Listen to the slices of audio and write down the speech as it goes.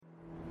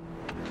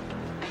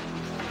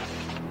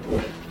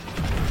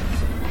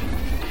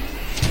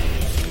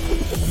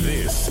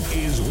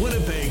is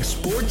Winnipeg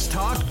Sports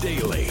Talk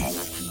Daily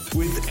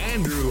with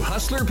Andrew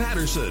Hustler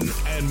Patterson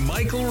and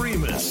Michael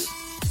Remis.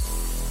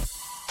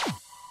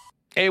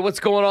 Hey, what's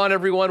going on,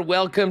 everyone?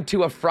 Welcome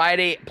to a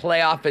Friday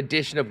playoff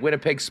edition of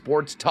Winnipeg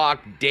Sports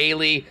Talk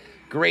Daily.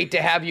 Great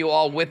to have you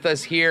all with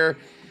us here.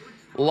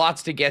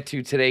 Lots to get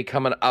to today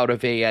coming out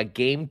of a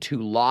Game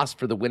 2 loss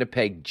for the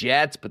Winnipeg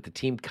Jets, but the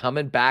team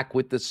coming back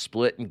with the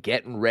split and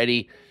getting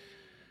ready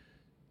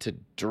to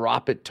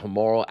drop it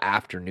tomorrow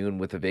afternoon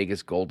with the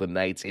Vegas Golden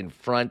Knights in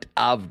front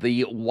of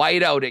the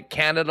whiteout at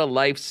Canada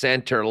Life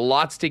Centre.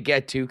 Lots to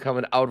get to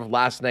coming out of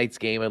last night's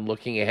game and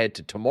looking ahead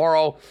to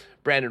tomorrow.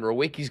 Brandon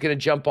Rowicki's going to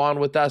jump on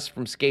with us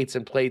from Skates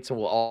and Plates, and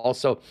we'll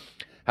also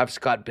have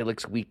Scott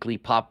Billick's Weekly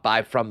pop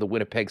by from the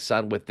Winnipeg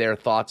Sun with their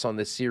thoughts on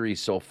the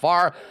series so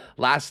far,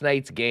 last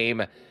night's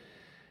game,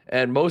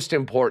 and most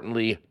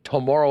importantly,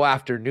 tomorrow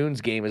afternoon's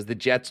game as the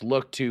Jets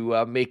look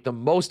to make the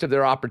most of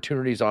their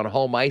opportunities on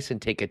home ice and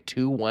take a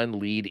 2-1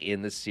 lead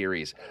in the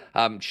series.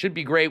 Should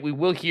be great. We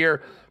will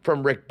hear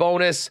from Rick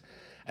Bowness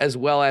as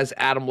well as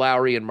Adam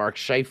Lowry and Mark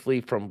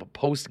Scheifele from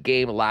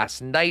post-game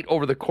last night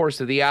over the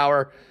course of the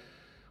hour.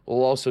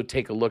 We'll also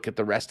take a look at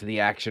the rest of the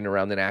action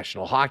around the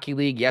National Hockey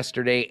League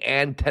yesterday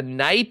and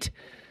tonight.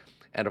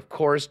 And, of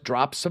course,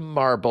 drop some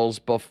marbles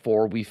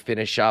before we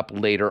finish up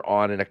later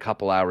on in a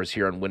couple hours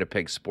here on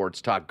Winnipeg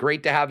Sports Talk.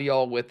 Great to have you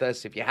all with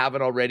us. If you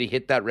haven't already,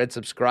 hit that red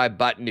subscribe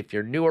button. If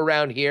you're new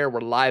around here, we're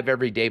live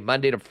every day,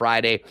 Monday to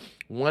Friday,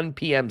 1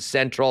 p.m.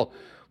 Central,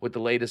 with the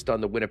latest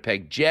on the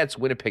Winnipeg Jets,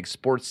 Winnipeg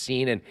sports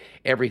scene, and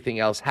everything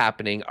else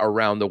happening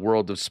around the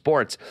world of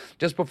sports.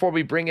 Just before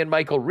we bring in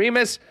Michael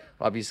Remis,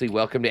 obviously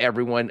welcome to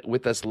everyone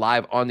with us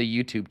live on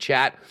the YouTube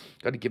chat.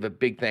 Got to give a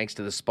big thanks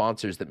to the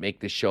sponsors that make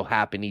this show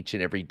happen each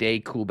and every day.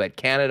 Coolbet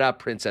Canada,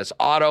 Princess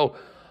Auto,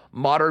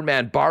 Modern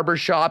Man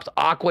Barbershops,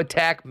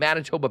 Aquatech,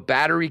 Manitoba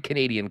Battery,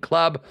 Canadian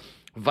Club,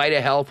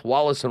 Vita Health,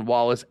 Wallace &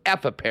 Wallace,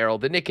 F Apparel,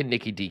 the Nick and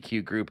Nicky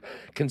DQ Group,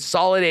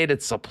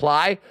 Consolidated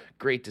Supply.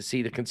 Great to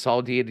see the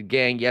Consolidated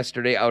gang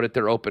yesterday out at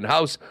their open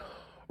house.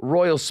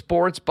 Royal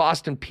Sports,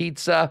 Boston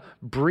Pizza,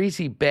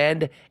 Breezy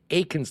Bend,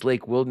 Aikens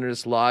Lake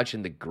Wilderness Lodge,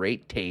 and the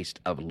great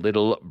taste of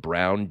Little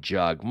Brown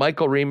Jug.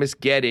 Michael Remis,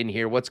 get in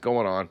here. What's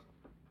going on?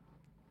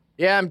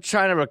 Yeah, I'm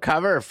trying to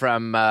recover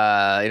from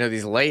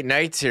these late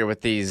nights here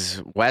with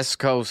these West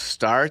Coast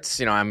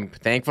starts. I'm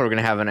thankful we're going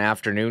to have an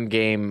afternoon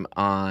game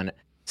on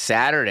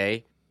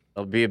Saturday.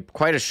 It'll be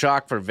quite a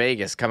shock for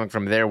Vegas coming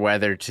from their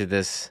weather to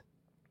this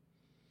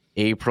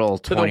April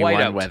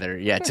 21 weather.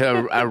 Yeah,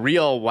 to a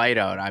real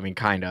whiteout. I mean,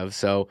 kind of.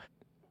 So,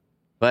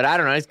 but I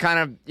don't know. It's kind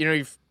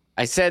of,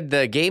 I said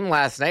the game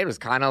last night was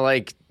kind of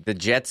like the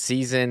Jets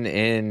season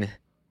in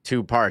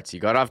two parts. You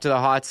got off to the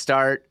hot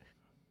start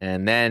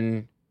and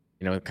then,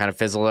 kind of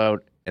fizzle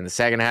out in the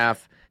second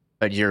half.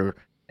 But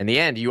in the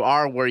end, you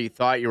are where you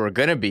thought you were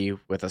going to be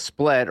with a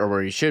split or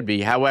where you should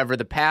be. However,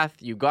 the path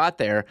you got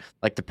there,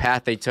 like the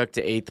path they took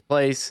to 8th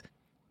place,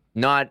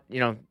 not,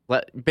 a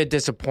bit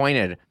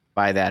disappointed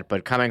by that.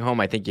 But coming home,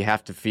 I think you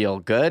have to feel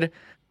good.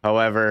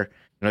 However,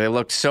 they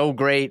looked so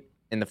great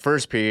in the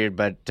first period,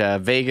 but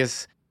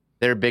Vegas,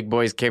 their big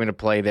boys came into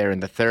play there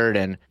in the third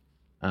and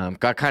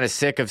got kind of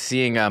sick of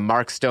seeing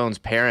Mark Stone's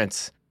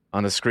parents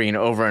on the screen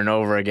over and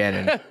over again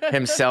and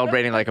him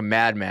celebrating like a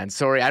madman.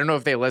 Sorry, I don't know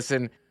if they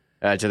listen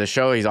to the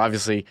show. He's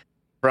obviously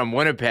from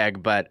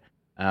Winnipeg, but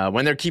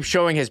when they keep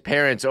showing his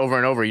parents over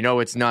and over,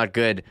 it's not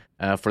good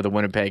for the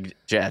Winnipeg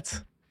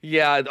Jets.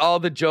 Yeah, all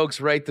the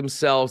jokes write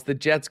themselves. The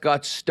Jets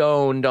got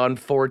stoned on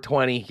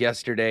 420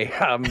 yesterday.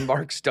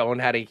 Mark Stone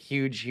had a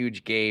huge,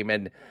 huge game.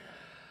 And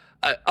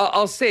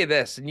I'll say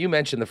this, and you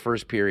mentioned the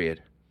first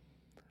period.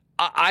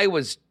 I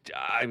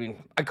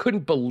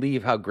couldn't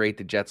believe how great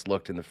the Jets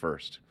looked in the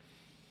first.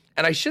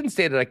 And I shouldn't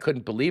say that I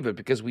couldn't believe it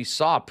because we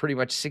saw pretty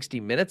much 60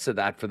 minutes of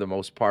that for the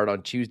most part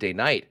on Tuesday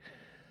night.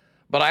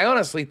 But I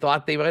honestly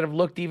thought they might have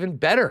looked even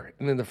better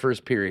in the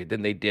first period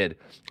than they did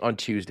on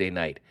Tuesday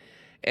night.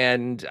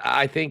 And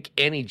I think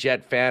any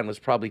Jet fan was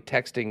probably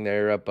texting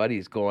their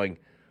buddies going,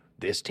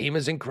 this team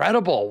is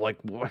incredible. Like,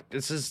 what?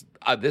 This is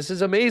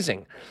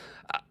amazing.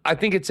 I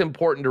think it's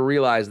important to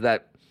realize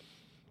that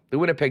the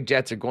Winnipeg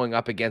Jets are going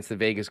up against the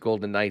Vegas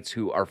Golden Knights,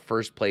 who are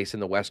first place in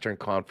the Western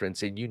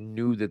Conference, and you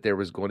knew that there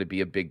was going to be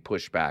a big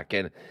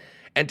pushback.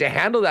 And to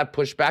handle that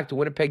pushback, the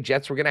Winnipeg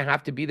Jets were going to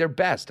have to be their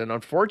best. And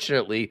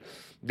unfortunately,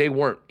 they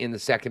weren't in the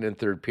second and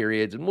third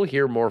periods. And we'll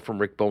hear more from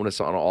Rick Bowness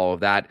on all of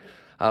that.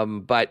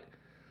 But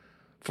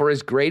for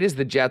as great as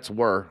the Jets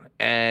were,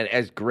 and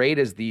as great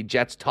as the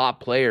Jets' top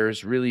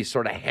players really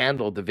sort of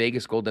handled the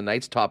Vegas Golden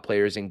Knights' top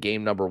players in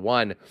game number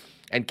one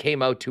and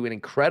came out to an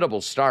incredible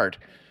start,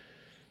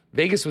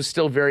 Vegas was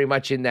still very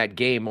much in that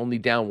game, only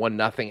down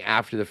 1-0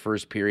 after the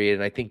first period,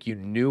 and I think you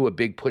knew a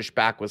big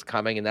pushback was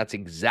coming, and that's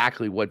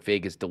exactly what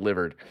Vegas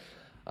delivered.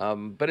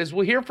 But as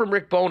we'll hear from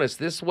Rick Bowness,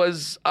 this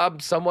was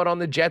somewhat on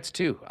the Jets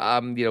too.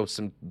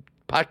 Some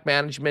puck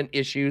management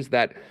issues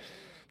that,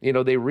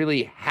 they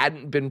really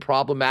hadn't been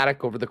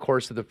problematic over the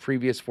course of the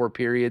previous four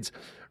periods,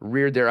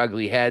 reared their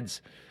ugly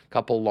heads, a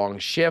couple long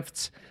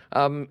shifts,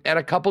 and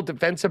a couple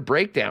defensive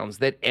breakdowns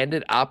that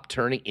ended up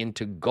turning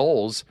into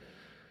goals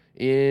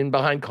in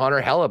behind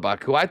Connor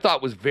Hellebuck, who I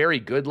thought was very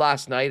good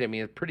last night. I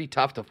mean, it's pretty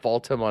tough to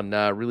fault him on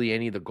really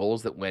any of the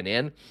goals that went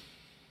in.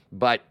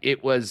 But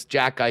it was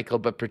Jack Eichel,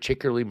 but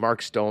particularly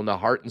Mark Stone, the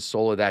heart and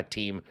soul of that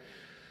team,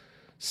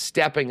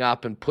 stepping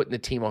up and putting the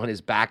team on his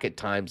back at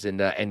times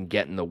and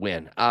getting the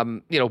win.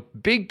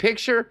 Big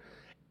picture,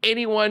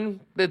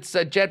 anyone that's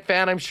a Jet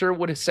fan, I'm sure,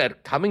 would have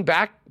said, coming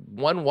back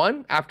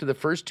 1-1 after the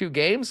first 2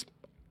 games,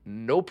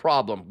 no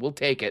problem. We'll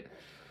take it.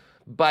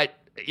 But,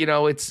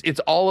 it's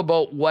all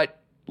about what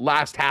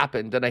last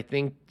happened. And I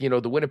think,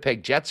 the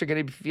Winnipeg Jets are going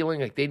to be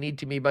feeling like they need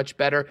to be much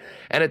better.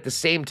 And at the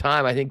same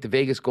time, I think the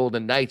Vegas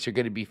Golden Knights are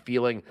going to be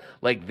feeling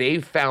like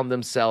they've found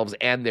themselves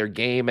and their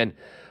game. And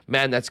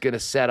man, that's going to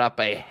set up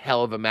a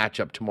hell of a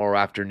matchup tomorrow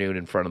afternoon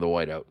in front of the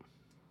Whiteout.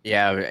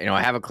 Yeah,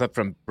 I have a clip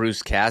from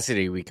Bruce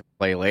Cassidy we can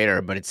play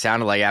later, but it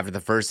sounded like after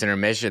the first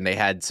intermission, they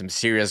had some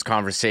serious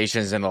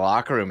conversations in the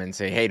locker room and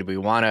say, hey, do we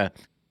want to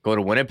go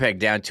to Winnipeg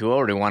down 2-0,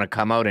 or do we want to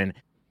come out and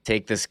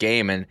take this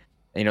game? And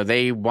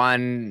they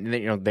won.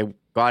 They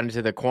got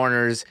into the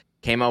corners,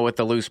 came out with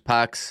the loose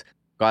pucks,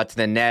 got to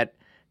the net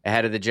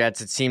ahead of the Jets.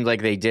 It seemed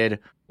like they did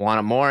want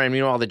it more. And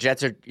meanwhile, the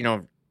Jets are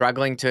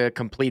struggling to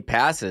complete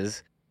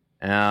passes,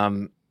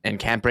 and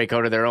can't break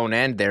out of their own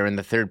end there in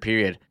the third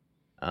period.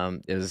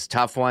 It was a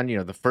tough one.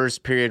 The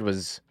first period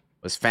was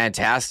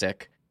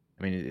fantastic.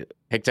 I mean, it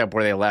picked up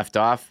where they left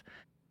off.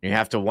 You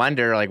have to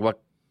wonder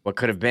what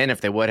could have been if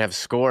they would have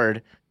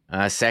scored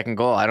second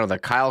goal. I don't know. The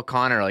Kyle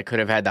Connor could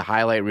have had the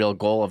highlight reel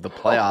goal of the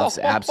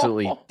playoffs,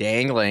 absolutely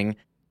dangling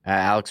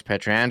Alex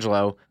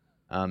Pietrangelo,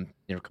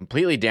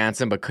 completely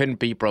dancing, but couldn't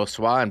beat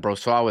Brossoit. And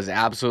Brossoit was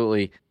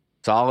absolutely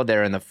solid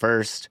there in the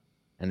first.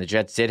 And the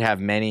Jets did have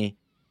many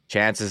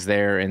chances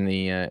there in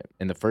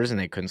the first, and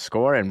they couldn't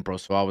score. And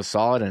Brossoit was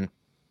solid. And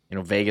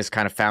Vegas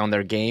kind of found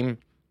their game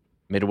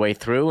midway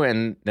through,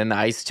 and then the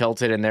ice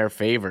tilted in their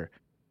favor.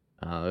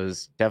 It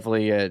was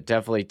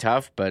definitely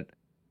tough, but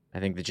I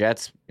think the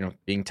Jets,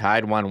 being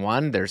tied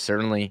 1-1, they're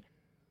certainly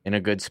in a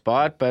good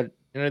spot, but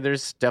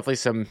there's definitely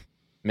some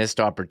missed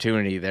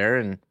opportunity there,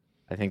 and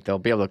I think they'll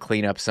be able to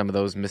clean up some of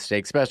those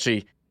mistakes,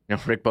 especially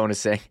Rick Bowness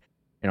saying,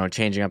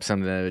 changing up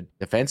some of the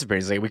defensive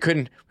areas. We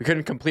couldn't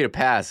complete a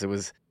pass. It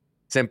was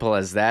simple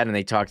as that, and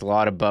they talked a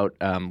lot about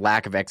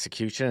lack of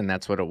execution, and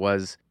that's what it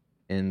was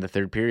in the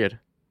third period.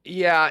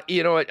 Yeah,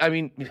 I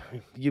mean,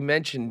 you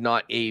mentioned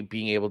not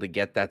being able to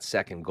get that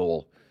second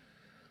goal.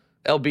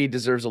 LB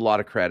deserves a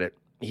lot of credit.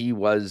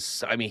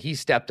 He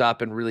stepped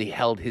up and really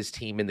held his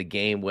team in the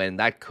game when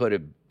that could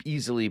have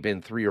easily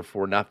been 3 or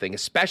 4-0,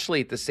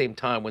 especially at the same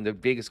time when the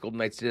Vegas Golden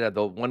Knights did have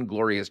the one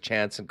glorious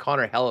chance, and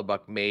Connor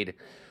Hellebuck made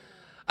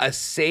a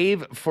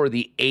save for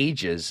the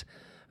ages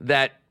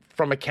that,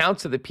 from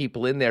accounts of the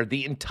people in there,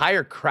 the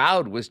entire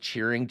crowd was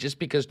cheering just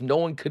because no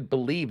one could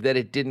believe that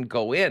it didn't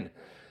go in.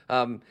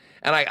 And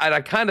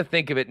I kind of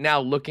think of it now,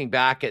 looking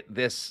back at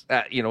this,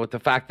 with the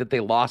fact that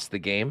they lost the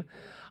game.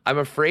 I'm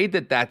afraid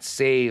that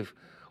save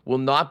will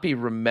not be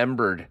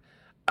remembered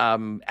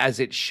as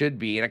it should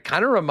be. And it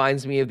kind of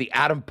reminds me of the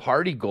Adam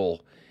Pardy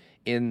goal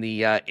in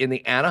the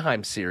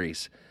Anaheim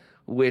series,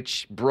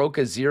 which broke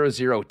a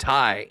 0-0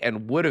 tie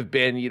and would have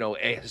been,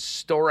 a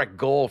historic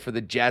goal for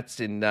the Jets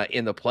in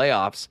the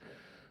playoffs.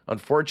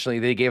 Unfortunately,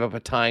 they gave up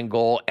a tying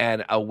goal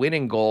and a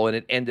winning goal, and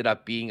it ended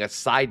up being a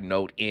side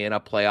note in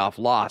a playoff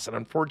loss. And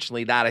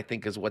unfortunately, that, I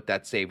think, is what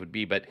that save would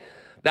be. But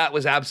that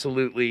was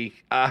absolutely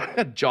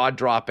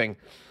jaw-dropping.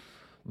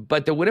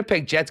 But the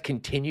Winnipeg Jets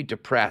continued to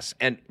press.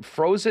 And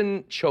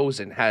Frozen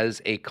Chosen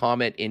has a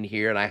comment in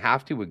here, and I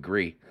have to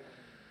agree.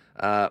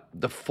 The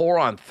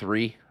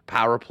 4-on-3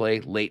 power play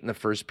late in the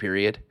first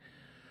period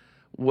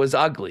was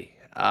ugly.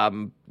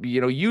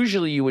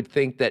 Usually you would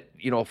think that,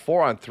 a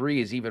 4-on-3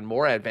 is even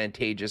more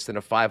advantageous than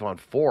a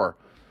 5-on-4.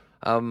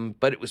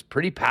 But it was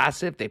pretty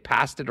passive. They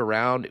passed it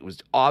around. It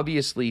was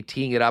obviously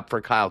teeing it up for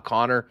Kyle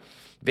Connor.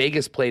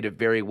 Vegas played it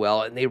very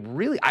well. And they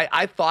really,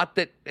 I thought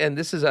that, and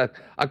this is a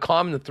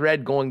common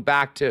thread going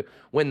back to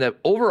when the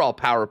overall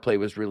power play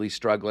was really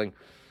struggling.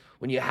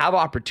 When you have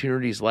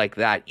opportunities like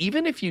that,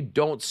 even if you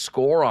don't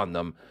score on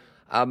them,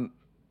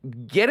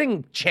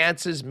 getting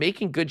chances,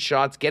 making good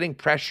shots, getting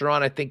pressure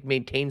on, I think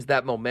maintains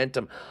that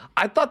momentum.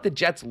 I thought the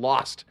Jets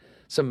lost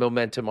some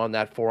momentum on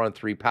that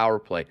 4-on-3 power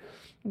play.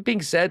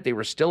 Being said, they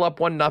were still up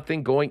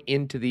 1-0 going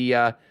into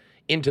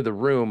the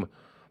room.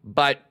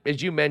 But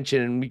as you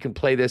mentioned, and we can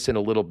play this in a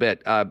little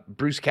bit,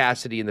 Bruce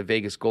Cassidy and the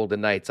Vegas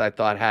Golden Knights, I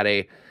thought, had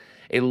a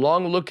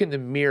long look in the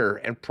mirror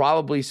and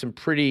probably some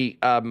pretty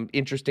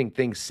interesting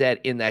things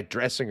said in that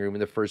dressing room in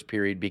the first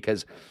period,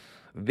 because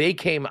they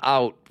came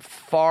out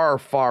far,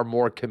 far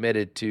more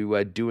committed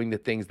to doing the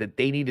things that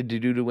they needed to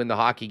do to win the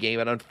hockey game.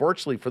 And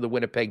unfortunately for the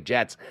Winnipeg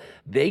Jets,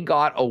 they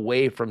got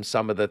away from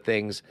some of the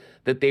things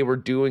that they were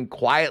doing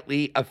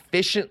quietly,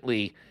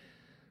 efficiently,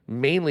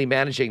 mainly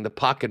managing the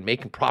puck and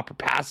making proper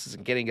passes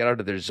and getting it out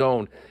of their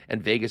zone,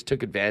 and Vegas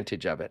took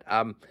advantage of it.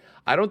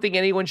 I don't think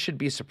anyone should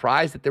be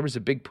surprised that there was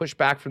a big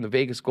pushback from the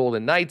Vegas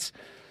Golden Knights.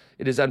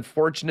 It is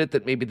unfortunate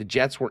that maybe the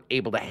Jets weren't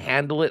able to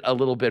handle it a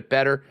little bit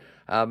better.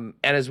 And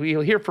as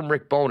we hear from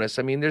Rick Bowness,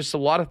 I mean, there's a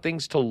lot of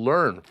things to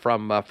learn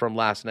from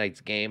last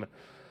night's game.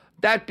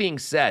 That being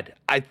said,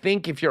 I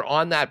think if you're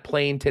on that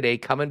plane today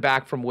coming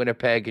back from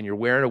Winnipeg and you're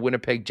wearing a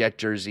Winnipeg Jet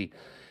jersey,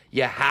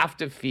 you have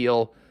to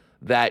feel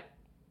that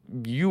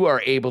you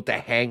are able to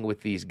hang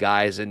with these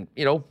guys and,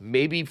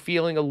 maybe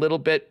feeling a little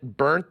bit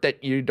burnt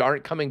that you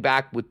aren't coming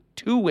back with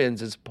 2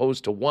 wins as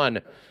opposed to 1.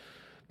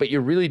 But you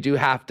really do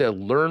have to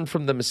learn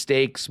from the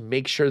mistakes,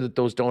 make sure that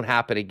those don't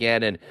happen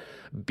again, and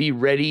be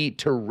ready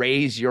to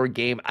raise your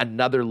game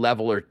another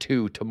level or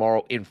 2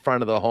 tomorrow in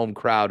front of the home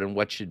crowd in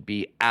what should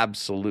be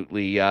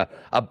absolutely a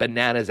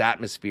bananas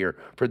atmosphere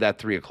for that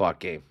 3 o'clock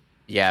game.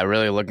 Yeah,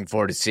 really looking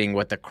forward to seeing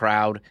what the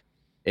crowd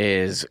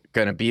is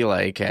going to be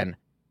like. And,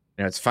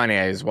 it's funny,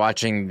 I was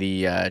watching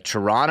the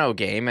Toronto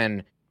game,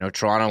 and,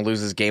 Toronto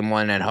loses game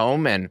 1 at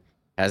home and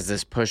has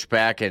this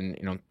pushback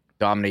and,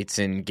 dominates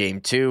in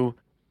game 2.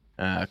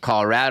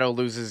 Colorado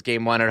loses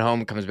game 1 at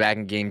home, comes back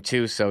in game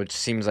 2. So it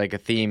just seems like a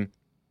theme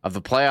of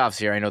the playoffs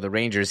here. I know the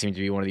Rangers seem to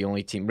be one of the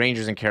only teams,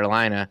 Rangers and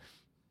Carolina,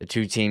 the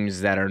 2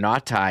 teams that are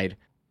not tied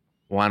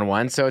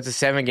 1-1. So it's a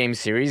 7-game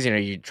series.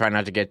 You try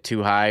not to get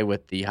too high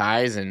with the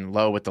highs and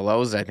low with the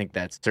lows. I think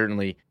that's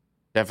certainly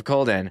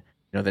difficult. And,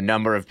 the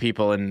number of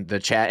people in the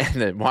chat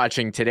that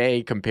watching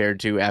today compared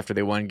to after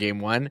they won game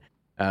 1,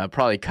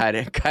 probably cut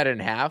in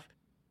half.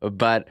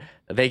 But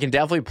they can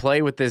definitely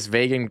play with this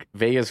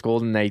Vegas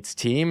Golden Knights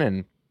team.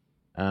 And,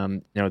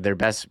 their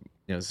best,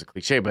 it's a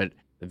cliche, but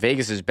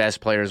Vegas's best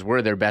players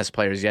were their best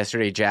players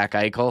yesterday. Jack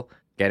Eichel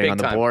getting Big on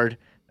the time. board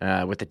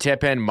with the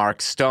tip in.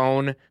 Mark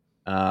Stone,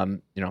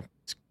 with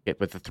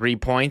the 3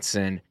 points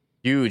and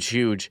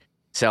huge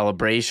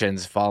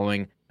celebrations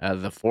following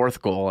the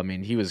 4th goal. I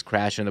mean, he was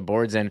crashing the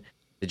boards. And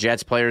the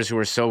Jets players who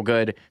were so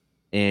good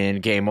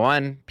in game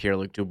 1,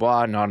 Pierre-Luc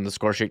Dubois, not on the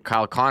score sheet.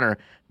 Kyle Connor,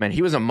 man,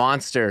 he was a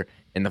monster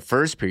in the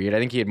first period. I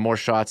think he had more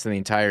shots than the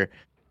entire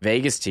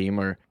Vegas team,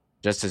 or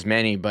just as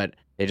many, but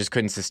they just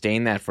couldn't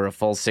sustain that for a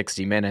full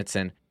 60 minutes.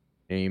 And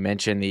you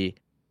mentioned the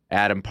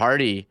Adam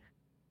Party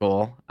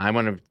goal. I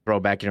want to throw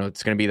back,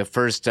 it's going to be the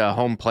first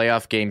home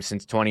playoff game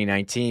since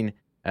 2019,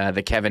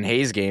 the Kevin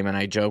Hayes game. And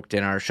I joked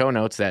in our show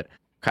notes that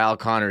Kyle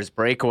Connor's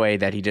breakaway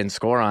that he didn't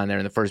score on there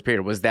in the first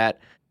period, was that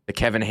the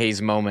Kevin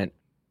Hayes moment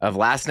of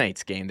last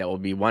night's game that we'll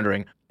be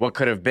wondering what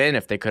could have been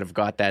if they could have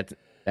got that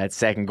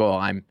second goal.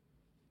 I'm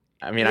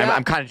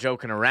kind of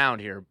joking around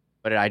here,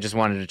 but I just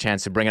wanted a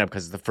chance to bring it up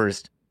because it's the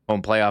first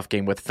home playoff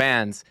game with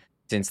fans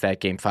since that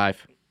game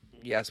 5.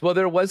 Yes, well,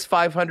 there was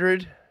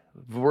 500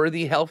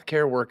 worthy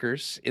healthcare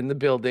workers in the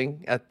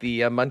building at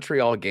the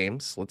Montreal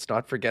games. Let's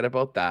not forget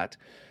about that.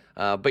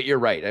 But you're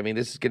right. I mean,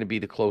 this is going to be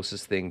the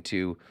closest thing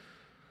to,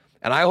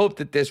 and I hope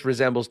that this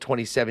resembles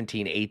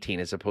 2017-18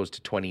 as opposed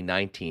to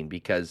 2019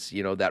 because,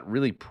 that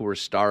really poor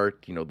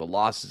start, the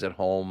losses at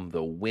home,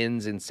 the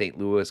wins in St.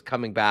 Louis,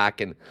 coming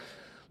back and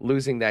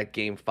losing that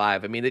game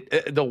 5. I mean,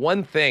 the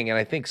one thing, and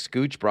I think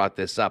Scooch brought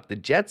this up, the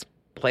Jets'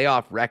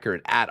 playoff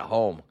record at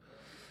home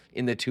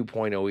in the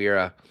 2.0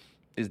 era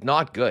is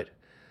not good.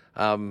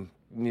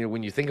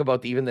 When you think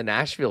about even the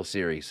Nashville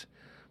series,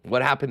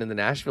 what happened in the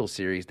Nashville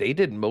series, they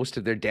did most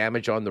of their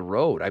damage on the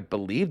road. I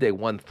believe they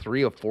won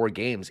 3 or 4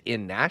 games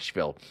in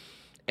Nashville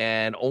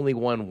and only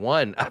won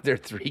 1 of their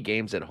 3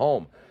 games at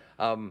home.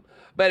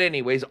 But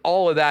anyways,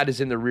 all of that is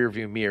in the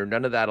rearview mirror.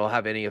 None of that will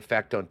have any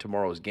effect on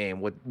tomorrow's game.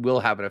 What will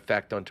have an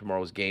effect on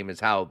tomorrow's game is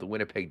how the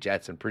Winnipeg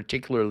Jets, and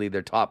particularly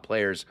their top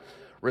players,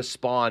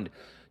 respond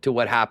to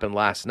what happened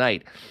last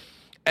night.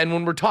 And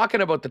when we're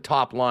talking about the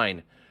top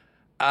line,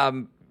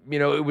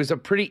 it was a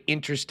pretty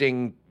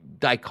interesting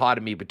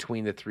dichotomy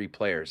between the 3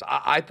 players.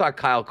 I thought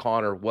Kyle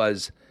Connor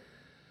was,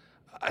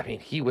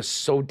 he was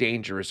so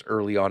dangerous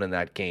early on in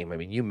that game. I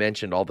mean, you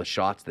mentioned all the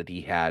shots that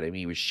he had.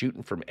 He was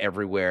shooting from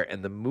everywhere,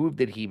 and the move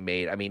that he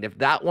made, if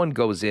that one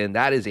goes in,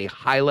 that is a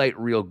highlight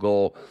reel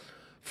goal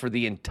for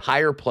the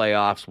entire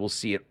playoffs. We'll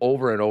see it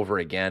over and over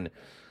again.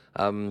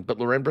 But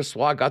Laurent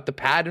Brossoit got the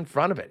pad in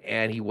front of it,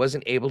 and he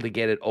wasn't able to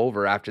get it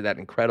over after that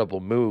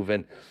incredible move.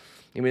 And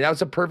that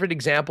was a perfect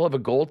example of a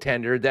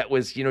goaltender that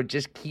was,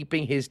 just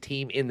keeping his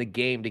team in the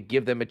game to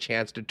give them a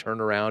chance to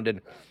turn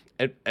around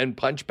and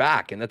punch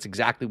back. And that's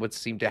exactly what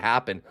seemed to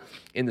happen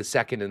in the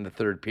second and the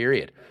third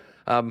period.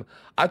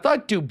 I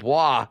thought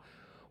Dubois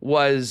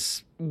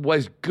was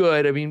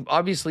good.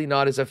 Obviously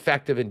not as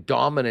effective and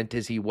dominant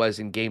as he was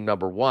in game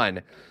number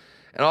 1.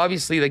 And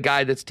obviously the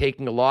guy that's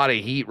taking a lot of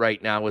heat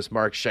right now is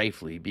Mark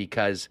Scheifele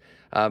because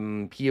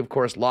he, of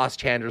course,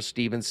 lost Chandler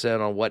Stevenson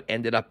on what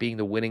ended up being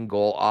the winning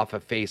goal off a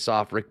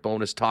face-off. Rick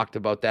Bowness talked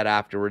about that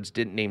afterwards,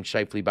 didn't name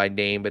Scheifele by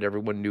name, but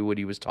everyone knew what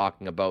he was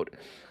talking about.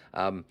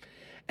 And,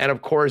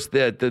 of course,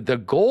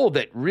 the goal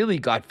that really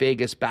got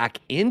Vegas back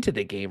into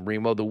the game,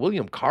 Remo, the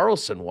William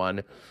Karlsson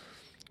one,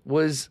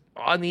 was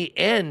on the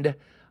end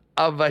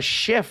of a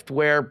shift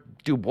where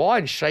Dubois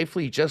and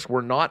Scheifele just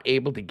were not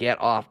able to get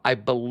off. I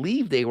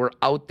believe they were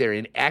out there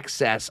in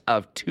excess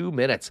of 2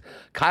 minutes.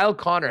 Kyle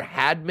Connor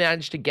had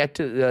managed to get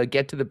to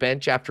the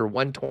bench after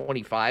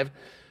 1:25.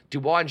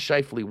 Dubois and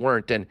Scheifele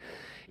weren't, and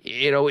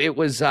it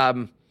was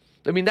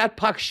I mean, that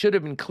puck should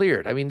have been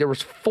cleared. I mean, there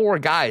was 4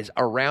 guys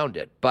around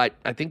it. But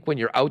I think when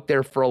you're out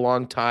there for a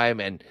long time,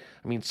 and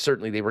I mean,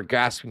 certainly they were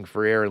gasping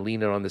for air and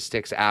leaning on the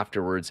sticks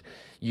afterwards,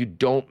 you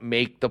don't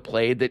make the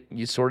play that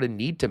you sort of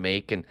need to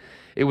make. And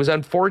it was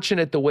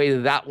unfortunate the way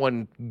that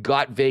one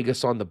got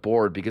Vegas on the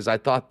board, because I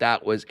thought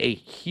that was a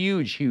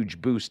huge,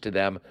 huge boost to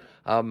them.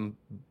 And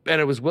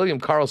it was William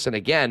Karlsson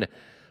again.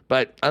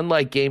 But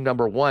unlike game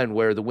number 1,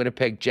 where the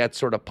Winnipeg Jets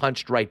sort of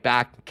punched right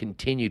back and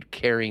continued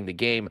carrying the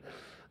game,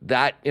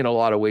 that in a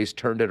lot of ways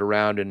turned it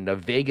around, and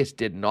Vegas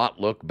did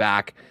not look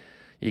back.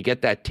 You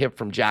get that tip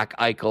from Jack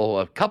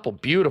Eichel, a couple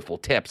beautiful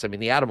tips. I mean,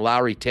 the Adam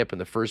Lowry tip in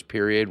the first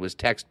period was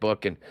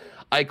textbook, and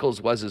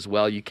Eichel's was as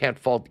well. You can't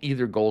fault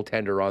either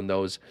goaltender on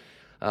those.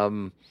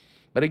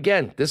 But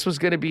again, this was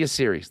going to be a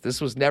series.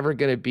 This was never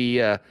going to be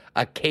a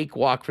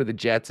cakewalk for the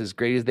Jets, as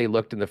great as they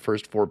looked in the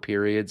first 4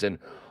 periods. And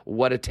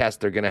what a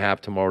test they're going to have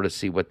tomorrow to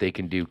see what they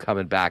can do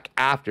coming back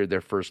after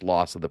their first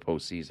loss of the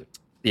postseason.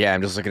 Yeah,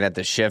 I'm just looking at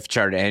the shift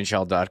chart at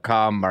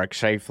NHL.com. Mark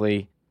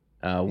Scheifele,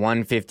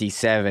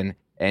 157,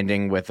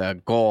 ending with a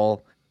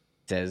goal.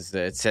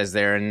 It says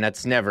there, and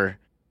that's never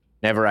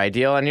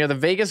ideal. And the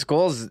Vegas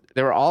goals,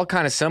 they were all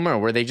kind of similar,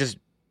 where they just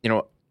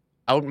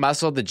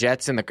outmuscled the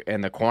Jets in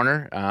the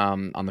corner.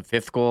 On the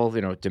 5th goal,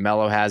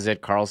 DeMello has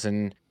it,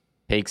 Karlsson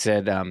takes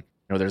it.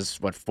 There's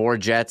 4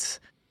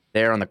 Jets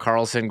there on the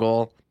Karlsson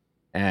goal.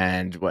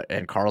 And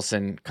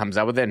Karlsson comes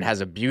out with it and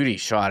has a beauty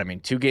shot. I mean,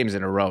 2 games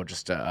in a row,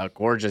 just a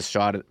gorgeous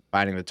shot at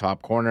finding the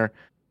top corner.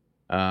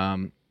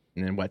 And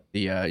then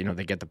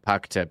they get the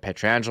puck to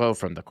Pietrangelo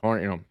from the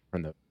corner,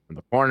 from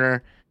the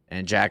corner,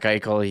 and Jack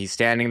Eichel, he's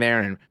standing there,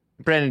 and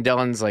Brendan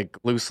Dillon's like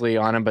loosely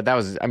on him, but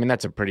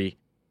that's a pretty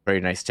very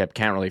nice tip.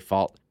 Can't really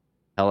fault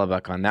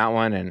Hellebuyck on that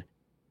one. And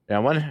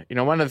one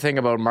of the thing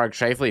about Mark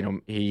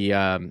Scheifele, he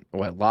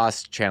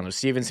lost Chandler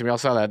Stevenson. We all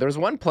saw that. There was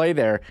one play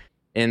there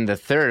in the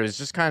third. It was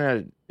just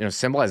kind of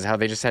symbolizes how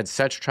they just had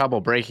such trouble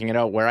breaking it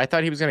out, where I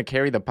thought he was going to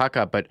carry the puck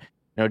up, but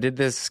did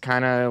this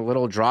kind of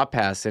little drop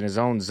pass in his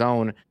own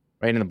zone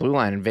right in the blue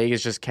line, and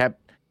Vegas just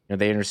kept,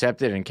 they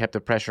intercepted and kept the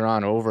pressure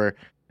on over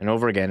and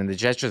over again, and the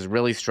Jets just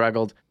really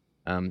struggled,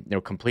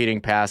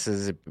 completing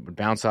passes. It would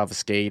bounce off a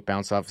skate,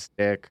 bounce off a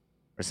stick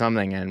or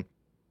something, and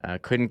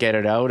couldn't get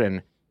it out.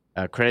 And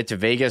credit to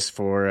Vegas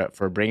for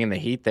bringing the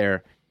heat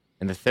there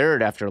in the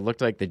third, after it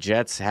looked like the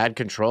Jets had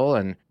control,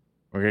 and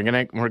we're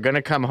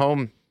gonna come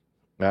home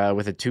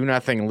with a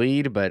 2-0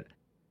 lead, but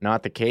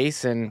not the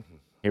case. And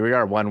here we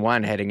are,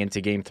 1-1 heading into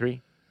Game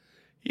 3.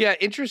 Yeah,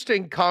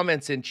 interesting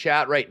comments in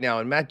chat right now.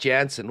 And Matt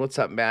Jansen, what's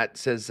up, Matt,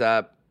 says,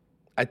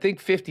 I think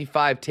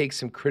 55 takes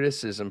some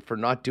criticism for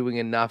not doing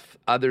enough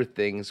other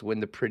things when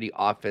the pretty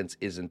offense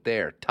isn't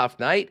there. Tough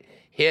night,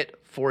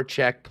 hit,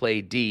 forecheck, play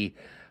D.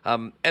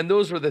 And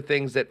those were the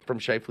things that from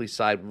Scheifele's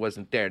side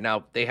wasn't there.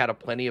 Now, they had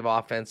plenty of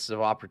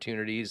offensive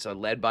opportunities,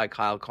 led by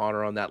Kyle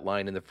Connor on that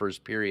line in the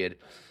first period.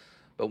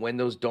 But when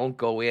those don't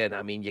go in,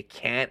 I mean, you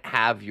can't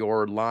have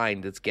your line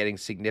that's getting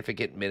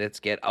significant minutes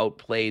get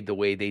outplayed the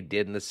way they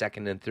did in the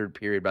second and third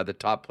period by the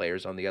top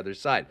players on the other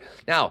side.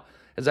 Now,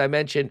 as I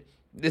mentioned,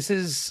 this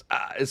is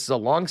a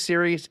long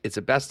series. It's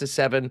a best of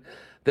 7.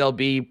 There'll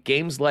be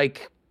games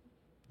like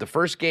the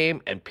first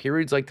game and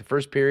periods like the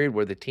first period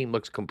where the team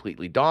looks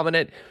completely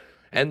dominant.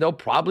 And there'll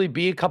probably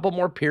be a couple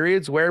more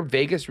periods where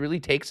Vegas really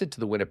takes it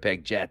to the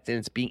Winnipeg Jets. And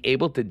it's being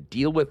able to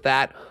deal with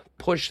that,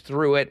 push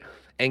through it,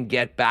 and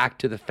get back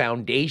to the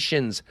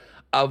foundations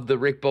of the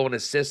Rick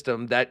Bowness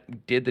system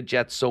that did the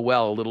Jets so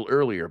well a little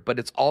earlier. But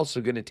it's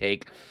also going to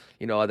take,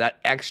 that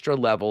extra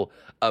level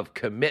of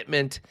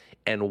commitment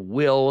and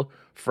will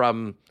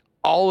from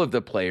all of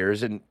the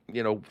players. And,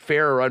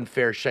 fair or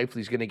unfair,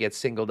 Scheifele's going to get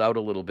singled out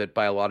a little bit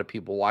by a lot of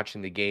people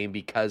watching the game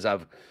because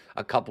of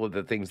a couple of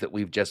the things that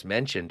we've just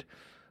mentioned.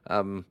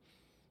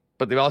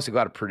 But they've also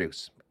got to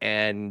produce.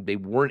 And they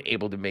weren't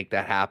able to make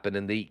that happen.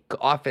 And the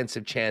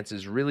offensive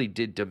chances really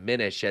did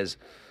diminish as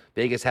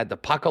Vegas had the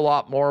puck a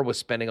lot more, was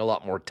spending a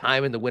lot more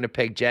time in the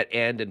Winnipeg Jet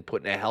end and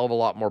putting a hell of a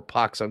lot more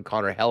pucks on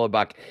Connor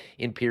Hellebuyck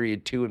in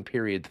period 2 and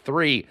period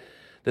 3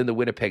 than the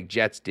Winnipeg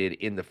Jets did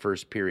in the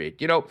first period.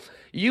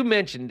 You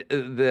mentioned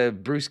the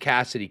Bruce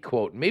Cassidy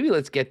quote. Maybe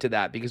let's get to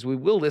that, because we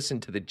will listen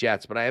to the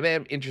Jets, but I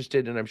am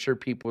interested, and I'm sure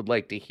people would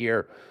like to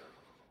hear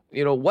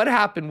what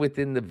happened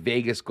within the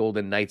Vegas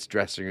Golden Knights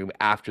dressing room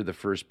after the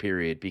first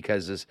period?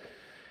 Because, as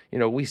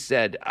we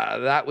said,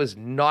 that was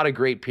not a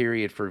great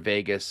period for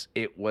Vegas.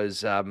 It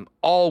was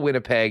all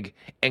Winnipeg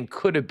and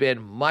could have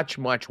been much,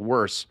 much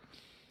worse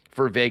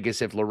for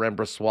Vegas if Laurent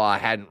Brossoit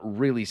hadn't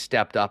really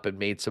stepped up and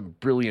made some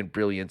brilliant,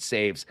 brilliant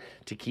saves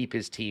to keep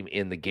his team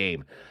in the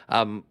game.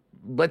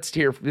 Let's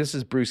hear. This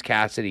is Bruce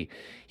Cassidy.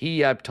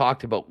 He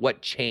talked about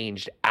what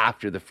changed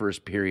after the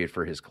first period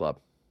for his club.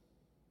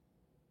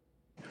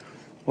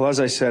 Well,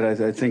 as I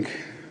said, I think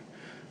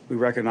we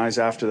recognized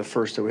after the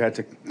first that we had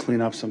to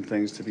clean up some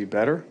things to be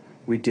better.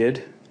 We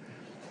did.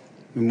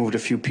 We moved a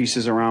few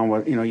pieces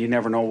around. You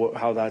never know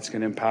how that's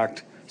going to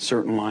impact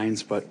certain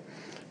lines, but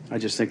I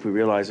just think we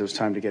realized it was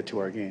time to get to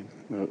our game.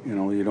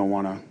 You don't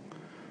want to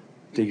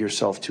dig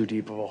yourself too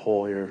deep of a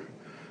hole. You're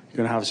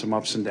going to have some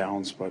ups and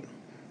downs, but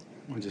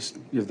I just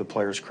give the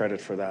players credit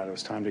for that. It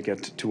was time to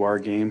get to our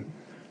game.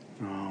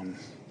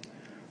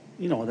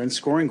 Then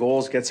scoring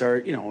goals gets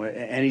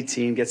any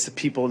team gets the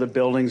people, the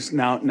buildings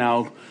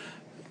now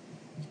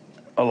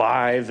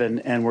alive,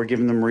 and we're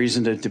giving them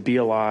reason to be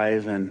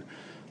alive. And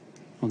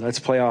that's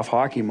playoff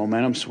hockey,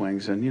 momentum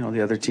swings. And,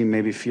 the other team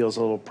maybe feels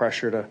a little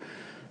pressure to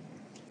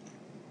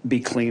be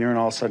cleaner, and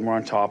all of a sudden we're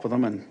on top of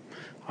them. And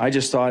I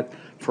just thought,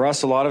 for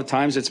us, a lot of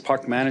times it's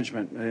puck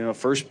management.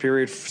 First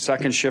period,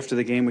 second shift of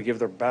the game, we give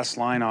their best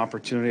line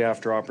opportunity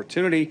after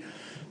opportunity.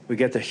 We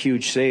get the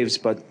huge saves,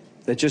 but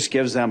that just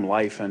gives them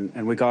life,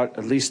 and we got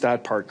at least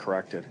that part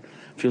corrected.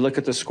 If you look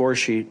at the score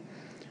sheet,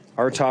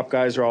 our top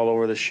guys are all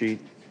over the sheet.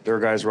 Their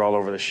guys were all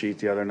over the sheet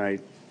the other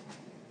night,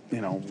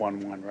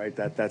 1-1, right?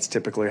 That's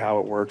typically how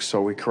it works,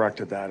 so we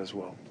corrected that as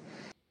well.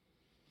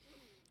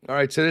 All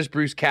right, so there's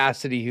Bruce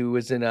Cassidy, who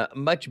was in a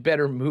much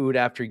better mood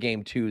after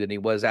Game 2 than he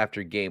was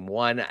after Game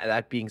 1.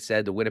 That being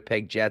said, the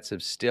Winnipeg Jets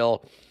have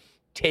still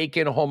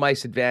taken home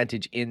ice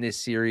advantage in this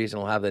series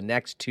and will have the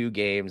next 2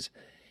 games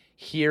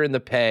here in the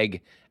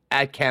Peg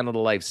at Canada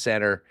Life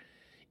Center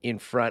in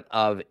front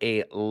of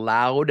a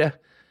loud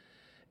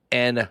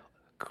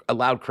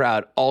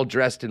crowd, all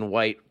dressed in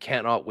white.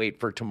 Cannot wait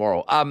for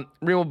tomorrow.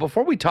 Remo,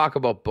 before we talk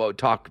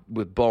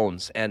with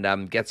Bones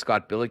and get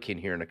Scott Billeck in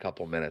here in a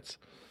couple minutes,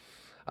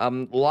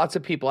 lots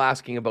of people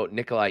asking about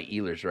Nikolai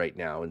Ehlers right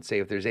now and say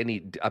if there's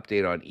any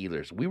update on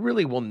Ehlers. We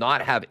really will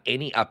not have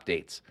any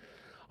updates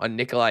on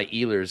Nikolai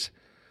Ehlers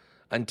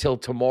until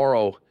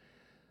tomorrow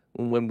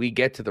when we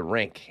get to the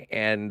rink.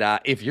 And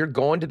if you're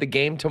going to the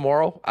game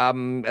tomorrow,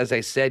 as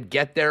I said,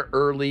 get there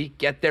early,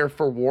 get there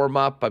for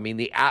warm-up. I mean,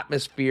 the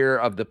atmosphere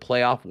of the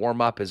playoff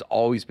warm-up has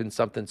always been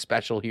something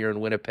special here in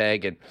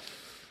Winnipeg, and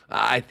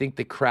I think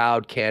the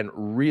crowd can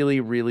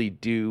really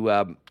make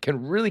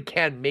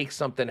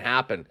something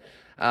happen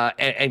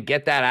and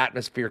get that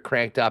atmosphere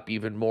cranked up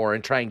even more,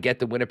 and try and get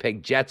the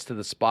Winnipeg Jets to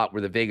the spot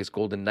where the Vegas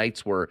Golden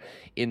Knights were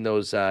in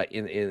those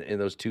in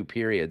those 2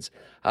 periods.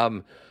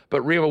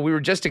 But Remo, we were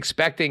just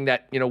expecting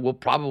that, we'll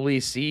probably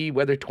see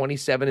whether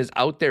 27 is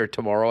out there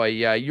tomorrow.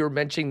 You were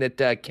mentioning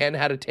that Ken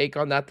had a take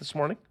on that this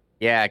morning?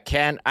 Yeah,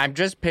 Ken, I'm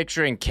just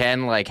picturing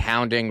Ken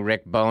hounding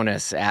Rick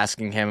Bowness,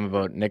 asking him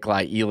about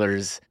Nikolai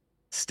Ehlers'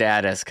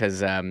 status,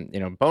 because,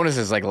 Bowness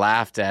has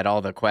laughed at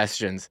all the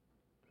questions.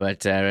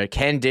 But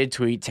Ken did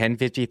tweet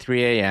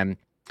 10:53 a.m.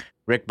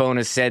 Rick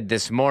Bowness said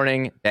this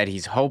morning that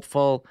he's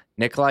hopeful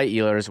Nikolai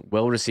Ehlers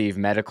will receive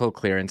medical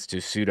clearance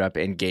to suit up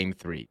in Game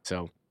 3.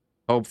 So,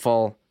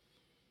 hopeful.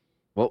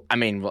 Well,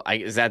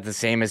 is that the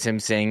same as him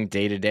saying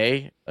day to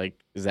day?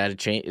 Is that a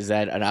change? Is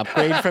that an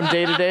upgrade from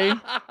day to day?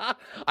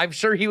 I'm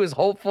sure he was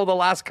hopeful the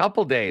last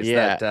couple days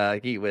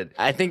that he would.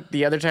 I think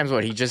the other times,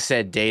 he just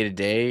said day to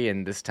day,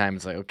 and this time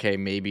it's okay,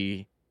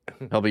 maybe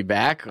he'll be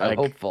back. I'm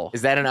hopeful.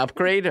 Is that an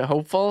upgrade?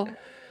 Hopeful?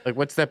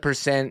 What's the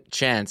 %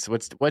 chance?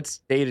 What's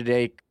day to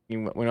day?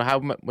 How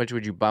much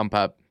would you bump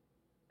up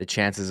the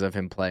chances of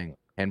him playing?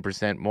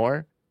 10%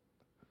 more?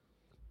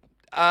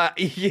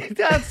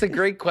 That's a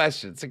great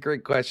question. It's a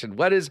great question.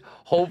 What is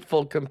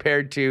hopeful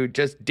compared to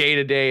just day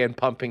to day and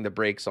pumping the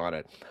brakes on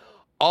it?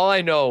 All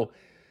I know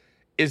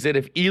is that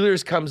if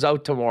Ehlers comes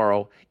out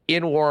tomorrow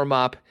in warm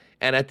up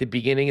and at the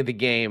beginning of the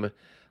game,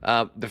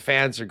 the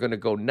fans are going to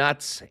go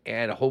nuts,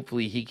 and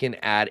hopefully he can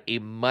add a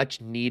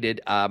much needed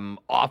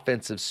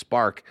offensive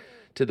spark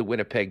to the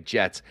Winnipeg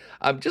Jets.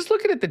 I'm just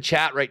looking at the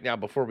chat right now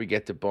before we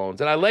get to Bones,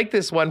 and I like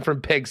this one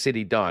from Peg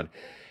City Don.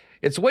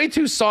 It's way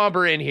too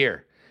somber in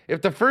here.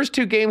 If the first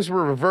 2 games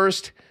were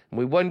reversed and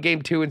we won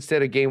Game 2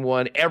 instead of Game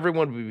 1,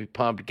 everyone would be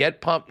pumped.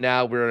 Get pumped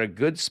now. We're in a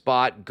good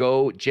spot.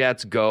 Go,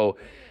 Jets, go.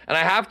 And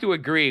I have to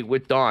agree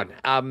with Don.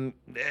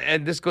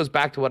 And this goes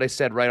back to what I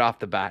said right off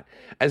the bat.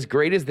 As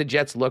great as the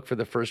Jets looked for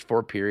the first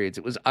 4 periods,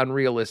 it was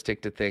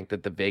unrealistic to think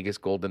that the Vegas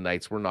Golden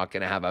Knights were not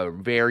going to have a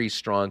very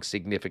strong,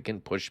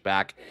 significant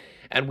pushback.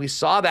 And we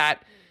saw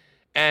that,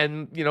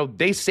 and,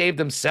 they saved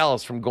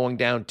themselves from going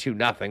down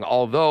 2-0.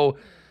 Although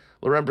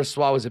Laurent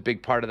Brossoit was a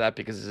big part of that,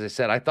 because, as I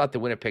said, I thought the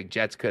Winnipeg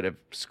Jets could have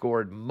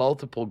scored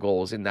multiple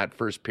goals in that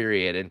first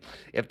period. And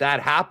if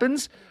that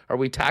happens, are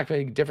we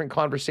tackling a different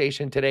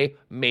conversation today?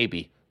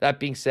 Maybe. That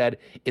being said,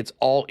 it's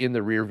all in the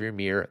rearview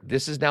mirror.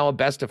 This is now a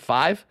best of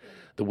 5.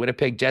 The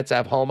Winnipeg Jets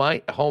have home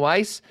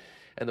ice,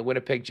 and the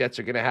Winnipeg Jets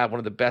are going to have one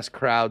of the best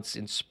crowds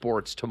in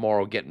sports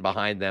tomorrow getting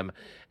behind them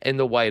in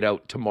the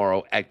whiteout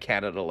tomorrow at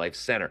Canada Life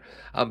Center.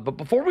 But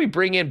before we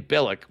bring in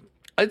Billeck,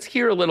 let's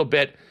hear a little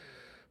bit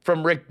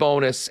from Rick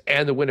Bowness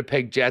and the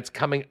Winnipeg Jets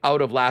coming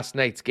out of last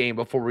night's game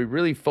before we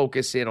really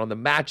focus in on the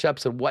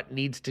matchups and what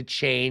needs to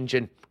change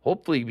and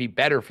hopefully be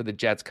better for the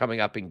Jets coming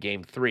up in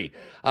Game 3.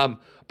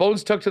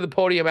 Bones took to the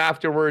podium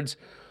afterwards,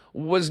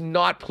 was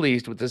not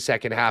pleased with the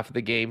second half of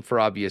the game for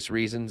obvious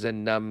reasons,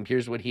 and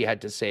here's what he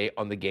had to say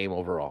on the game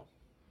overall.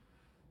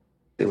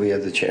 If we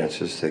had the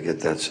chances to get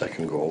that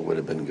second goal, would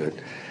have been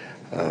good.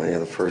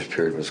 The first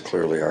period was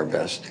clearly our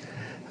best.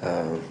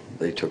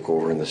 They took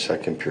over in the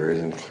second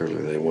period, and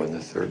clearly they won the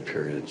third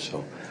period.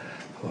 So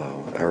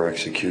our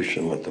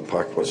execution with the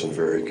puck wasn't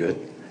very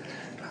good.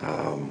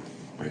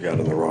 We got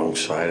on the wrong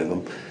side of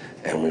them,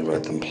 and we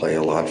let them play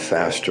a lot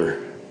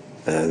faster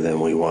than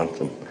we want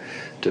them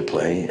to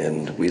play,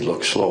 and we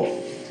look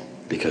slow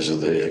because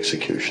of the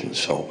execution.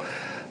 So,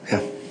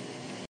 yeah.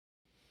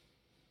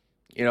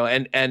 You know,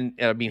 and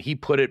I mean, he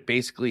put it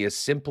basically as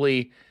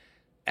simply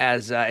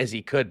as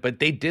he could, but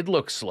they did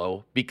look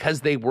slow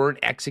because they weren't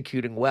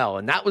executing well.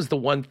 And that was the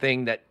one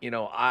thing that, you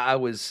know, I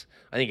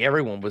think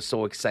everyone was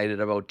so excited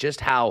about,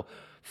 just how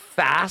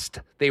fast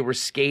they were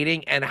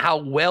skating and how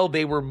well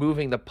they were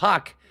moving the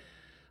puck.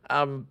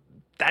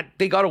 That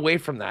they got away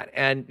from that.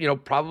 And, you know,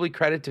 probably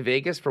credit to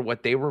Vegas for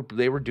what they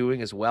were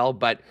doing as well.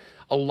 But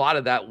a lot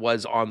of that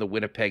was on the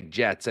Winnipeg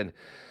Jets. And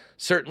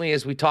certainly,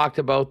 as we talked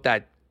about,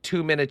 that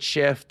 2-minute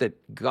shift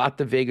that got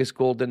the Vegas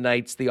Golden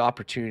Knights the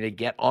opportunity to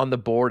get on the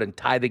board and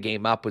tie the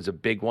game up was a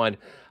big one.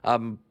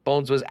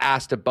 Bones was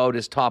asked about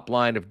his top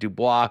line of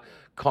Dubois,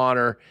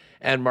 Connor,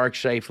 and Mark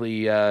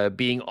Scheifele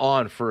being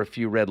on for a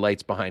few red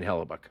lights behind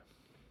Hellebuyck.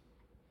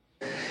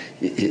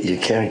 You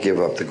can't give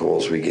up the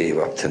goals we gave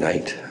up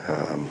tonight.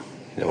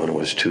 You know, when it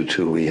was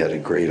 2-2, we had a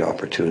great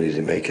opportunity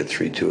to make it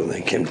 3-2, and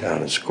they came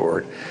down and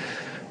scored.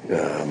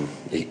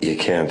 You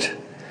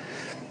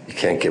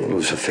can't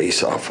lose a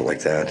face-off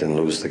like that and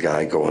lose the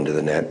guy going to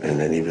the net. And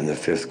then even the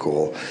fifth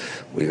goal,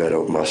 we got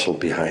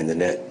out-muscled behind the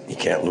net. You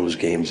can't lose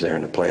games there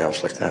in the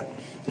playoffs like that.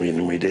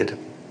 We did.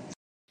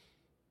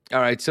 All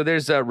right, so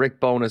there's Rick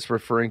Bowness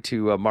referring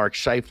to Mark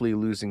Scheifele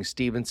losing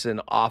Stevenson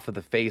off of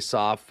the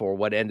face-off for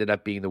what ended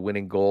up being the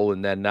winning goal.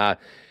 And then,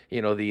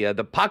 you know,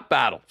 the puck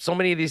battle. So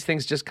many of these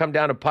things just come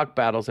down to puck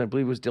battles. And I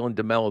believe it was Dylan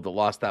DeMello that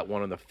lost that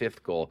one on the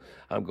fifth goal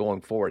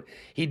going forward.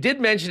 He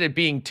did mention it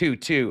being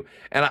 2-2.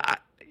 And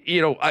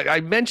I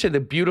mentioned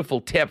the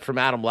beautiful tip from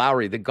Adam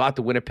Lowry that got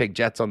the Winnipeg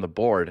Jets on the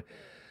board.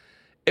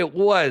 It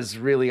was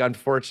really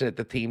unfortunate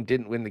the team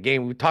didn't win the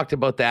game. We talked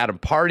about the Adam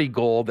Party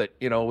goal that,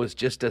 you know, was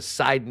just a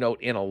side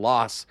note in a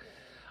loss.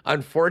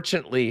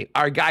 Unfortunately,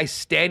 our guy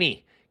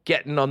Stenny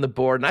getting on the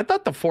board. And I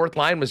thought the fourth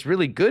line was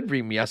really good,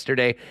 Reem,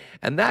 yesterday.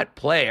 And that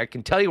play, I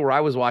can tell you where I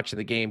was watching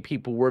the game,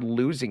 people were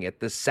losing it.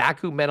 The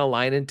Saku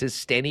Menelainen to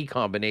Stenny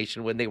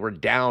combination when they were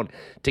down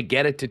to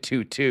get it to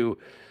 2-2.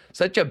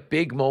 Such a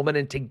big moment.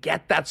 And to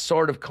get that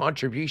sort of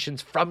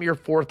contributions from your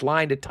fourth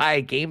line to tie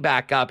a game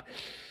back up,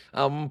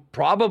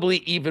 probably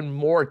even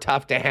more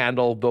tough to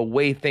handle the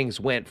way things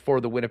went for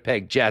the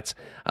Winnipeg Jets,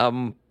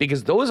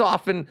 because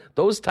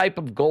those type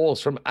of goals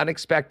from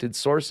unexpected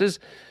sources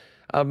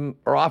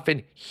are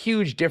often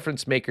huge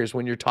difference makers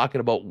when you're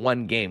talking about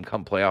one game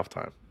come playoff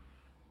time.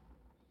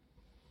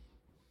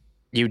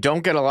 You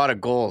don't get a lot of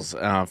goals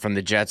from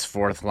the Jets'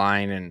 fourth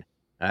line,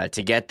 and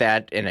to get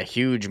that in a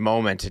huge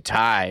moment to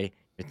tie,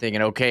 you're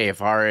thinking, okay,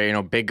 if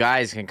our big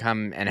guys can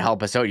come and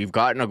help us out, you've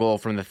gotten a goal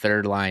from the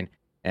third line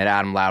at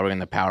Adam Lowry in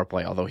the power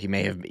play, although he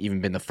may have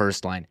even been the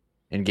first line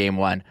in game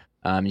one.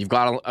 You've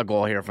got a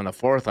goal here from the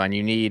fourth line.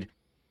 You need,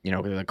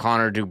 the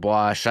Connor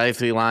Dubois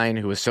Scheifele line,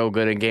 who was so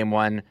good in game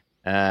one,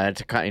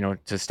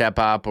 to step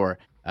up, or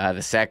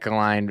the second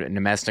line,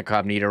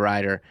 Nemesnikov,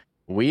 Niederreiter,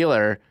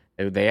 Wheeler.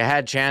 They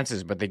had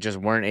chances, but they just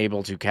weren't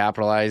able to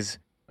capitalize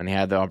when they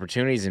had the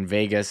opportunities. In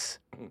Vegas,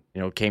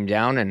 came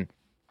down and,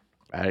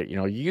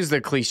 use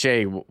the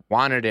cliche,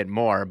 wanted it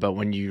more, but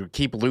when you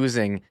keep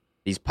losing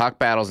these puck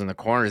battles in the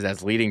corners,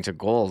 that's leading to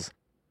goals.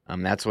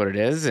 That's what it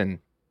is. And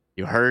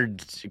you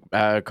heard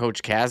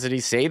Coach Cassidy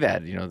say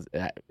that,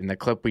 in the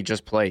clip we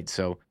just played.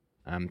 So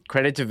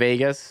credit to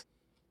Vegas.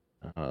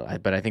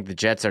 But I think the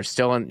Jets are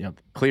still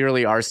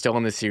clearly are still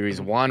in the series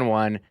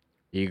 1-1.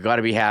 You got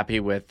to be happy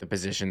with the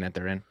position that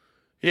they're in.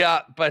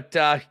 Yeah, but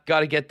got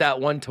to get that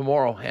one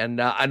tomorrow.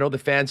 And I know the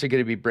fans are going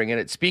to be bringing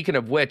it. Speaking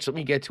of which, let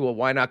me get to a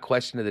why not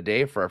question of the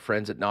day for our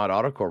friends at Nod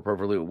Autocorp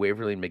over at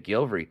Waverly and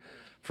McGillivray.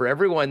 For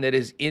everyone that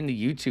is in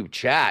the YouTube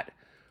chat,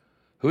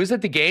 who's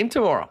at the game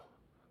tomorrow?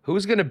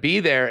 Who's going to be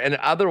there? And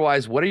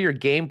otherwise, what are your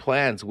game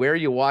plans? Where are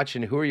you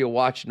watching? Who are you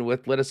watching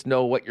with? Let us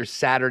know what your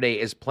Saturday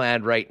is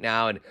planned right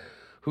now and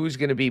who's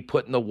going to be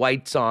putting the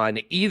whites on,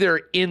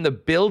 either in the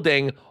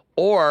building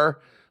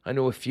or I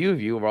know a few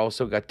of you have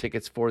also got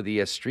tickets for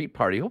the street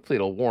party. Hopefully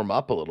it'll warm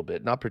up a little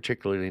bit. Not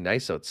particularly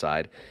nice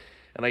outside.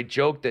 And I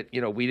joked that,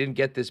 we didn't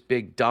get this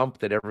big dump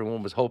that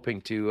everyone was hoping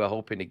to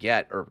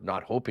get, or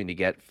not hoping to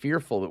get,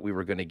 fearful that we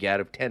were going to get,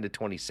 of 10 to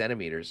 20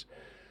 centimeters.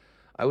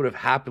 I would have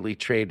happily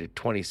traded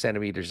 20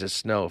 centimeters of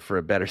snow for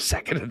a better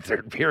second and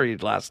third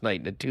period last night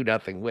and a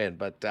 2-0 win,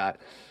 but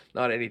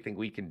not anything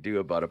we can do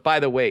about it. By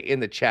the way, in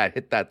the chat,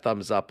 hit that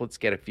thumbs up. Let's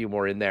get a few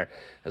more in there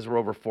as we're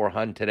over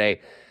 400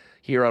 today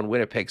here on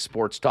Winnipeg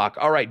Sports Talk.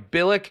 All right,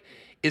 Billick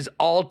is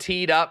all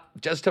teed up,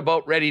 just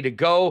about ready to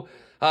go.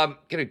 Going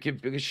to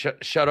give a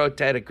shout out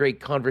to had a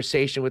great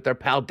conversation with our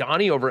pal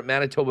Donnie over at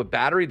Manitoba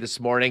Battery this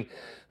morning.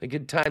 The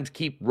good times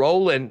keep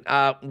rolling.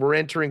 We're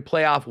entering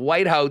playoff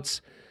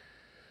whiteouts,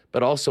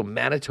 but also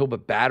Manitoba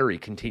Battery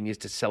continues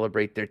to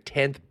celebrate their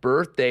 10th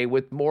birthday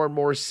with more and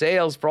more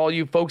sales for all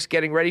you folks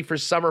getting ready for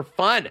summer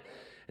fun.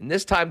 And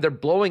this time they're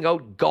blowing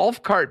out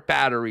golf cart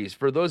batteries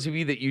for those of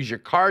you that use your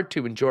car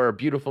to enjoy our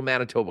beautiful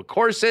Manitoba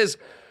courses,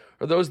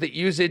 or those that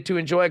use it to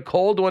enjoy a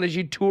cold one as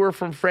you tour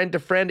from friend to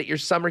friend at your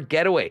summer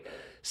getaway.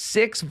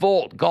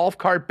 6-volt golf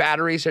cart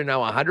batteries are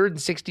now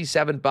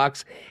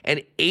 $167,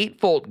 and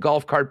 8-volt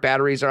golf cart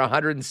batteries are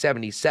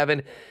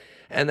 $177,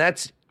 and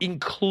that's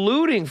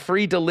including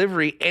free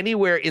delivery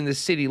anywhere in the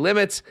city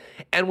limits.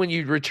 And when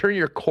you return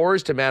your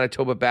cores to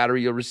Manitoba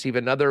Battery, you'll receive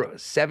another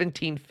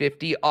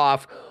 $1,750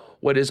 off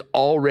what is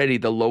already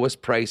the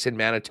lowest price in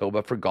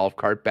Manitoba for golf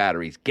cart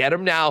batteries. Get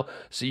them now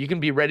so you can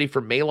be ready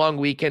for May long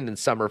weekend and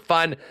summer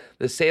fun.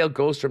 The sale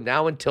goes from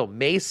now until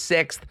May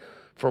 6th.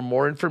 For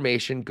more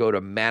information, go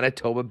to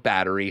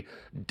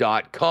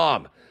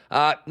manitobabattery.com.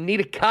 Need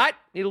a cut?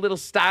 Need a little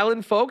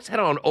styling, folks? Head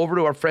on over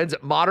to our friends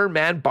at Modern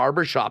Man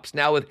Barbershops,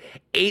 now with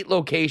 8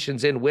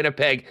 locations in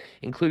Winnipeg,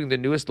 including the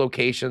newest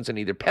locations on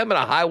either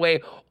Pembina Highway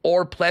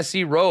or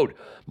Plessis Road.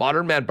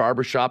 Modern Man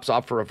Barbershops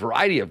offer a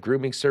variety of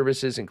grooming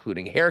services,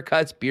 including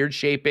haircuts, beard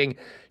shaping,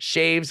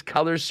 shaves,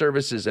 color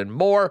services, and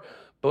more.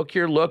 Book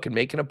your look and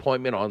make an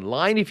appointment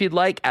online if you'd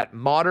like at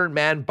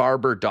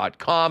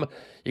modernmanbarber.com.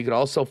 You can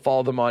also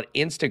follow them on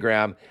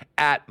Instagram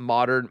at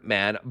Modern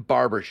Man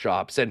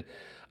Barbershops. And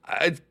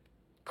it's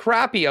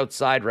crappy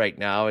outside right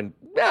now, and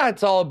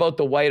it's all about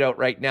the whiteout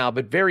right now,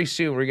 but very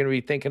soon we're going to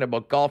be thinking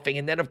about golfing,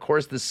 and then of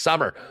course the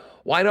summer.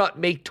 Why not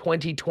make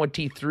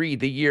 2023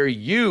 the year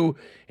you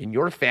and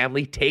your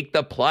family take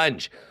the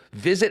plunge?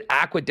 Visit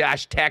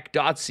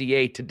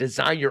aqua-tech.ca to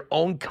design your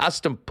own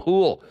custom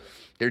pool.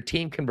 Their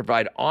team can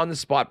provide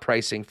on-the-spot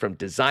pricing from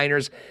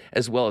designers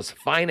as well as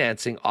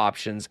financing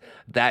options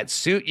that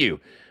suit you.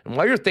 And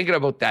while you're thinking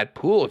about that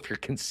pool, if you're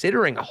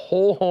considering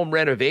whole home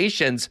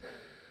renovations,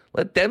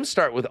 let them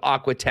start with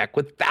Aqua-Tech.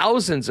 With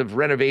thousands of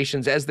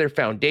renovations as their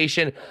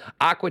foundation,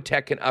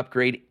 Aqua-Tech can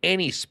upgrade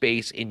any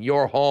space in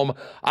your home.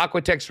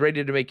 Aqua-Tech's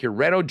ready to make your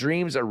reno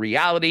dreams a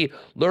reality.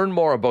 Learn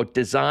more about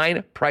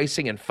design,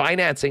 pricing, and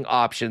financing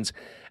options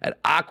at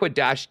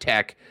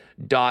aqua-tech.ca.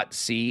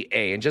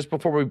 And just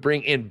before we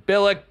bring in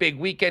Billick, big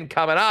weekend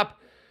coming up.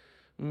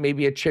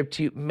 Maybe a trip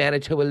to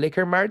Manitoba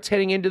Liquor Marts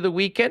heading into the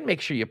weekend. Make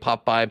sure you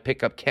pop by and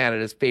pick up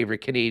Canada's favorite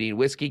Canadian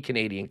whiskey,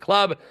 Canadian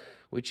Club,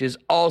 which is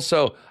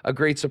also a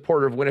great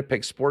supporter of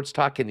Winnipeg Sports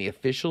Talk in the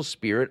official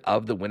spirit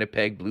of the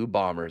Winnipeg Blue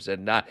Bombers.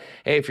 And hey,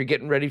 if you're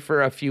getting ready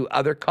for a few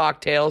other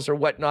cocktails or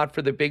whatnot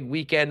for the big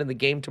weekend and the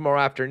game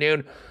tomorrow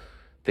afternoon,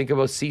 think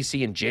about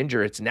CC and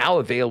Ginger. It's now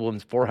available in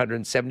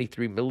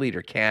 473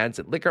 milliliter cans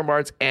at liquor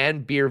marts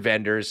and beer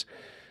vendors.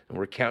 And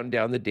we're counting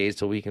down the days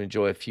till we can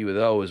enjoy a few of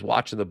those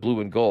watching the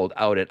blue and gold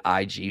out at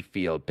IG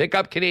Field. Pick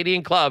up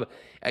Canadian Club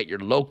at your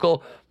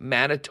local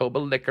Manitoba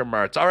Liquor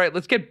Marts. All right,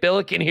 let's get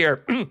Billick in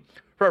here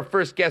for our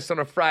first guest on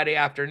a Friday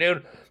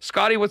afternoon.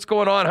 Scotty, what's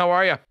going on? How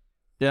are you?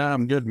 Yeah,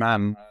 I'm good,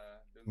 man.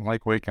 Didn't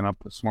like waking up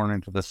this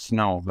morning to the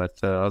snow, but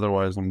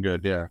otherwise I'm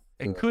good, yeah.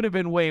 It could have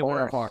been way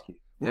worse. Hockey.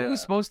 Were we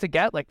supposed to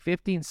get like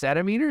 15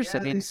 centimeters? Yeah,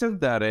 they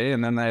said that,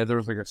 And then there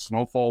was like a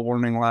snowfall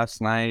warning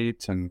last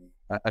night, and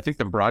I think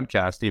the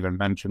broadcast even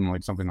mentioned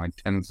like something like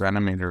 10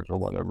 centimeters or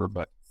whatever,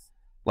 but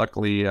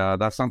luckily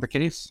that's not the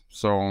case.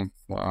 So,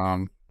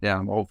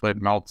 hopefully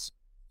it melts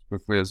as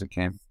quickly as it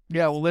came.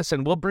 Yeah, well,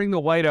 listen, we'll bring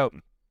the whiteout.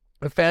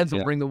 The fans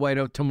will bring the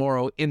whiteout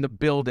tomorrow in the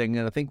building,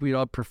 and I think we'd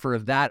all prefer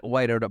that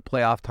whiteout at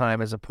playoff time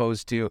as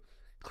opposed to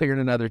clearing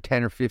another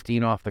 10 or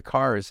 15 off the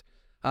cars.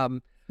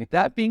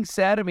 That being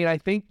said, I mean, I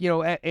think,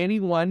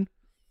 anyone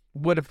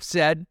would have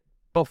said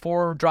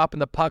before dropping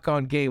the puck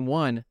on game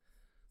one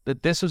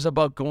that this was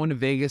about going to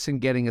Vegas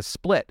and getting a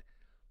split,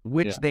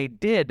 which they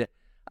did.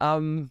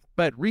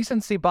 But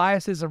recency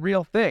bias is a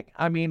real thing.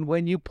 I mean,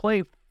 when you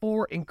play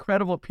 4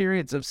 incredible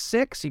periods of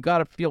 6, you got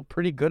to feel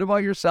pretty good about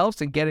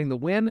yourselves and getting the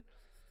win.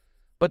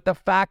 But the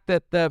fact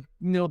that the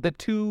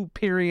 2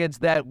 periods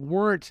that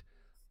weren't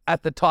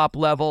at the top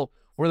level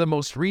were the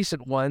most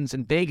recent ones,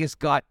 and Vegas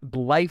got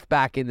life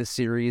back in the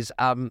series,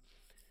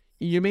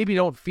 you maybe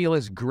don't feel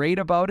as great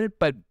about it,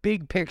 but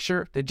big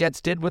picture, the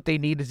Jets did what they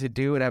needed to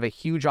do and have a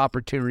huge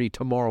opportunity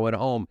tomorrow at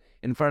home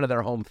in front of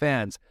their home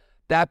fans.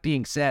 That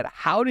being said,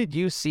 how did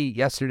you see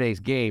yesterday's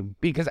game?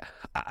 Because,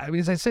 I mean,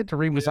 as I said to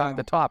Reem was on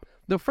the top,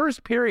 the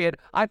first period,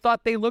 I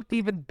thought they looked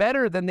even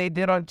better than they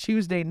did on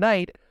Tuesday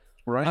night.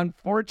 Right.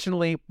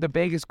 Unfortunately, the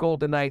Vegas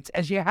Golden Knights,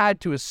 as you had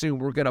to assume,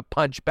 were going to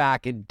punch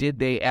back, and did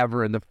they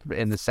ever in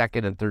the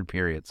second and third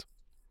periods?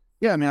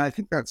 Yeah, I mean, I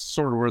think that's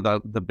sort of where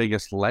the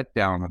biggest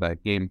letdown of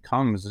that game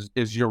comes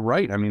is you're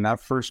right. I mean, that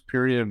first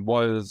period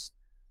was,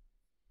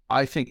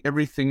 I think,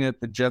 everything that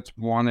the Jets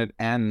wanted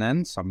and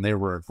then some. They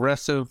were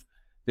aggressive.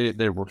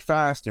 They were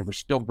fast. They were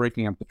still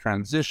breaking up the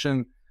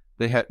transition.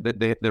 They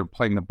were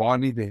playing the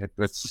body. They had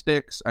good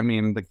sticks. I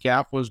mean, the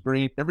gap was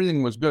great.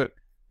 Everything was good.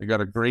 They got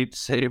a great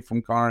save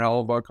from Connor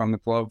Hellebuyck on the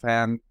glove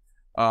hand,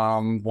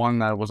 one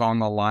that was on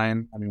the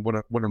line. I mean, what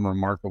a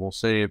remarkable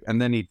save.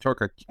 And then he took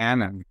a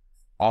cannon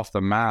off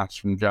the mats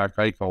from Jack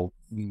Eichel,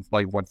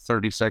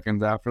 30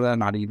 seconds after that?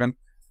 Not even.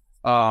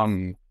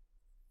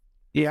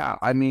 Yeah,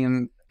 I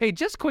mean... Hey,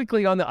 just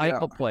quickly on the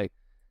Eichel play.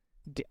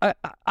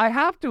 I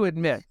have to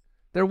admit,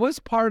 there was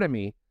part of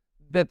me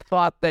that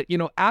thought that,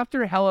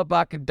 after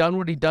Hellebuyck had done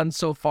what he'd done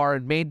so far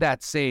and made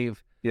that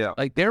save,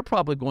 they're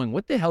probably going,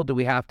 what the hell do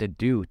we have to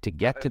do to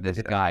get to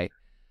this guy?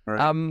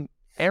 Right.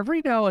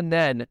 Every now and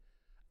then,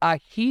 a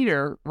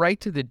heater right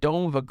to the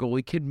dome of a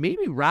goalie could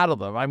maybe rattle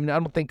them. I mean, I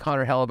don't think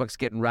Connor Hellebuck's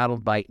getting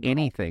rattled by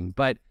anything,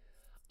 but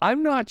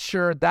I'm not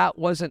sure that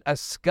wasn't a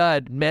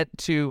scud meant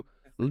to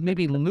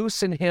maybe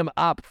loosen him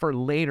up for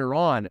later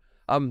on.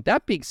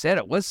 That being said,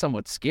 it was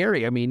somewhat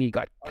scary. I mean, he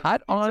got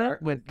cut on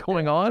it when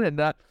going on,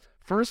 and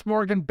first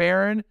Morgan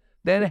Barron,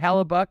 then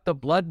Hellebuck, the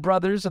blood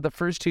brothers of the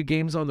first 2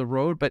 games on the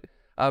road. But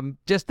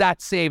just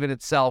that save in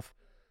itself,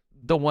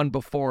 the one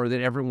before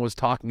that everyone was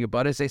talking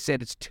about, as I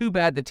said, it's too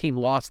bad the team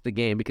lost the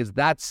game because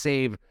that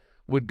save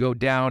would go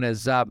down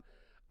as an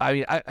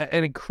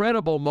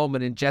incredible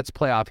moment in Jets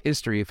playoff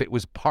history if it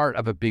was part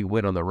of a big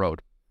win on the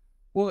road.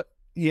 Well,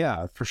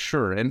 yeah, for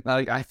sure. And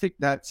I think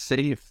that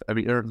save, I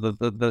mean, or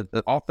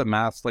the off the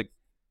mask, like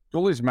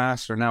goalies'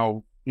 masks are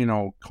now,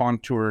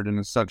 contoured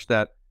and such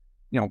that,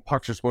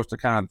 pucks are supposed to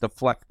kind of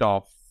deflect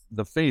off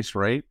the face,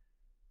 right?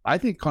 I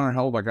think Connor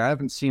Hellebuck, I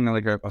haven't seen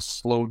like a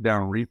slowed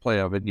down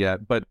replay of it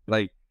yet, but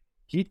like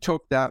he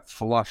took that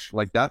flush,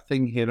 like that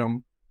thing hit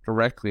him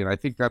directly. And I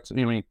think that's,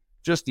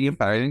 just the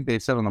impact. I think they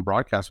said on the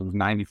broadcast it was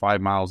 95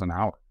 miles an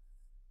hour.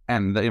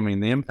 And the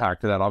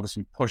impact of that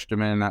obviously pushed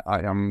him in.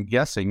 I'm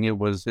guessing it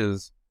was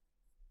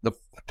the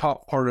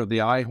top part of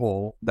the eye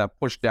hole that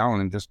pushed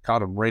down and just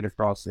caught him right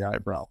across the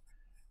eyebrow.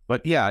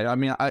 But yeah, I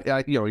mean,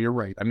 I you're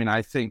right. I mean,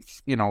 I think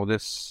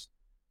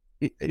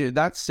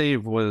that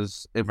save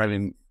was,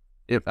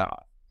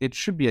 it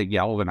should be a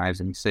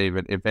galvanizing save,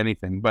 if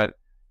anything. But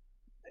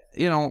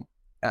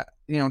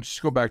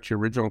just go back to your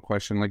original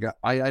question. Like,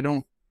 I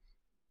don't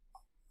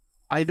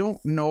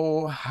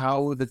know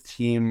how the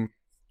team.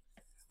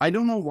 I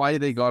don't know why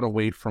they got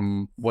away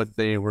from what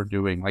they were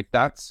doing. Like,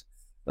 that's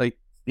like,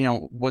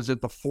 was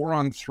it the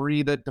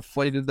 4-on-3 that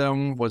deflated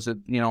them? Was it,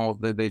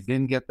 that they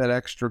didn't get that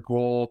extra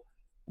goal?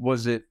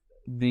 Was it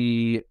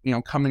the,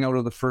 coming out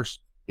of the first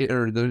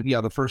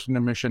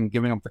intermission,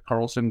 giving up the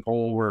Carlson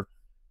goal where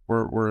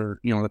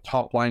the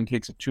top line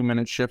takes a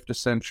 2-minute shift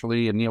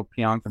essentially, and Neil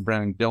Pionk and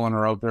Brandon Dillon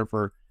are out there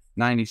for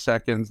 92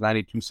 seconds,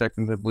 I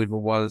believe it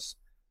was.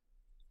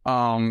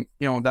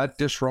 That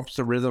disrupts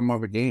the rhythm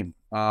of a game.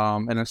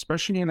 And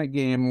especially in a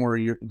game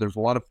where there's a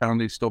lot of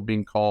penalties still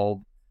being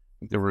called.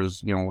 There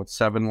was,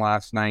 7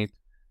 last night.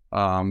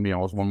 It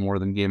was one more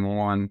than game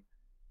 1.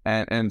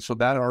 And so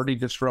that already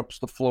disrupts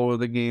the flow of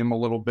the game a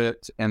little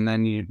bit. And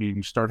then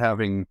you start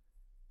having,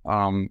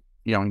 you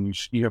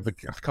have a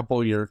couple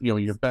of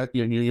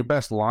your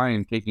best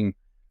line taking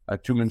a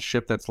 2-minute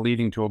shift that's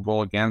leading to a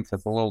goal against.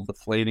 That's a little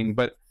deflating.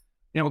 But,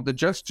 the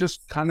Jets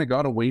just kind of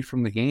got away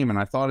from the game. And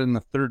I thought in the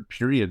third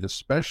period,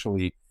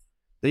 especially,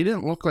 they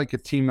didn't look like a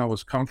team that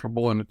was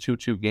comfortable in a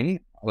 2-2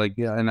 game, like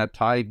in a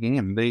tied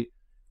game.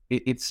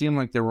 It seemed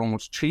like they were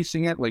almost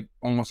chasing it, like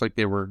almost like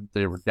they were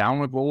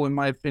down a goal, in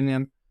my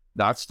opinion.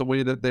 That's the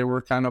way that they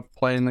were kind of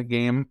playing the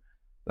game.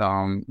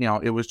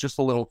 It was just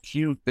a little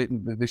cute.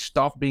 They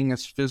stopped being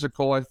as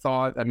physical, I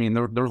thought. I mean,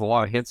 there was a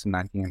lot of hits in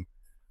that game.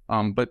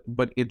 But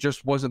it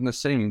just wasn't the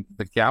same.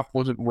 The gap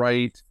wasn't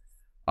right.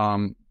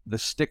 The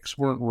sticks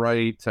weren't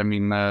right. I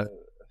mean,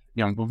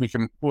 we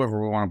can,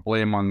 whoever we want to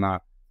blame on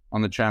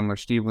the Chandler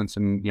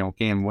Stevenson,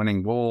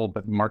 game-winning goal,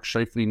 but Mark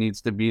Scheifele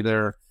needs to be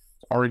there.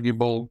 It's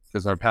arguable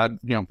because I've had,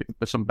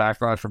 some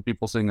backlash from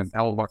people saying that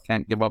Hellebuck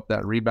can't give up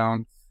that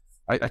rebound.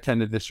 I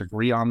tend to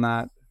disagree on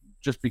that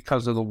just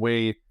because of the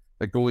way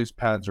the goalies'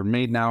 pads are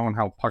made now and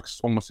how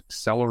pucks almost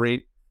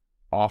accelerate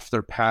off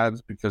their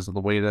pads because of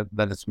the way that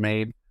it's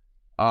made.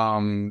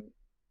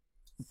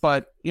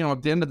 But,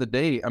 at the end of the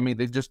day, I mean,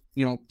 they just,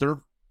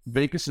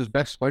 Vegas's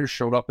best players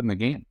showed up in the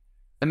game.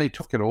 And they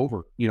took it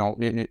over,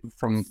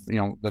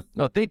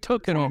 they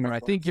took it over. I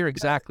think you're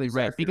exactly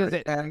right.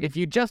 Because if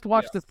you just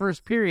watched the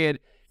first period,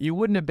 you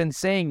wouldn't have been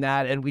saying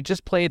that. And we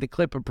just played the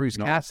clip of Bruce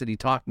Cassidy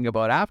talking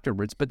about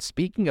afterwards. But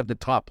speaking of the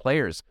top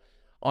players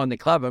on the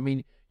club, I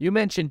mean, you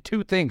mentioned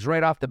 2 things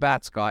right off the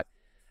bat, Scott.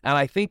 And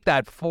I think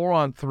that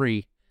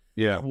 4-on-3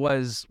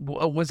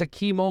 was a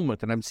key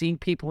moment. And I'm seeing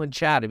people in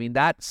chat. I mean,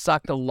 that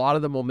sucked a lot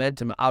of the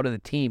momentum out of the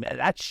team. And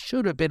that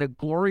should have been a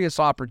glorious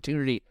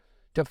opportunity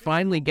to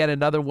finally get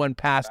another one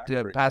past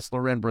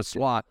Laurent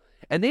Brossoit.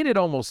 And they did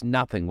almost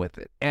nothing with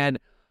it. And,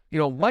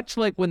 much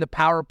like when the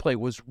power play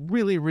was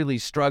really, really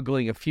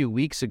struggling a few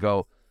weeks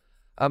ago,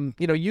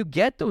 you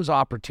get those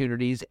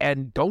opportunities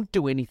and don't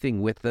do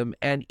anything with them.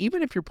 And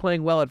even if you're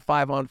playing well at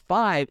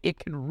 5-on-5, it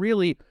can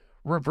really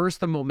reverse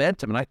the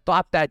momentum. And I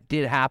thought that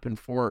did happen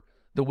for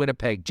the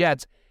Winnipeg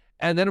Jets.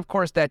 And then, of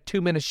course, that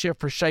 2-minute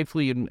shift for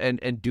Scheifele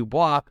and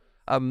Dubois,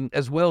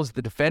 as well as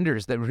the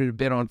defenders that had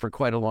been on for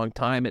quite a long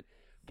time.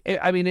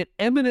 An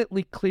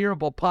eminently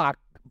clearable puck,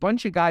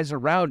 bunch of guys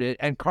around it,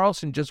 and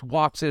Carlson just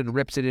walks in and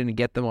rips it in and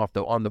get them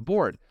on the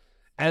board.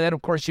 And then,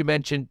 of course, you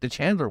mentioned the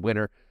Chandler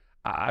winner.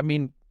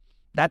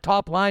 That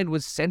top line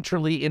was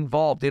centrally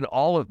involved in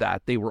all of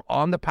that. They were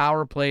on the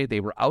power play. They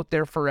were out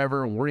there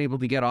forever and weren't able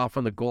to get off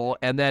on the goal.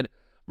 And then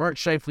Mark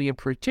Scheifele in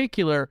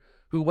particular,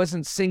 who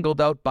wasn't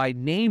singled out by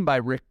name by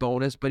Rick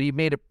Bowness, but he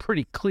made it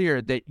pretty clear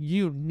that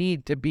you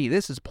need to be.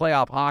 This is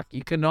playoff hockey.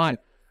 You cannot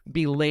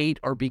be late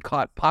or be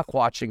caught puck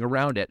watching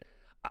around it.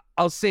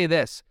 I'll say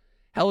this.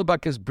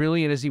 Hellebuck, as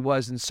brilliant as he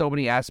was in so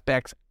many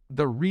aspects,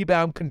 the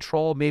rebound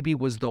control maybe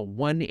was the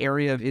one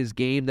area of his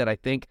game that I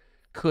think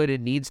could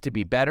and needs to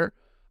be better.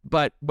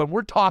 But when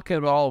we're talking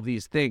about all of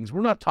these things,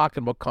 we're not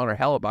talking about Connor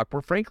Hellebuck.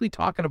 We're frankly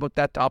talking about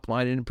that top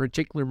line, and in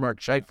particular Mark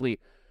Scheifele,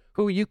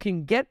 who you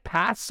can get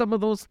past some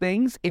of those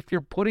things if you're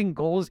putting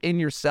goals in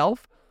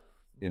yourself.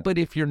 Yeah. But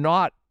if you're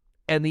not,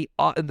 and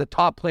the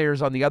top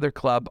players on the other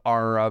club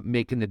are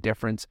making the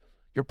difference,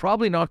 you're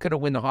probably not going to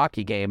win the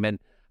hockey game. And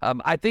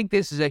I think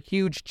this is a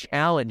huge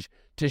challenge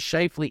to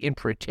Scheifele in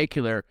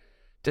particular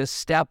to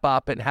step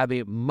up and have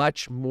a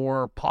much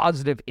more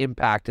positive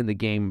impact in the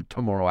game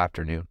tomorrow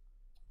afternoon.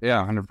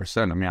 Yeah,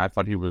 100%. I mean, I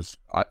thought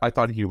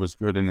he was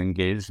good and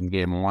engaged in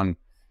game one,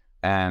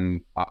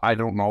 and I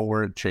don't know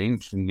where it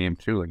changed in game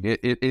two. Like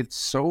it's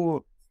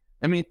so,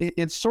 I mean,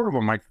 it's sort of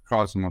a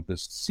microcosm of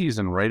this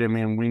season, right? I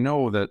mean, we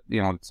know that,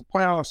 you know, it's the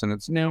playoffs and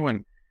it's new,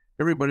 and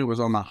everybody was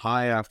on the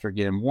high after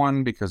game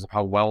one because of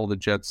how well the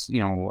Jets,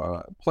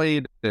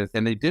 played,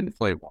 and they did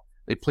play well.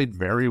 They played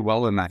very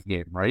well in that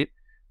game, right?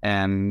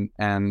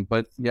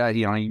 But yeah,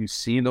 you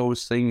see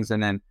those things,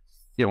 and then,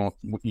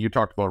 you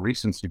talked about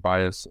recency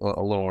bias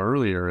a little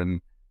earlier,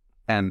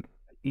 and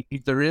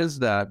there is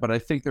that, but I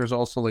think there's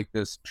also like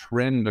this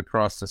trend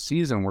across the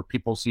season where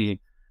people see,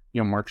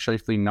 Mark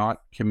Scheifele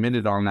not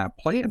committed on that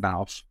play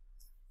enough,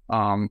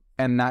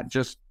 and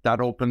that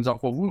opens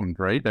up a wound,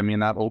 right? I mean,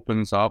 that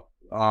opens up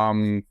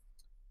an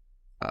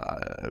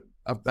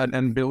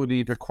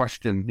ability to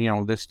question,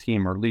 this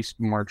team, or at least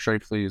Mark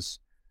Scheifele's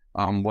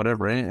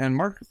whatever. And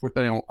Mark,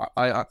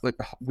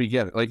 we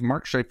get it. Like,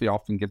 Mark Scheifele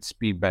often gets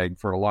speed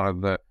bagged for a lot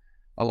of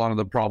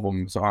the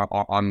problems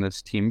on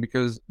this team,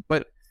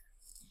 but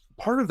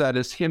part of that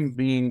is him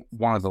being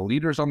one of the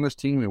leaders on this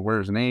team. He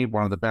wears an A,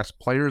 one of the best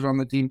players on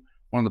the team,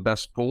 one of the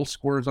best goal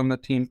scorers on the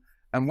team,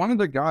 and one of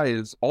the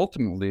guys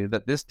ultimately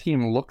that this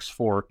team looks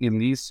for in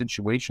these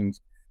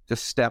situations to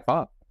step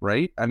up,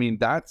 right? I mean,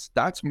 that's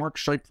Mark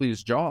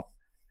Scheifele's job,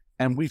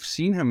 and we've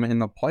seen him in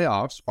the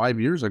playoffs 5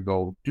 years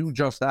ago do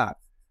just that.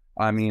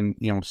 I mean,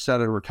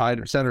 tied a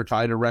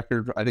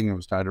record. I think it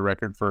was tied a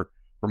record for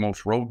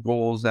most road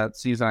goals that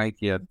season.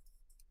 It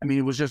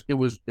was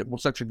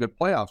such a good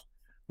playoffs.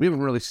 We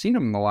haven't really seen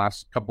him in the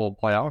last couple of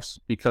playoffs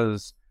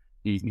because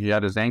he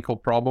had his ankle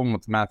problem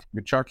with Matthew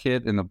Tkachuk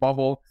hit in the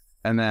bubble,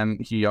 and then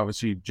he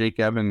obviously Jake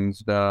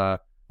Evans.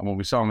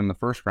 We saw him in the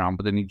first round,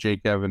 but then he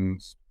drilled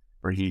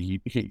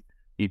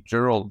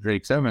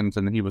Jake Evans,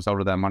 and then he was out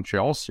of that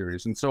Montreal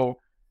series, and so.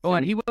 Oh,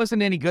 and he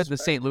wasn't any good in the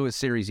St. Louis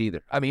series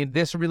either. I mean,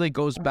 this really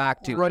goes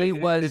back to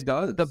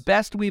the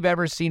best we've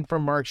ever seen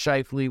from Mark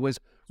Scheifele was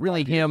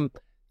really him.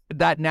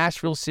 That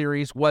Nashville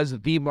series was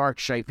the Mark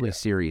Scheifele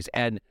series,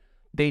 and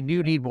they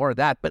need more of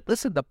that. But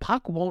listen, the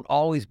puck won't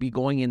always be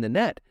going in the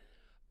net.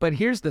 But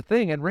here's the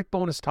thing, and Rick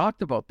Bowness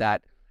talked about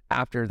that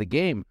after the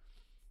game.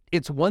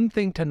 It's one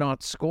thing to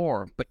not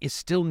score, but you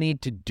still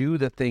need to do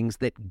the things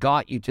that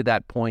got you to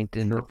that point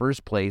in the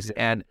first place.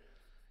 And,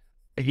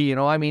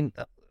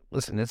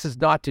 listen, this is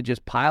not to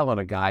just pile on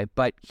a guy,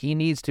 but he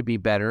needs to be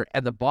better.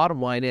 And the bottom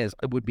line is,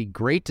 it would be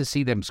great to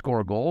see them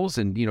score goals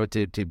and,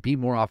 to be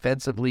more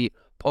offensively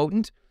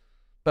potent.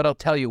 But I'll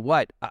tell you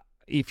what,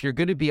 if you're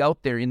going to be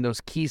out there in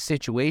those key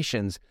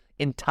situations,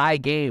 in tie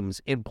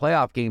games, in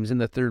playoff games in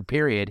the third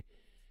period,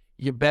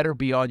 you better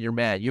be on your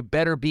man. You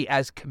better be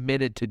as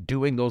committed to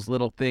doing those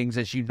little things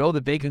as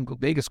the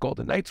Vegas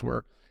Golden Knights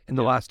were in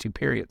the last two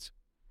periods.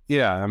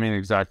 Yeah, I mean,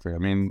 exactly. I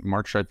mean,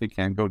 Mark Scheifele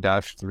can't go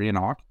 -3 in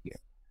a hockey game.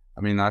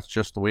 I mean, that's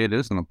just the way it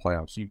is in the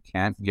playoffs. You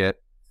can't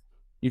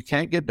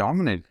get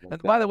dominated.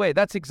 And by the way,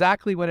 that's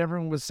exactly what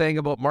everyone was saying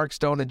about Mark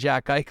Stone and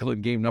Jack Eichel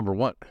in game number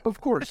one. Of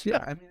course,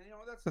 yeah. I mean,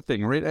 that's the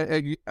thing, right?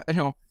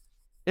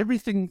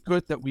 Everything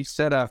good that we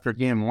said after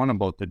game one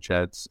about the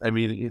Jets, I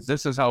mean,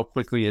 this is how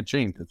quickly it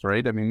changes,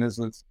 right? I mean,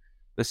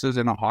 this is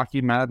in a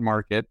hockey mad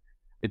market.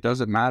 It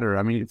doesn't matter.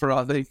 I mean, for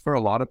a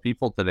lot of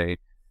people today,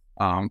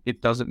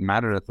 it doesn't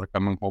matter that they're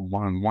coming home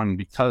 1-1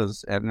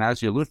 because, and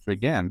as you alluded to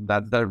again,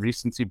 that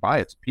recency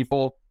bias.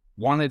 People,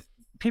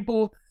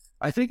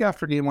 I think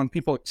after game one,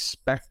 people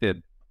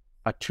expected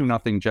a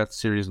 2-0 Jets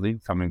series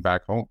lead coming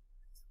back home.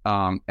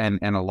 And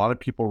a lot of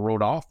people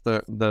wrote off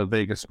the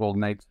Vegas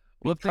Golden Knights.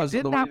 Well, if they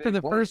didn't after the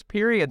first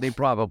period, they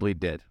probably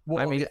did.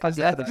 Well, I mean, because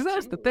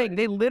that's the thing.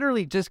 They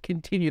literally just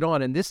continued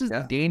on, and this is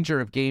the danger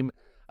of game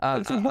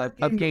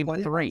game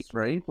three,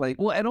 right?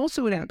 Like, well, and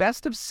also in a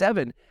best of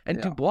 7,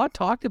 and Dubois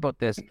talked about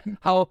this,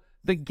 how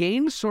the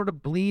games sort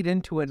of bleed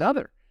into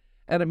another.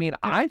 And I mean,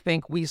 I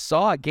think we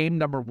saw game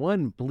number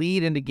 1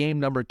 bleed into game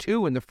number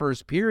 2 in the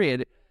first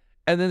period,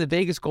 and then the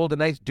Vegas Golden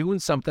Knights doing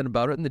something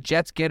about it, and the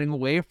Jets getting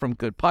away from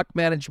good puck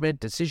management,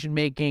 decision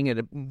making,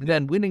 and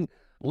then winning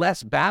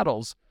less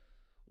battles.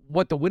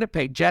 What the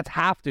Winnipeg Jets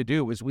have to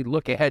do as we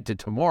look ahead to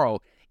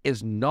tomorrow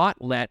is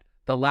not let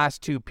the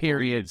last 2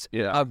 periods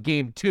of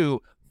game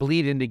 2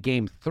 bleed into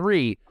game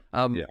 3,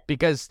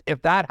 because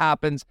if that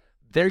happens,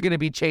 they're going to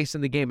be chasing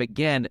the game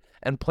again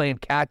and playing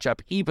catch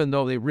up, even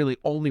though they really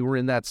only were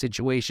in that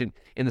situation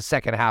in the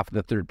second half of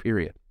the third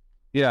period.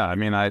 Yeah, I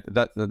mean, I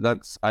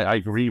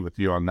agree with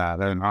you on that,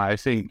 and I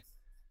think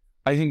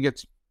I think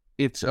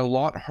it's a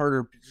lot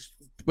harder,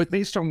 but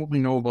based on what we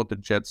know about the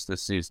Jets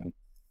this season,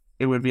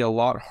 it would be a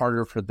lot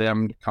harder for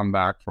them to come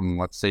back from,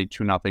 let's say,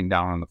 2-0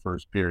 down in the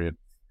first period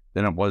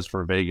than it was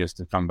for Vegas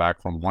to come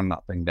back from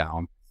 1-0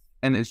 down.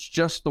 And it's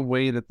just the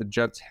way that the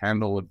Jets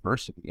handle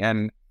adversity.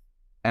 And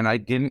I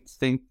didn't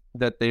think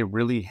that they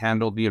really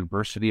handled the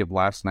adversity of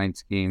last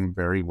night's game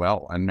very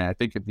well. And I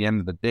think at the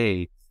end of the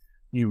day,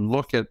 you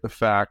look at the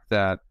fact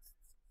that,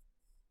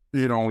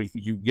 you know,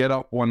 you get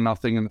up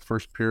 1-0 in the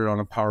first period on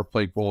a power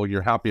play goal.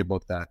 You're happy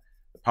about that.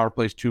 The power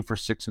play is 2 for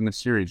 6 in the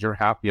series. You're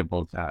happy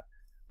about that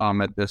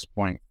at this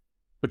point.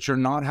 But you're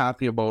not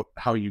happy about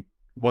how you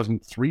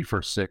wasn't 3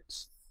 for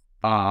 6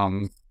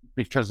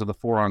 because of the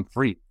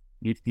 4-on-3.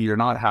 You're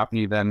not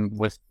happy then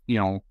with, you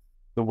know,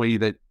 the way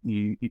that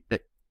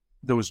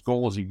those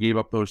goals, you gave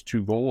up those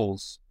 2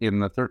 goals in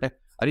the third.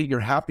 I think you're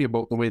happy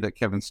about the way that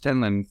Kevin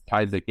Stenlund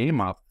tied the game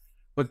up,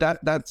 but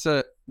that's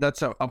a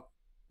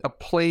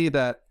play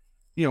that,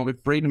 you know,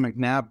 if Braden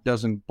McNabb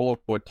doesn't blow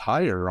a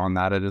tire on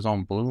that at his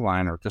own blue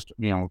line or just,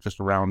 you know, just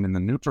around in the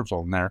neutral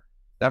zone there,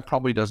 that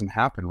probably doesn't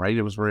happen, right?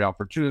 It was very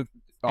opportunistic.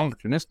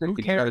 Who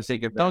cares?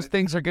 Those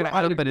things are going to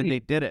happen, and they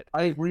did it.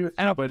 I agree with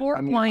and you. And a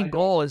fourth-line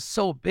goal is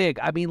so big.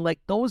 I mean, like,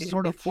 those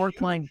sort of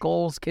fourth-line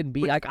goals can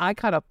be, like, I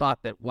kind of thought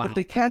that, wow. But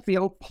they can't be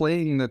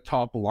outplaying the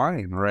top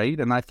line, right?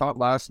 And I thought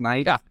last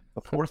night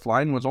the fourth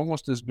line was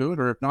almost as good,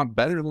 or if not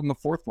better than the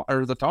fourth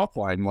or the top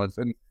line was.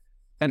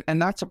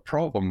 And that's a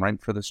problem, right,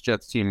 for this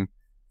Jets team.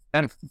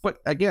 But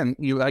again,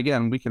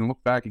 we can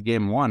look back at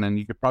game 1, and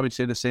you could probably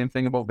say the same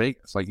thing about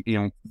Vegas. Like, you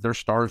know, their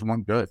stars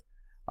weren't good.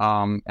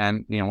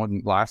 And, you know,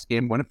 in last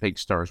game, Winnipeg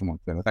stars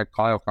weren't good. I thought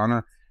Kyle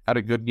Connor had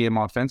a good game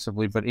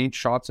offensively, but 8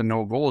 shots and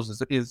no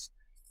goals is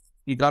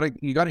you gotta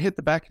hit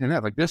the back of the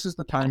net. Like, this is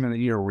the time of the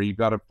year where you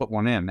got to put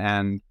one in.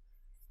 And,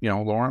 you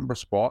know, Laurent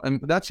Brossoit, and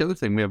that's the other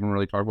thing we haven't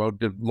really talked about.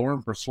 Did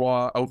Laurent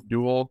Brossoit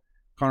out-duel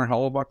Connor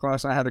Hellebuyck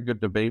last night? I had a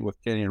good debate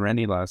with Kenny and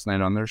Rennie last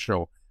night on their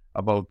show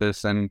about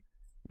this. And,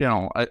 you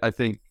know, I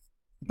think,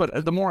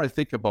 but the more I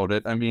think about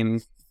it, I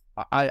mean,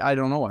 I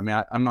don't know. I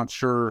mean, I'm not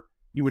sure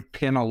you would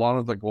pin a lot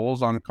of the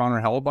goals on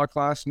Connor Hellebuyck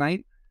last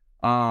night,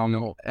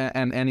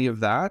 and any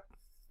of that.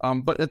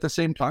 But at the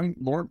same time,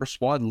 Laurent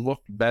Brossoit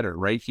looked better,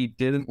 right? He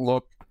didn't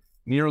look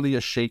nearly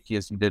as shaky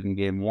as he did in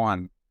game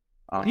 1.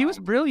 He was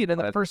brilliant in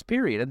the first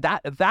period, and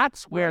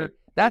that's where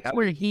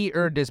he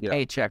earned his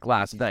paycheck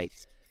last night,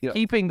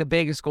 keeping the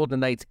Vegas Golden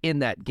Knights in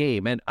that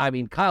game. And I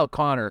mean, Kyle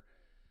Connor,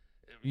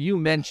 you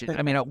mentioned,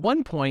 I mean, at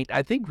one point,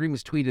 I think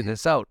Remus tweeted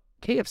this out,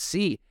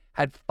 KFC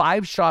had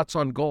 5 shots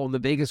on goal, and the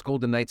Vegas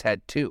Golden Knights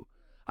had 2.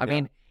 I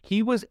mean,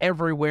 he was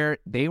everywhere.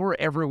 They were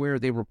everywhere.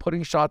 They were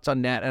putting shots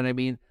on net. And I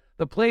mean,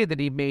 the play that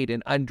he made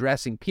in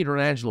undressing Peter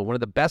Angelo, one of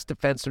the best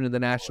defensemen in the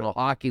National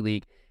Hockey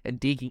League, and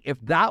deking, if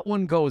that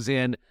one goes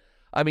in,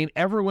 I mean,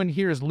 everyone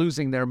here is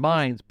losing their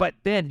minds. But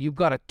then you've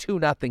got a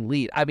 2-0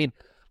 lead. I mean,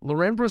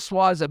 Laurent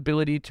Brossoit's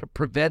ability to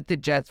prevent the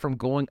Jets from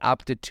going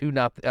up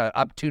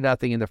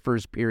 2-0 in the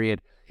first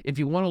period. If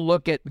you want to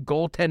look at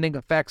goaltending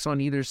effects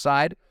on either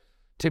side,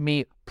 to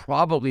me,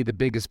 probably the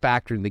biggest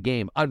factor in the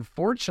game.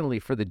 Unfortunately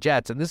for the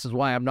Jets, and this is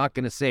why I'm not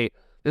going to say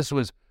this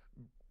was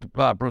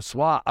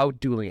Brossoit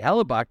out-dueling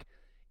Hellebuyck,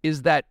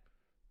 is that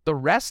the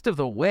rest of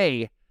the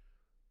way,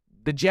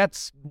 the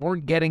Jets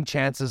weren't getting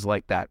chances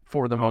like that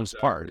for the most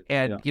part.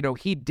 And, you know,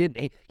 he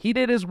did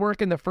his work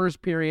in the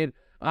first period.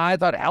 I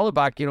thought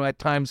Hellebuyck, you know, at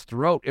times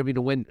throughout, I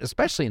mean, when,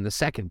 especially in the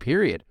second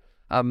period,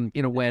 you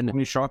know, when... How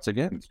many shots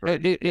against? Right?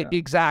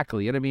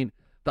 Exactly. And I mean,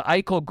 the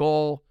Eichel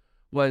goal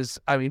was,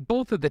 I mean,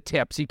 both of the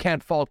tips, you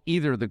can't fault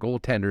either of the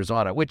goaltenders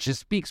on it, which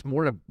just speaks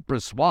more to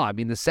Brossoit. I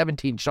mean, the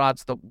 17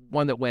 shots, the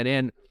one that went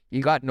in,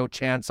 you got no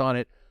chance on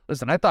it.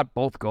 Listen, I thought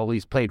both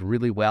goalies played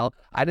really well.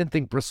 I didn't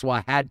think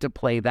Brossoit had to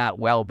play that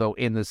well, though,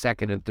 in the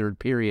second and third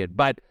period.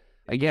 But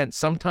again,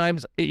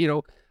 sometimes, you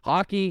know,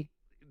 hockey,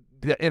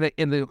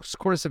 in the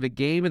course of a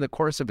game, in the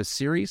course of a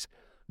series,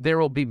 there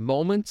will be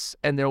moments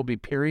and there will be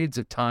periods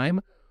of time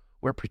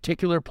where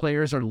particular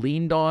players are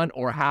leaned on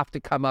or have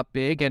to come up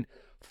big. And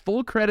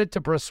full credit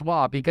to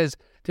Brossoit, because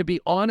to be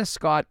honest,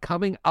 Scott,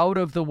 coming out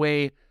of the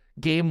way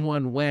game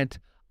 1 went,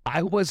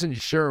 I wasn't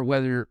sure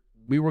whether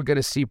we were going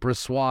to see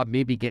Brossoit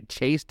maybe get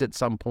chased at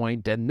some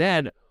point, and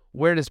then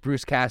where does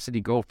Bruce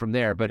Cassidy go from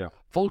there? But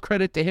full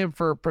credit to him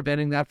for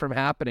preventing that from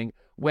happening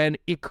when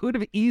it could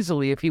have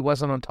easily if he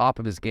wasn't on top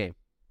of his game.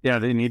 Yeah,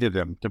 they needed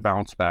him to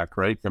bounce back,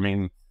 right? I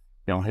mean,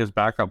 you know, his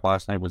backup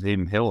last night was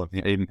Adin Hill.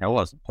 Adin Hill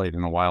hasn't played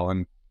in a while,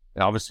 and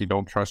they obviously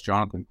don't trust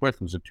Jonathan Quick,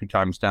 who's a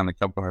 2-time Stanley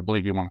Cup winner. I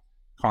believe he won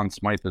Conn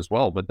Smythe as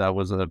well, but that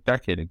was a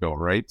decade ago,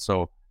 right?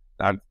 So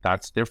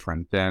that's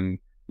different. And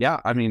yeah,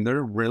 I mean,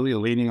 they're really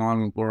leaning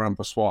on Laurent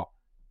Brossoit.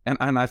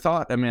 And I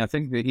thought, I mean, I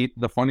think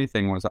the funny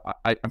thing was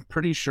I'm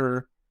pretty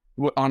sure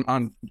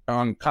on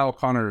Kyle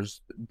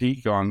Connor's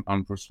deke on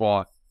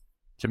Brossoit,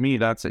 to me,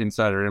 that's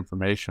insider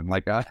information.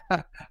 Like,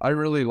 I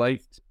really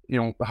liked, you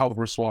know, how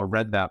Brossoit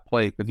read that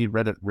play, because he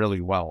read it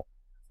really well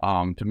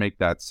to make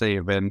that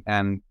save.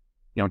 And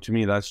you know, to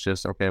me, that's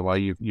just, okay, well,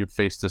 you've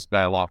faced this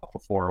guy a lot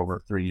before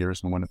over 3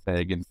 years in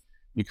Winnipeg, and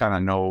you kind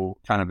of know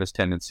kind of his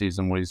tendencies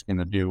and what he's going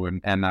to do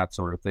and that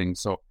sort of thing.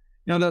 So,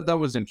 that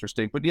was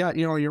interesting. But yeah,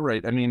 you're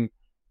right. I mean,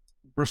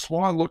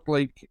 Brossoit looked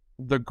like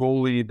the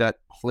goalie that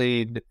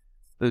played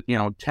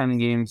the 10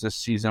 games this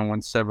season,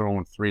 went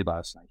 7-0-3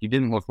 last night. He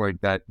didn't look like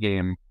that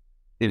game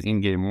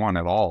in game one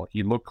at all.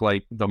 He looked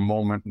like the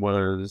moment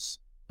was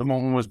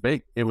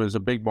big. It was a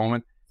big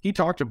moment. He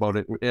talked about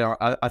it.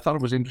 I thought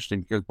it was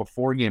interesting because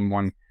before game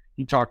one,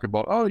 he talked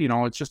about,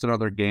 it's just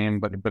another game,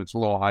 but it's a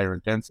little higher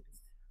intensity.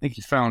 I think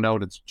he found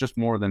out it's just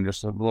more than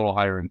just a little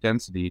higher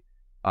intensity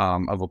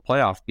of a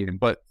playoff game.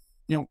 But,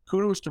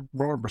 kudos to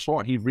Robert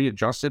Brossoit. He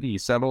readjusted, he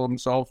settled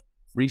himself,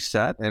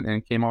 reset,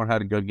 and came out and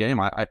had a good game.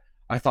 I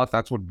thought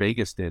that's what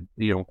Vegas did,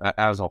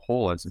 as a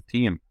whole, as a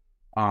team.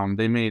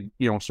 They made,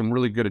 some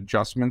really good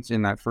adjustments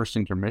in that first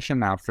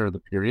intermission after the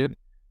period,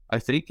 I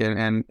think.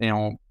 And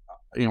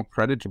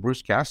credit to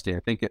Bruce Cassidy.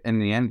 I think in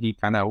the end, he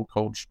kind of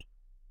outcoached,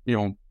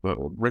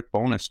 Rick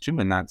Bowness too,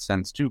 in that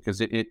sense too,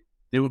 because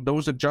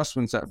those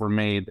adjustments that were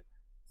made,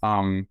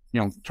 turned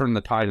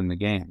the tide in the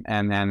game.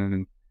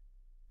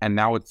 And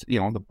now it's,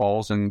 the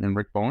ball's in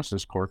Rick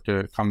Bowness's court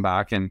to come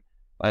back and,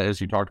 as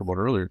you talked about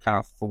earlier, kind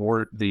of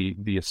thwart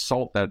the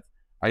assault that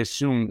I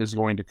assume is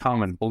going to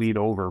come and bleed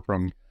over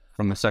from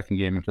the second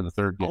game into the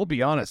third game. I'll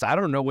be honest, I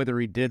don't know whether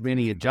he did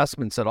any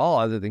adjustments at all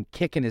other than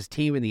kicking his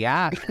team in the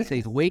ass and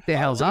say, wake the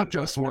hell up.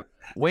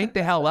 Wake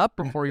the hell up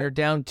before you're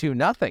down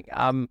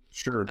 2-0.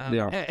 Sure,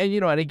 yeah.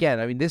 And again,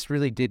 I mean, this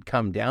really did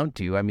come down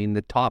to,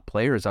 the top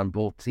players on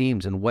both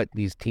teams and what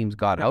these teams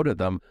got out of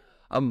them.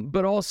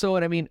 But also,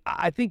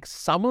 I think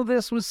some of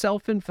this was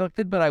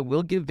self-inflicted, but I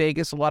will give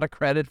Vegas a lot of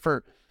credit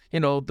for,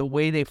 the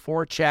way they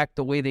forechecked,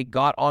 the way they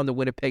got on the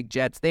Winnipeg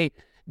Jets. They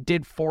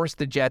did force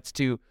the Jets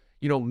to,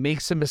 make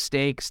some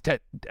mistakes.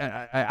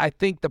 I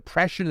think the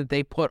pressure that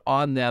they put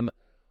on them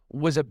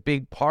was a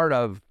big part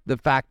of the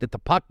fact that the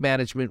puck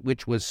management,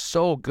 which was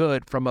so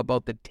good from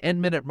about the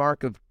 10-minute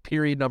mark of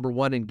period number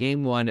 1 in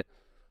game 1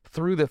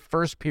 through the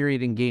first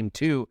period in game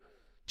 2,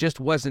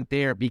 just wasn't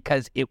there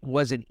because it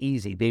wasn't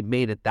easy. They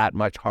made it that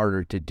much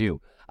harder to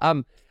do.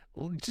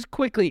 Just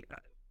quickly,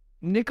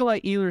 Nikolai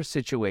Ehlers'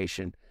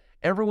 situation.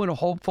 Everyone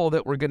hopeful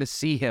that we're going to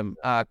see him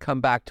come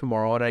back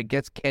tomorrow. And I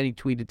guess Kenny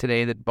tweeted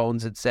today that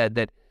Bones had said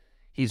that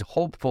he's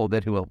hopeful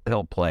that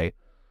he'll play.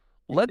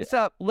 Let's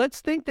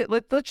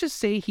just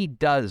say he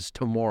does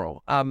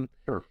tomorrow.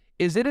 Sure.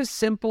 Is it as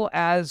simple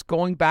as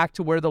going back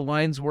to where the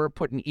lines were,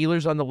 putting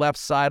Ehlers on the left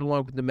side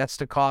along with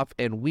Nemestikov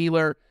and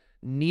Wheeler,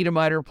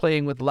 Niedermeyer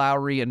playing with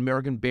Lowry, and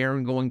Morgan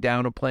Barron going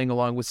down and playing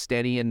along with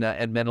Stenny and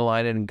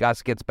Menelainen, and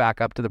Gus gets back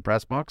up to the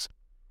press box?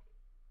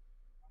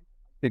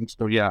 I think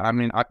so, yeah.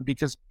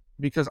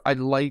 Because I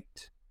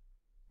liked,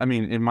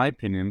 in my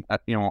opinion,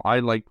 I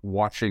liked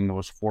watching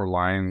those four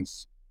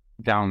lines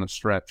down the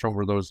stretch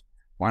over those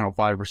final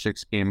 5 or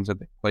 6 games that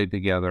they played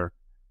together.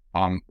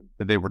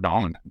 They were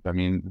dominant.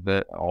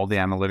 All the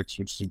analytics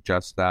would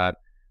suggest that.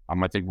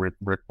 I think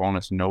Rick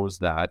Bowness knows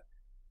that.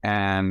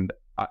 And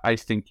I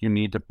think you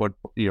need to put,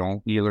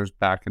 Ehlers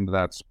back into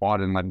that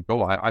spot and let him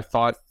go. I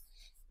thought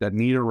that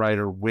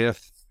Niederreiter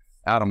with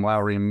Adam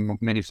Lowry and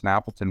Mason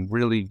Appleton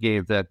really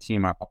gave that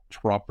team a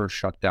proper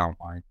shutdown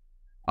line.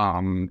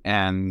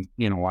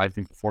 I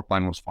think the fourth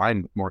line was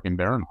fine with Morgan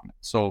Barron on it.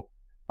 So,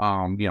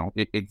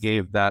 it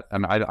gave that.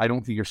 I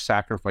don't think you're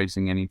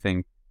sacrificing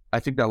anything. I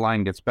think that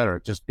line gets better.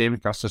 Just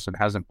David Gustafsson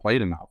hasn't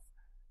played enough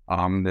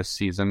this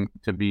season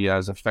to be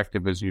as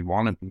effective as you'd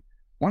want to be.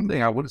 One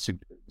thing I would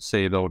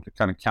say, though, to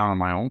kind of count on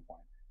my own point,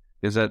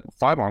 is that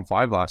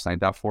 5-on-5 last night,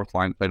 that fourth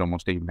line played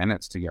almost 8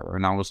 minutes together.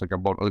 And that was like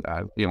about,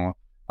 a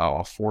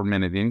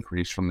 4-minute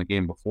increase from the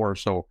game before.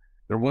 So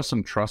there was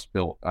some trust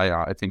built,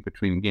 I think,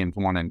 between games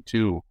 1 and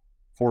 2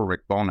 for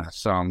Rick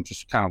Bowness.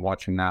 Just kind of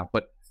watching that.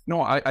 But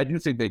no, I do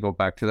think they go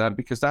back to that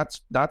because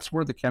that's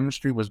where the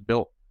chemistry was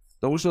built.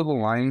 Those are the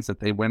lines that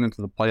they went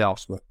into the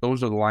playoffs with.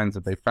 Those are the lines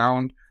that they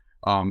found.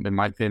 In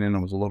my opinion, it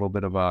was a little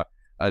bit of a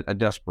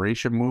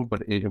desperation move,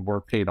 but it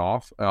paid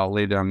off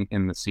later on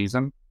in the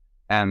season.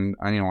 And,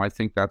 I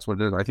think that's what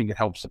it is. I think it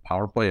helps the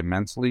power play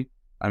immensely.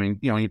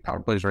 Power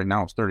plays right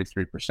now is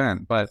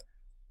 33%, but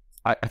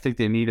I think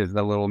they needed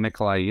the little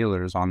Nikolai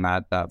Ehlers on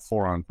that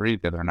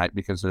 4-on-3 the other night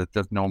because there's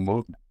just no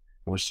movement.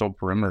 It was so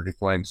perimeter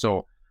playing.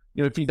 So,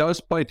 if he does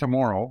play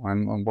tomorrow,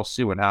 and we'll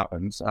see what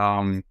happens,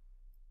 I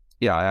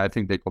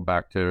think they go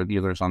back to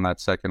Ehlers on that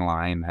second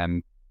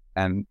line,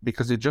 and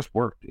because it just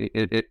worked.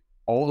 It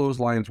all those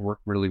lines work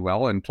really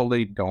well. Until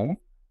they don't,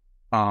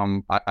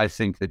 I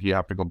think that you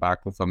have to go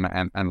back with them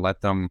and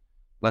let them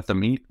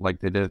eat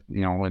like they did,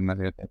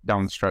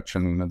 down the stretch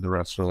and the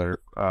rest of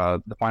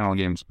the final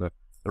games of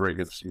the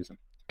regular season.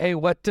 Hey,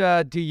 what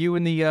do you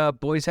and the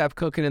boys have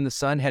cooking in the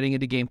sun heading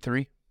into Game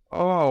 3?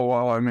 Oh,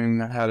 well, I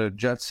had a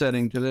jet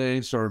setting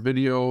today, so our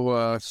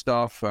video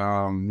stuff,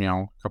 a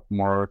couple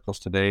more articles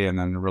today, and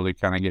then really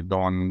kind of get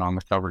going on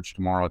the coverage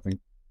tomorrow. I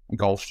think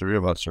all 3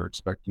 of us are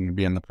expecting to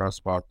be in the press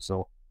box.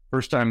 So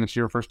first time this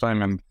year, first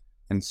time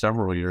in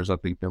several years, I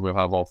think that we'll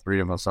have all 3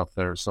 of us up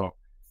there. So,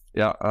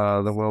 yeah,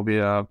 there will be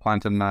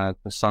planting the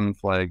sun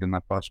flag in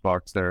that press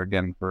box there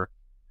again for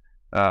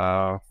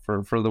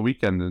for the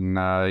weekend, and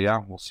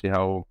we'll see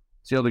how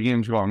the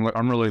games go.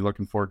 I'm really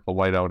looking forward to the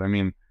whiteout. I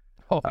mean,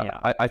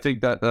 I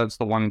think that's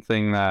the one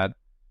thing that,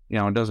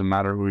 it doesn't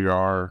matter who you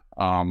are,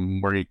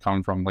 where you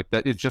come from, like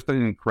that. It's just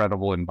an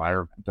incredible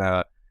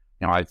environment.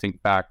 I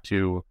think back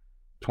to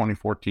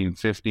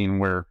 2014-15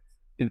 where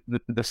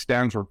the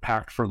stands were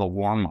packed for the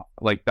warm up.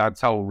 Like,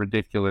 that's how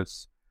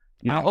ridiculous.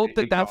 I hope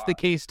that's the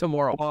case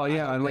tomorrow. Oh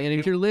yeah, and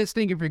if you're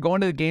listening, if you're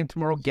going to the game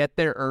tomorrow, get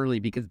there early,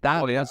 because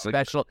that was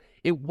special.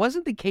 It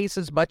wasn't the case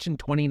as much in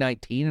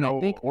 2019, and I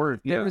think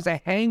there was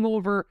a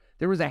hangover.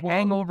 There was a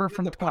hangover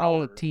from the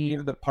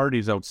 2018. The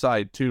parties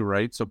outside too,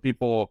 right? So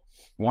people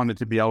wanted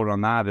to be out on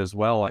that as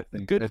well. I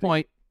think. Good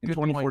point. In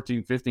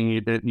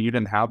 2014-15, you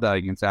didn't have that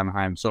against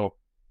Anaheim. So,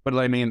 but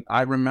I mean,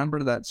 I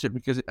remember that shit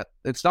because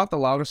it's not the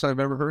loudest I've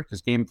ever heard.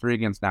 Because Game 3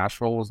 against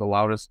Nashville was the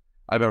loudest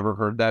I've ever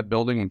heard that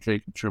building, and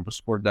Jacob Trouba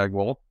scored that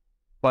goal.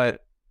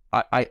 But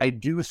I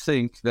do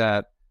think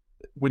that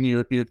when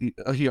you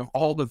have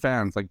all the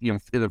fans, like,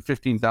 the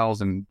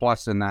 15,000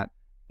 plus in that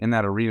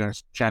arena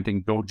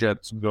chanting "Go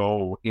Jets,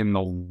 go" in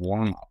the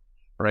warm up,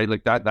 right?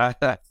 Like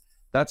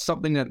that's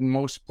something that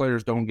most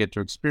players don't get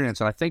to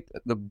experience. And I think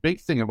the big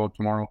thing about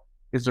tomorrow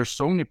is there's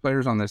so many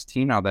players on this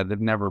team now that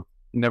have never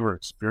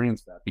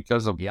experienced that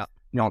because of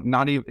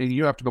not even,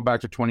 you have to go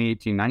back to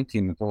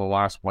 2018-19 until the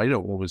last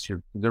whiteout was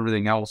here.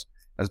 Everything else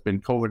has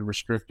been COVID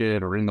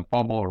restricted or in the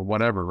bubble or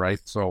whatever, right?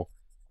 So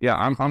yeah,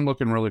 I'm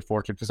looking really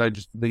fortunate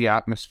because the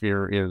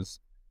atmosphere is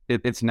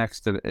it's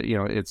next to,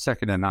 it's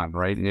second to none,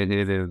 right?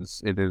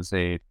 It's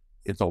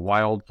a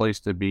wild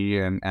place to be,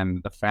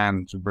 and the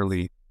fans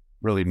really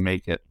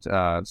make it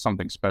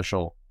something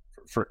special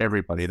for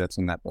everybody that's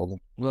in that building.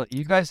 Well,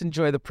 you guys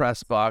enjoy the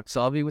press box.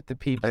 I'll be with the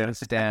people in the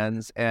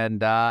stands,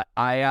 and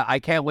I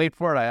can't wait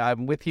for it.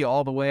 I'm with you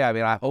all the way. I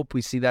mean, I hope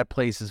we see that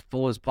place as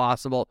full as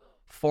possible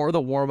for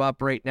the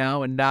warm-up right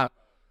now, and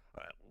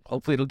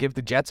hopefully it'll give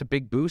the Jets a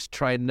big boost,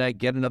 try and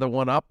get another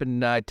one up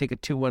and take a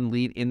 2-1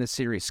 lead in the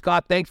series.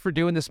 Scott, thanks for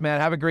doing this, man.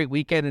 Have a great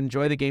weekend.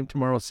 Enjoy the game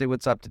tomorrow. Say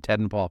what's up to Ted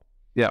and Paul.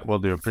 Yeah, will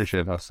do.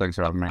 Appreciate it. Thanks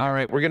for having me. All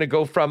right, we're going to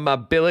go from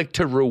Billick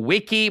to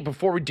Rewicki.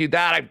 Before we do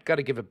that, I've got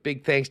to give a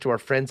big thanks to our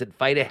friends at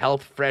Vita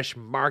Health Fresh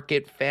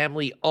Market,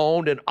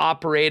 family-owned and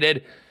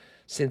operated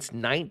since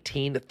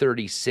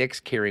 1936,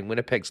 carrying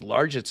Winnipeg's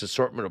largest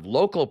assortment of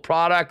local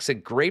products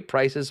at great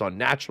prices on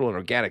natural and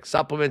organic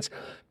supplements,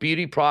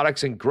 beauty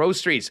products, and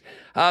groceries.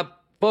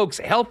 Folks,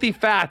 healthy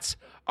fats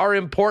are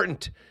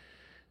important.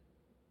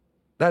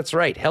 That's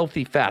right,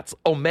 healthy fats.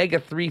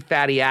 Omega-3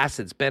 fatty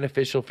acids,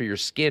 beneficial for your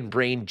skin,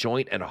 brain,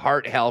 joint, and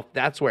heart health.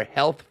 That's where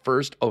Health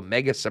First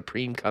Omega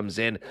Supreme comes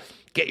in.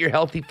 Get your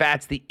healthy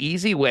fats the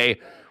easy way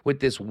with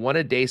this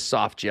one-a-day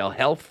soft gel.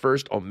 Health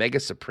First Omega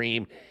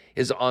Supreme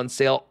is on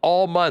sale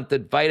all month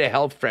at Vita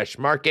Health Fresh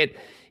Market.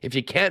 If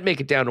you can't make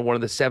it down to one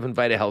of the 7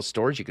 Vita Health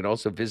stores, you can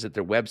also visit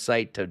their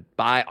website to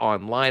buy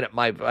online at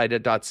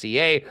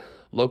myvita.ca.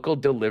 Local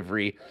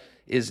delivery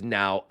is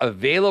now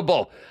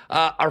available.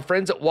 Our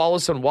friends at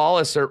Wallace &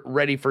 Wallace are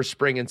ready for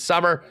spring and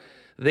summer.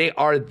 They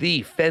are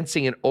the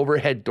fencing and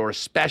overhead door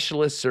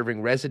specialists,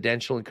 serving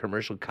residential and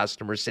commercial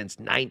customers since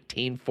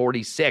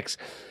 1946.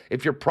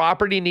 If your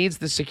property needs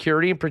the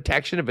security and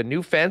protection of a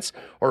new fence,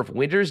 or if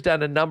winter's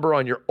done a number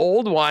on your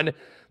old one,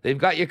 they've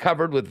got you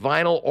covered with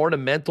vinyl,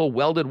 ornamental,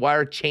 welded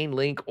wire, chain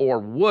link, or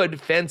wood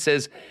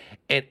fences.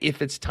 And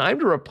if it's time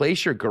to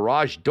replace your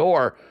garage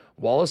door,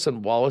 Wallace &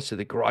 Wallace are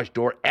the garage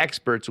door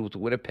experts with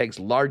Winnipeg's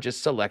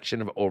largest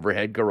selection of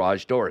overhead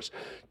garage doors.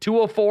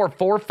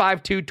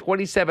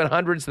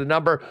 204-452-2700 is the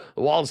number.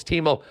 The Wallace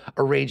team will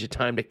arrange a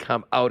time to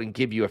come out and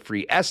give you a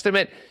free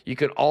estimate. You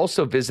can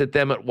also visit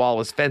them at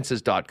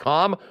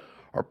wallacefences.com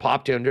or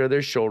pop down to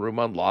their showroom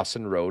on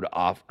Lawson Road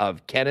off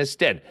of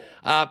Kenniston.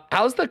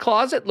 How's the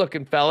closet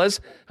looking, fellas?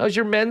 How's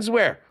your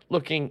menswear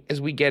looking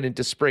as we get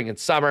into spring and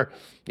summer?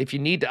 If you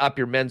need to up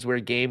your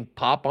menswear game,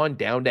 pop on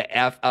down to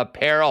F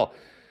Apparel.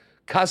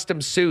 Custom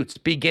suits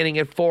beginning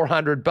at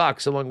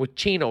 $400, along with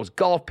chinos,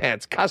 golf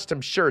pants,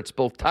 custom shirts,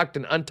 both tucked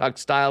and untucked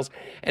styles,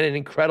 and an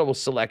incredible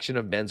selection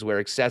of menswear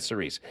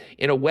accessories.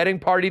 In a wedding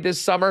party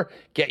this summer,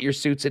 get your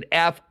suits at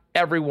F.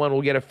 Everyone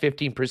will get a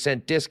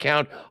 15%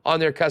 discount on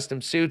their custom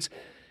suits.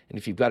 And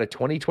if you've got a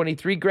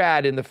 2023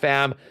 grad in the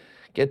fam,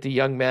 get the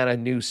young man a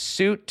new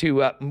suit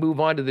to move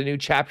on to the new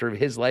chapter of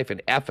his life,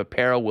 and F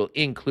Apparel will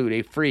include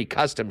a free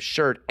custom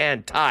shirt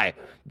and tie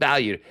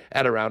valued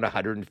at around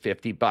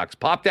 $150.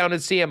 Pop down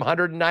and see him,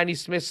 190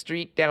 Smith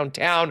Street,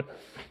 downtown.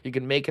 You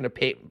can make an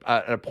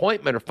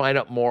appointment or find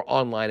out more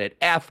online at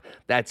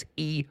that's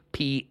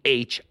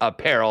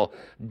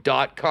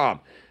EPHapparel.com.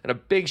 And a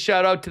big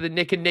shout out to the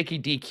Nick and Nicky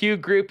DQ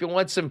group. You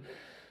want some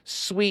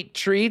sweet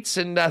treats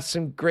and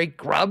some great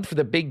grub for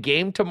the big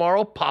game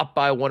tomorrow? Pop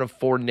by one of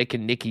 4 Nick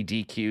and Nicky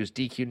DQs: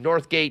 DQ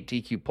Northgate,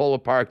 DQ Polo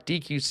Park,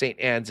 DQ St.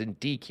 Anne's, and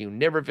DQ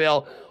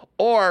Niverville.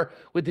 Or,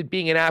 with it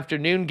being an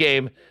afternoon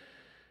game,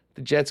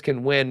 the Jets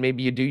can win,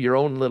 maybe you do your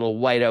own little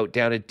whiteout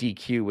down at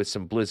DQ with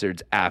some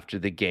blizzards after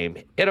the game.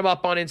 Hit them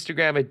up on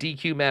Instagram at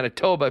DQ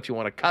Manitoba if you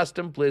want a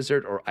custom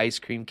blizzard or ice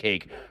cream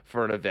cake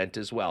for an event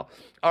as well.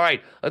 All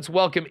right, let's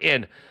welcome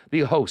in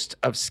the host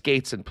of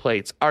Skates and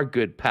Plates, our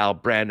good pal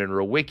Brandon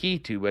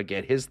Rowicki, to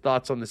get his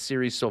thoughts on the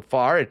series so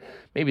far and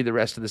maybe the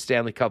rest of the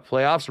Stanley Cup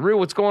playoffs. Rue,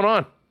 what's going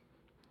on?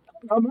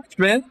 Not much,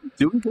 man.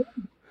 Doing good.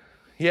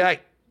 Yeah,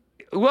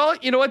 well,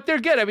 you know what? They're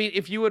good. I mean,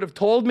 if you would have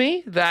told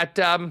me that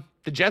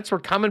the Jets were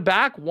coming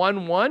back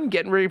 1-1,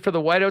 getting ready for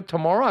the whiteout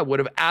tomorrow, I would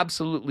have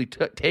absolutely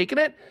taken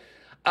it.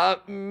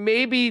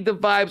 Maybe the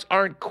vibes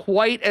aren't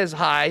quite as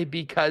high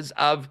because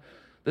of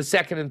the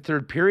second and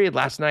third period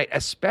last night,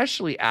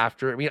 especially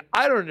after. I mean,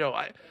 I don't know.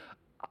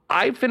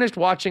 I finished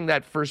watching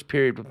that first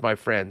period with my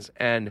friends,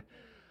 and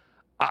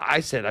I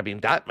said, I mean,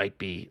 that might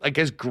be like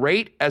as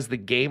great as the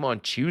game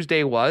on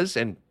Tuesday was,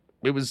 and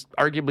it was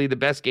arguably the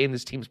best game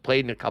this team's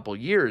played in a couple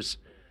years.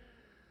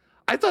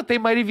 I thought they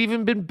might have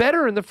even been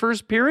better in the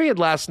first period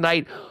last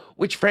night,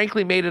 which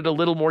frankly made it a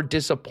little more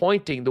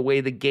disappointing the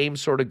way the game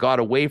sort of got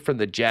away from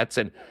the Jets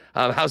and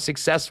how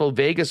successful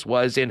Vegas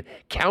was in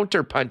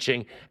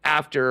counterpunching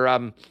after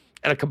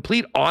a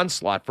complete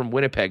onslaught from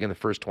Winnipeg in the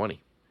first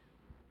 20.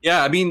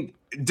 Yeah, I mean,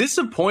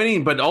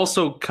 disappointing, but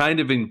also kind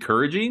of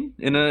encouraging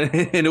in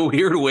a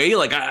weird way.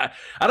 Like, I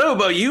don't know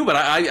about you, but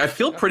I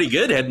feel pretty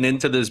good heading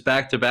into this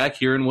back-to-back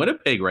here in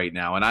Winnipeg right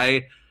now.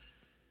 And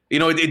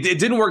it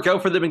didn't work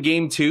out for them in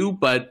game 2,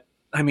 but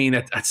I mean,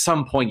 at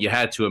some point you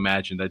had to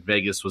imagine that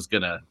Vegas was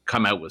going to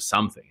come out with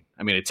something.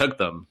 I mean, it took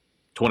them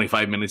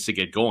 25 minutes to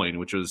get going,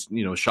 which was,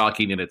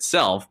 shocking in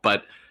itself,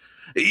 but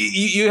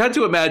you had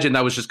to imagine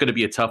that was just going to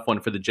be a tough one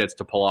for the Jets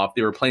to pull off.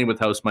 They were playing with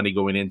house money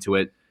going into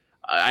it.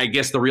 I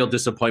guess the real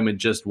disappointment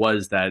just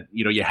was that,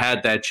 you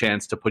had that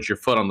chance to put your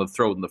foot on the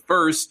throat in the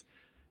first,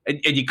 and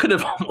you could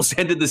have almost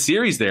ended the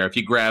series there if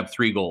you grabbed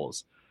 3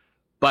 goals.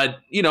 But,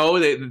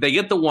 they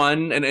get the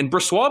one, and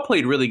Brossoit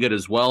played really good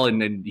as well,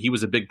 and he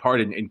was a big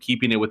part in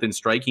keeping it within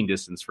striking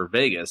distance for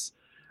Vegas.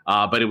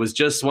 But it was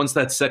just once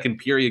that second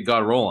period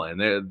got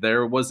rolling,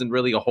 there wasn't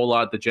really a whole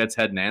lot the Jets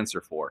had an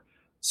answer for.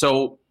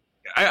 So,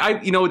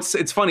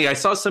 it's funny. I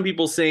saw some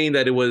people saying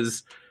that it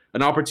was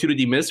an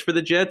opportunity missed for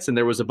the Jets, and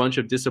there was a bunch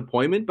of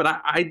disappointment, but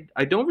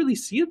I don't really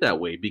see it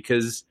that way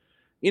because,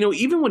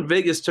 even when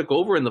Vegas took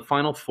over in the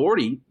final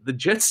 40, the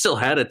Jets still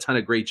had a ton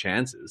of great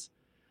chances.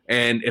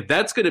 And if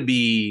that's going to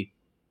be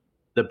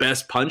the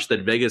best punch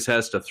that Vegas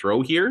has to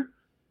throw here,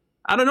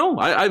 I don't know.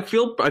 I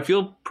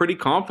feel pretty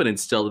confident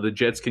still that the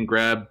Jets can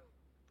grab,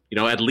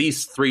 at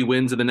least 3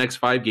 wins in the next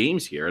 5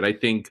 games here. And I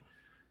think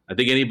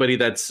anybody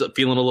that's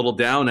feeling a little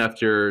down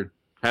after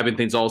having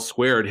things all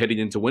squared heading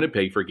into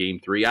Winnipeg for game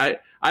 3,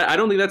 I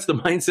don't think that's the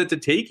mindset to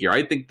take here.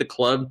 I think the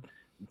club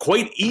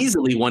quite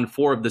easily won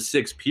 4 of the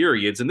 6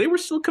 periods, and they were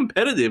still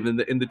competitive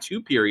in the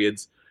 2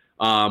 periods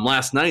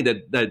last night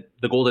that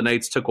the Golden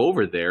Knights took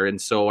over there. And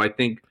so I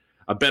think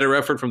a better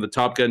effort from the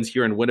Top Guns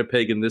here in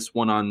Winnipeg in this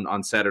one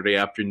on Saturday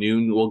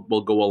afternoon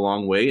will go a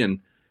long way. And,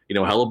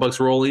 Hellebuck's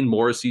rolling,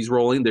 Morrissey's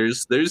rolling.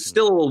 There's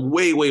still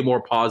way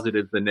more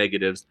positives than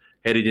negatives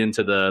headed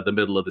into the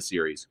middle of the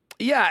series.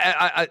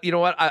 Yeah, you know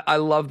what? I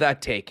love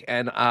that take.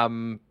 And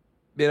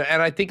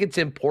and I think it's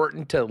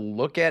important to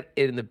look at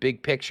it in the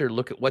big picture,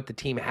 look at what the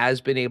team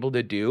has been able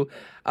to do,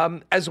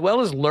 as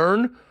well as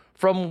learn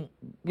from,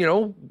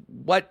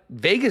 what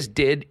Vegas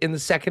did in the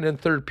second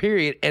and third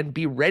period and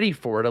be ready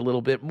for it a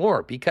little bit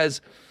more. Because,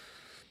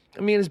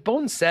 as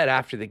Bones said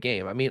after the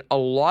game, a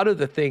lot of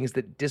the things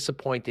that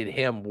disappointed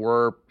him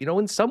were,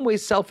 in some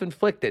ways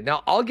self-inflicted.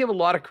 Now, I'll give a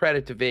lot of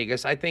credit to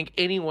Vegas. I think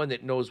anyone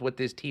that knows what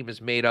this team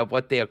is made of,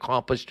 what they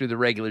accomplished through the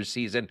regular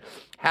season,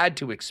 had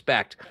to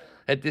expect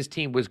that this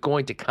team was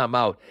going to come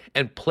out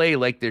and play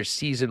like their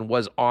season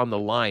was on the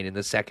line in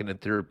the second and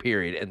third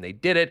period. And they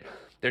did it.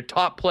 Their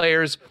top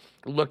players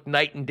looked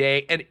night and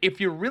day. And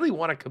if you really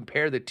want to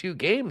compare the 2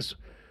 games,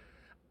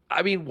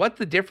 what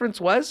the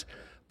difference was,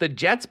 the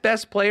Jets'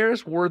 best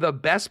players were the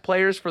best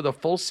players for the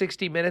full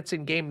 60 minutes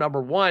in game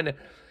number 1.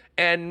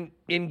 And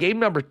in game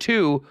number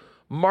 2,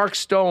 Mark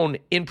Stone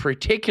in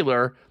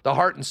particular, the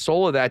heart and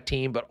soul of that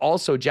team, but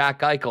also Jack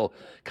Eichel,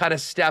 kind of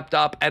stepped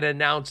up and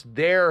announced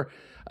their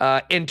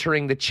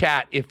entering the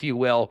chat, if you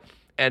will,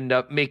 and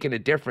making a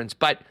difference.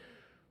 But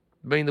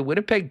the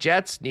Winnipeg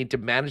Jets need to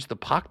manage the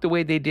puck the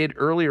way they did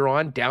earlier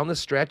on down the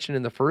stretch and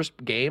in the first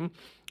game,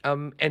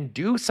 and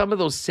do some of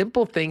those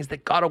simple things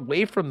that got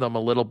away from them a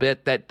little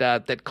bit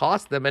that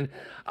cost them. And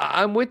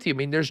I'm with you.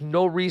 There's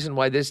no reason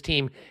why this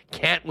team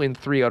can't win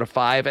 3 out of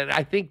 5, and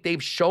I think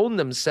they've shown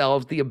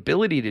themselves the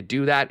ability to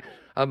do that.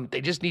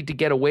 They just need to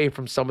get away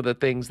from some of the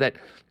things that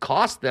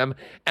cost them,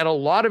 and a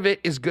lot of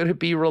it is going to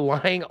be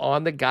relying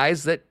on the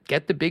guys that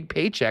get the big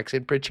paychecks,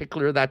 in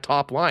particular that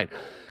top line.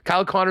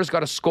 Kyle Connor's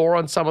got to score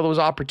on some of those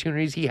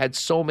opportunities. He had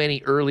so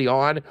many early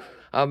on,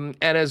 and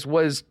as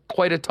was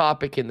quite a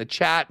topic in the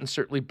chat and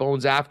certainly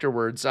Bones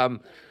afterwards,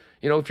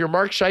 You know, if you're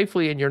Mark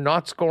Scheifele and you're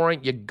not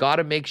scoring, you got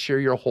to make sure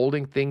you're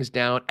holding things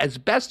down as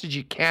best as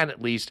you can,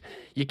 at least.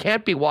 You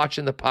can't be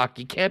watching the puck.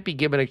 You can't be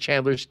giving a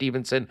Chandler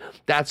Stevenson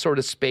that sort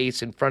of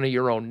space in front of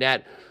your own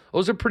net.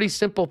 Those are pretty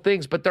simple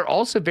things, but they're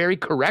also very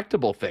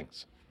correctable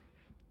things.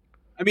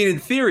 I mean, in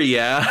theory,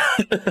 yeah.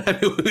 I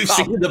mean, we've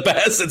seen in the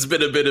past it's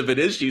been a bit of an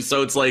issue,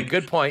 so it's like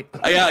good point.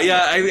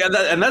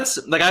 And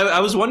that's like I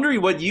was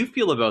wondering what you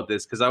feel about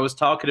this, because I was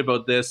talking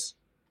about this.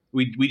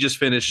 We just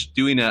finished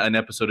doing an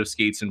episode of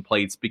Skates and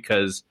Plates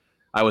because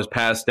I was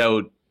passed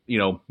out, you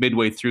know,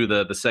 midway through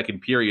the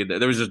second period.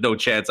 There was just no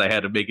chance I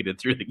had to make it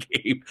through the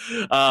game.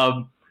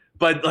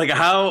 But like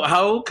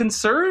how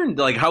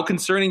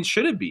concerning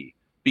should it be?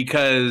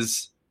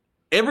 Because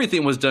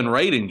everything was done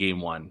right in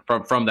game one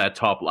from that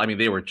top. I mean,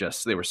 they were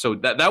so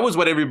that was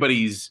what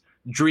everybody's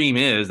dream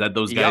is, that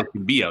those guys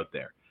can be out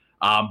there.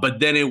 But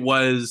then it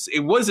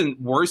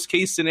wasn't worst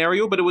case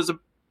scenario, but it was a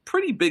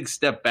pretty big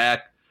step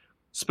back,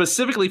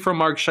 specifically from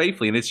Mark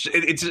Scheifele. And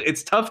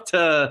it's tough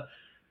to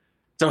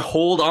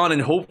hold on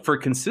and hope for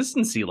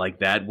consistency like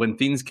that when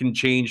things can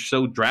change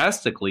so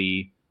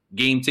drastically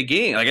game to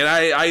game. Like, and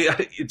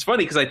I it's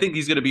funny because I think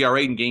he's going to be all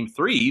right in game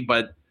 3,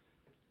 but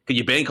can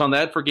you bank on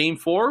that for game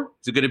 4?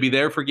 Is it going to be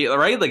there for game,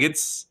 right? Like,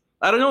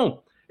 I don't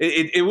know.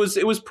 It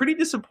was pretty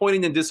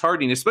disappointing and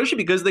disheartening, especially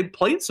because they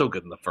played so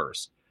good in the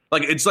first.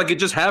 Like, it's like it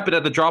just happened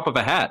at the drop of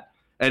a hat.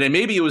 And then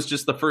maybe it was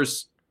just the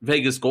first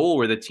Vegas goal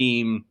where the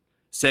team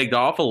sagged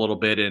off a little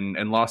bit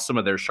and lost some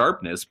of their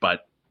sharpness,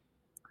 but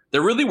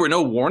there really were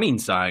no warning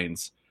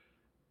signs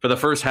for the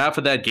first half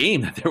of that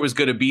game that there was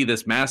going to be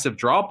this massive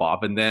drop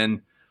off. And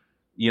then,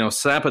 you know,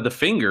 snap of the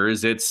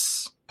fingers,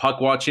 it's puck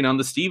watching on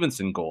the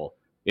Stevenson goal.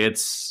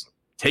 It's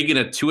taking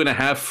a 2.5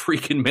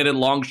 freaking minute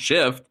long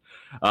shift,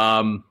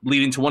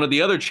 leading to one of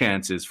the other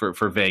chances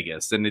for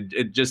Vegas. And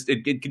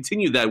it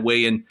continued that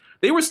way. And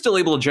they were still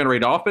able to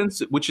generate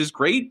offense, which is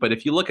great. But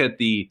if you look at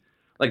the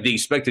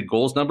expected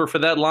goals number for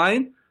that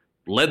line,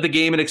 led the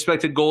game in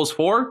expected goals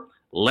for,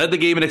 led the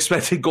game in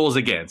expected goals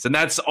against. And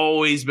that's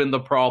always been the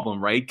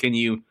problem, right? Can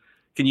you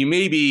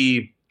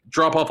maybe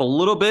drop off a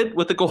little bit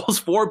with the goals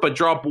for, but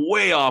drop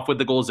way off with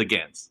the goals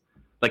against?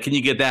 Like, can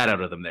you get that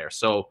out of them there?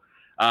 So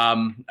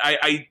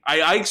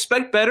I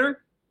expect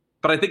better,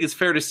 but I think it's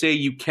fair to say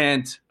you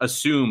can't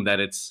assume that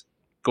it's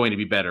going to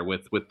be better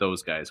with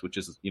those guys, which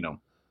is, you know,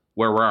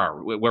 where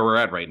we're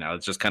at right now.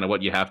 It's just kind of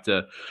what you have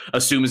to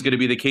assume is going to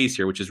be the case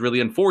here, which is really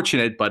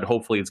unfortunate, but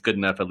hopefully it's good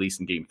enough, at least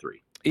in game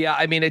 3. Yeah,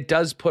 I mean, it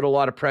does put a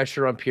lot of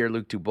pressure on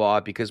Pierre-Luc Dubois,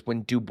 because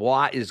when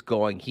Dubois is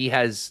going, he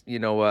has, you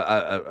know,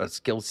 a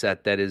skill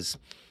set that is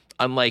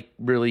unlike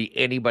really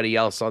anybody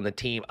else on the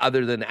team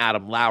other than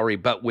Adam Lowry,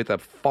 but with a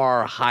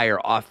far higher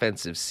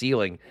offensive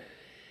ceiling.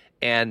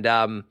 And,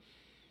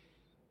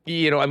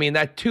 you know, I mean,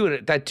 that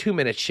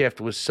 2-minute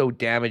shift was so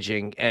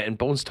damaging, and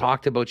Bones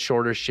talked about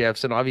shorter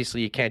shifts, and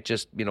obviously you can't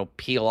just, you know,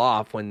 peel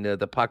off when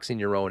the puck's in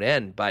your own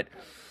end, but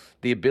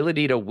the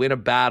ability to win a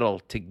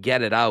battle, to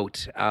get it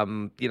out,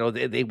 you know,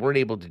 they weren't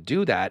able to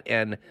do that.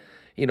 And,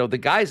 you know, the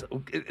guys,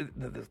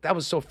 that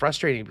was so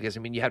frustrating because, I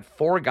mean, you had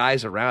 4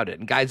 guys around it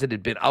and guys that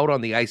had been out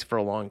on the ice for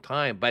a long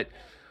time. But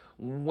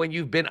when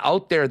you've been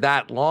out there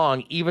that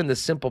long, even the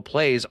simple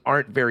plays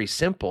aren't very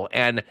simple.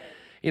 And,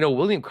 you know,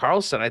 William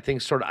Karlsson, I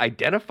think, sort of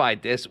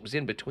identified this. It was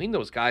in between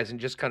those guys and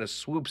just kind of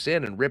swoops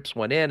in and rips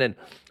one in. And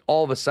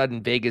all of a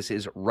sudden, Vegas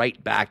is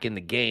right back in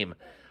the game.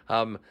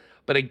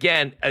 But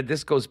again,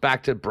 this goes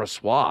back to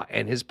Brossoit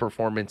and his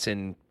performance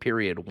in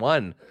period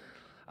 1.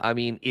 I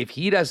mean, if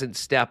he doesn't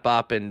step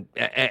up and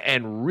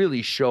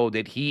really show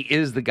that he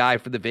is the guy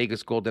for the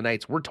Vegas Golden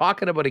Knights, we're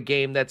talking about a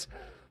game that's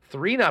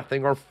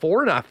 3-0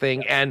 or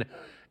 4-0, and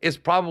is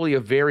probably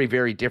a very,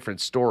 very different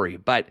story.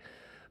 But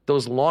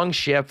those long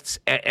shifts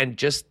and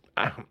just,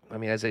 I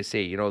mean, as I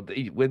say, you know,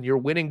 when your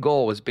winning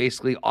goal is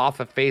basically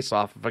off a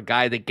face-off of a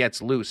guy that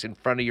gets loose in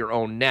front of your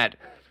own net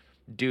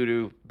due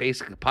to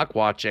basically puck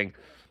watching,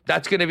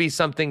 that's going to be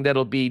something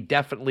that'll be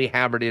definitely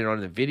hammered in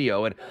on the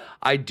video. And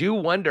I do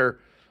wonder,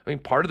 I mean,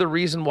 part of the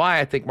reason why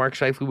I think Mark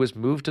Scheifele was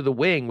moved to the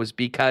wing was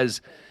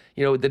because,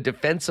 you know, the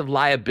defensive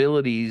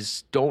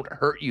liabilities don't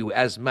hurt you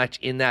as much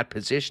in that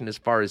position as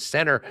far as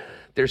center.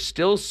 They're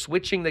still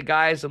switching the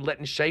guys and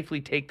letting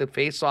Scheifele take the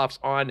faceoffs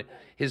on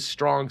his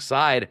strong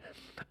side.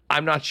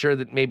 I'm not sure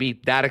that maybe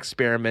that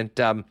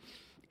experiment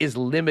is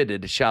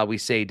limited, shall we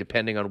say,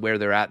 depending on where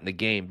they're at in the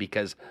game,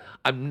 because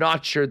I'm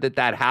not sure that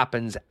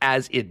happens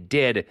as it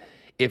did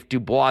if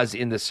Dubois is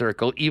in the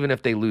circle, even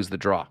if they lose the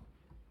draw.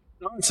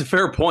 No, it's a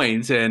fair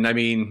point. And I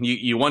mean,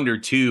 you wonder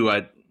too,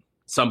 at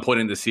some point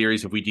in the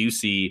series, if we do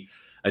see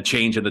a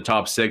change in the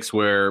top 6,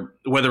 where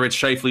whether it's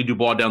Scheifele,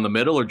 Dubois down the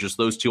middle, or just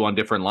those two on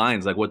different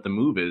lines, like what the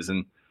move is.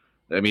 And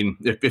I mean,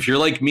 if you're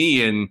like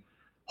me and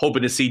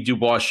hoping to see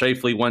Dubois,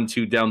 Scheifele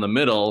 1-2 down the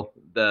middle,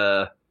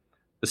 the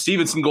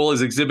Stevenson goal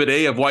is exhibit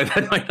A of why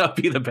that might not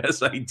be the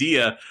best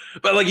idea.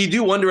 But like, you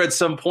do wonder at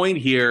some point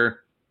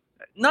here,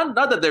 not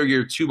that they're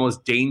your 2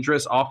 most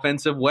dangerous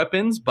offensive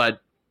weapons,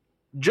 but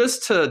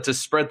just to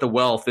spread the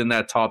wealth in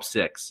that top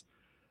 6.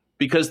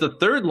 because the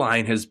third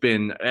line has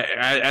been,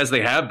 as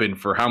they have been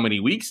for how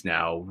many weeks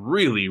now,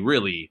 really,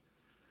 really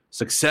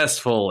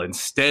successful and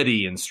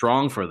steady and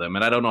strong for them.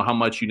 And I don't know how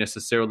much you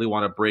necessarily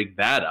want to break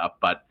that up,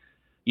 but,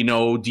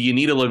 do you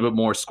need a little bit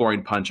more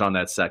scoring punch on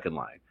that second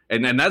line?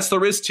 And that's the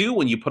risk, too,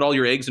 when you put all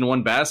your eggs in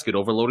one basket,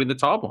 overloading the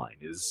top line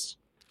is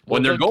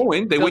when they're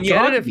going, they win you get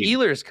hockey it if games.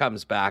 Ehlers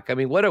comes back. I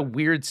mean, what a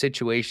weird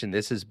situation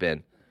this has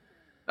been.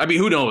 I mean,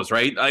 who knows,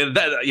 right?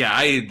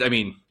 I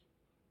mean,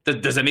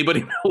 does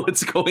anybody know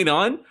what's going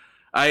on?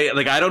 I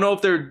don't know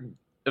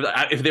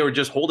if they were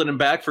just holding him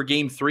back for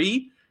Game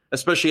 3,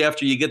 especially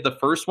after you get the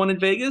first one in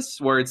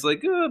Vegas, where it's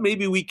like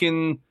maybe we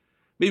can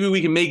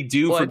make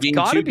do for Game 2.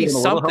 It's got to be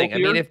something. I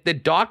mean, if the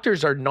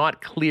doctors are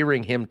not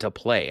clearing him to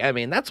play, I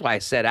mean, that's why I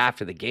said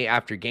after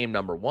game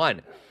number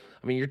 1.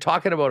 I mean, you're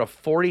talking about a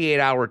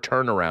 48-hour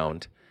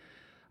turnaround.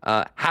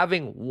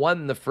 Having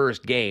won the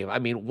first game, I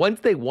mean, once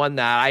they won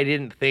that, I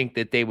didn't think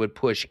that they would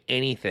push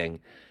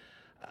anything.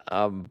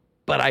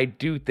 But I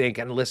do think,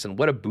 and listen,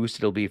 what a boost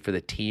it'll be for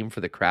the team, for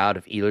the crowd,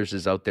 if Ehlers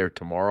is out there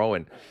tomorrow.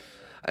 And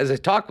as I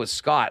talked with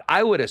Scott,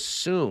 I would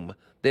assume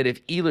that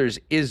if Ehlers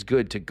is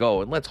good to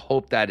go, and let's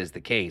hope that is the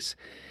case,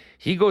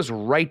 he goes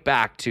right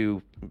back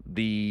to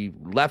the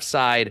left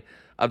side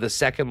of the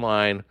second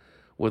line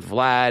with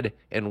Vlad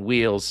and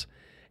Wheels.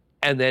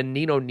 And then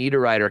Nino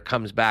Niederreiter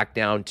comes back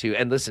down to,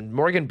 and listen,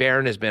 Morgan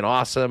Barron has been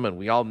awesome, and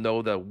we all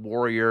know the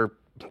Warrior,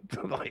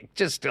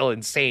 just still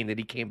insane that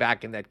he came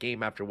back in that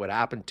game after what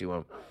happened to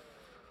him.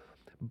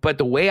 But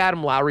the way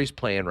Adam Lowry's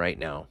playing right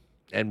now,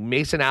 and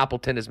Mason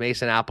Appleton is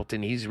Mason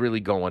Appleton, he's really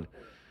going.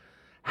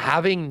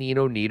 Having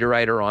Nino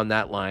Niederreiter on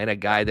that line, a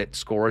guy that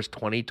scores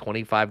 20,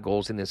 25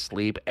 goals in his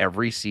sleep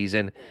every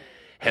season,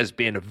 has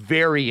been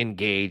very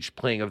engaged,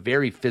 playing a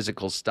very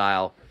physical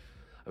style.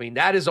 I mean,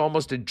 that is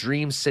almost a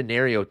dream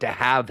scenario to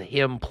have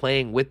him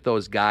playing with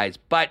those guys.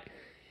 But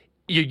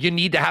you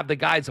need to have the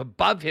guys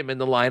above him in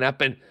the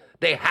lineup, and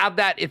they have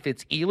that if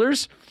it's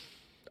Ehlers.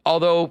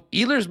 Although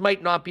Ehlers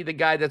might not be the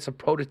guy that's a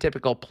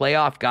prototypical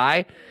playoff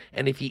guy,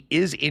 and if he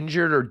is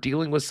injured or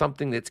dealing with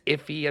something that's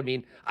iffy, I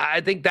mean, I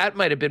think that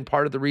might have been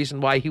part of the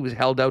reason why he was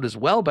held out as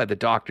well by the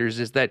doctors,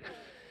 is that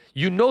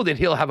that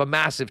he'll have a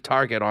massive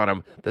target on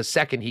him the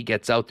second he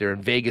gets out there,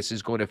 and Vegas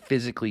is going to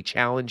physically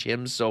challenge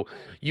him. So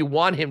you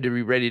want him to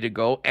be ready to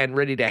go and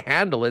ready to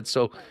handle it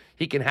so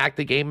he can hack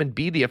the game and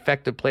be the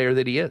effective player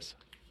that he is.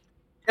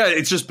 Yeah,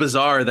 it's just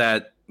bizarre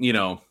that,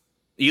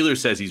 Ehlers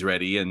says he's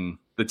ready and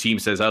the team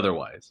says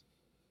otherwise.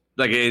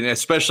 Like,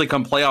 especially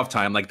come playoff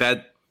time, like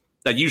that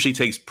usually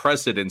takes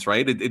precedence,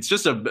 right? It's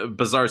just a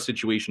bizarre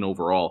situation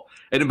overall.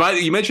 And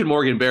you mentioned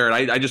Morgan Barron.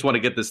 I just want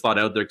to get this thought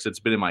out there because it's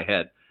been in my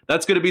head.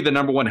 That's going to be the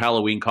number 1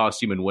 Halloween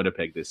costume in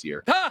Winnipeg this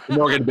year.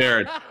 Morgan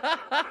Barron.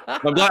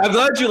 I'm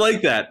glad you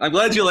like that. I'm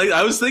glad you like.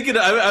 I was thinking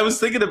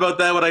about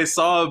that when I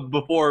saw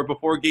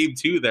before Game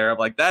 2 there. I'm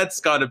like, that's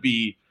got to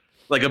be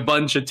like a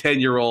bunch of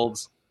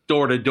 10-year-olds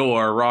door to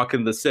door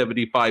rocking the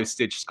 75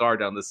 stitch scar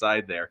down the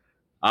side there.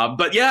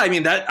 But yeah, I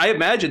mean, I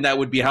imagine that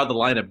would be how the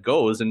lineup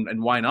goes,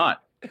 and why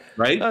not,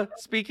 right?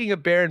 Speaking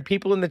of Barron,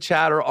 people in the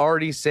chat are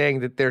already saying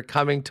that they're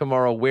coming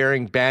tomorrow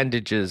wearing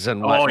bandages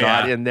and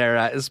whatnot in their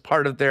as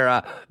part of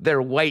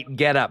their white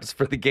get-ups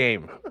for the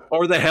game.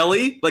 Or the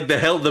heli, like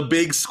the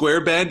big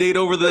square Band-Aid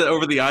over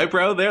the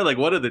eyebrow there, like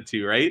one of the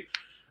two, right?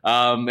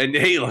 And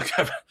hey, look,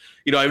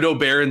 I know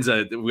Barron's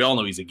we all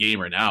know he's a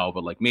gamer now,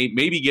 but like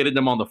maybe getting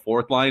them on the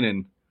fourth line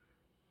and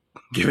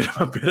giving him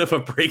a bit of a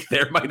break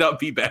there might not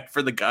be bad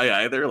for the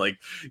guy either. Like,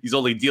 he's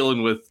only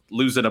dealing with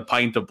losing a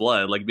pint of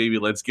blood. Like, maybe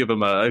let's give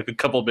him a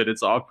couple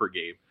minutes off per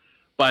game.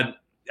 But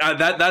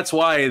that's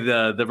why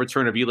the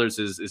return of Ehlers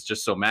is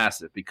just so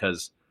massive,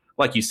 because,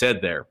 like you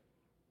said there,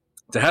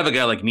 to have a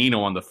guy like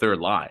Nino on the third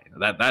line,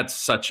 that's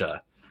such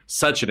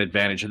an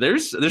advantage.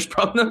 There's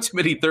probably not too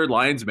many third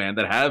lines, man,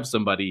 that have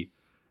somebody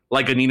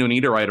like a Nino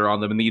Niederreiter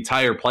on them in the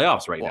entire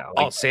playoffs right now.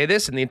 I'll say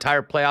this, in the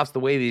entire playoffs, the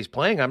way that he's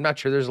playing, I'm not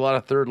sure there's a lot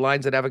of third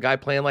lines that have a guy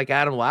playing like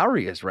Adam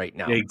Lowry is right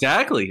now.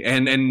 Exactly.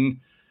 And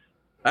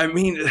I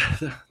mean,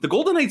 the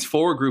Golden Knights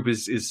forward group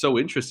is so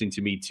interesting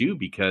to me too,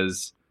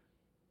 because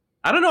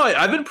I don't know,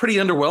 I've been pretty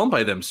underwhelmed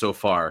by them so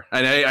far.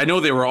 And I know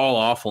they were all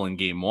awful in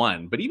Game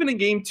 1, but even in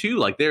Game 2,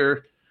 like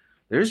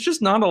there's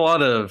just not a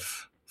lot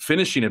of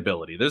finishing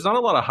ability. There's not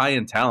a lot of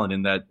high-end talent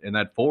in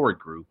that forward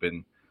group.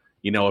 And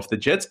if the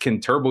Jets can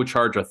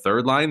turbocharge a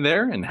third line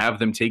there and have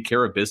them take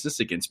care of business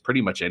against pretty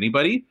much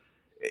anybody,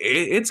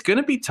 it's going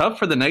to be tough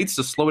for the Knights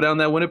to slow down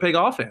that Winnipeg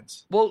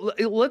offense. Well,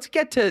 let's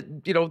get to,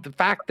 the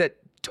fact that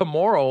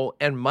tomorrow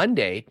and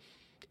Monday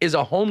is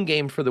a home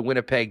game for the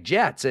Winnipeg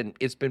Jets, and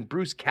it's been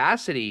Bruce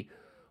Cassidy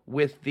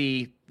with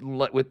the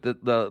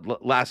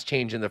last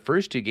change in the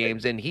first 2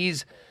 games, and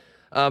he's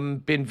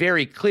been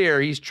very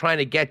clear. He's trying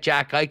to get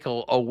Jack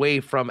Eichel away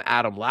from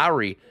Adam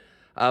Lowry.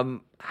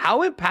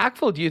 How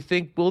impactful do you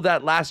think will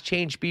that last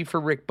change be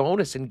for Rick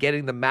Bowness in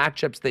getting the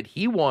matchups that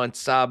he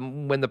wants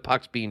when the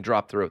puck's being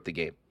dropped throughout the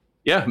game?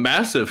 Yeah,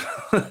 massive.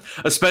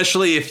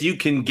 Especially if you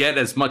can get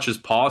as much as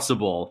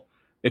possible,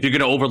 if you're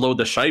going to overload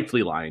the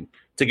Scheifele line,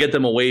 to get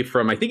them away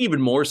from, I think even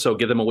more so,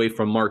 get them away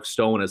from Mark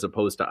Stone as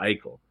opposed to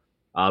Eichel.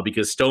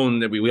 because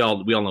Stone, we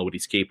all know what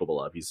he's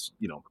capable of. He's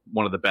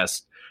one of the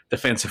best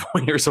defensive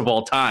wingers of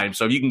all time.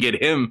 So if you can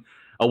get him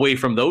away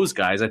from those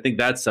guys, I think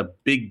that's a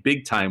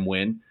big time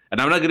win. And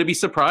I'm not going to be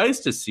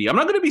surprised to see.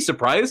 Even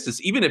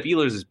if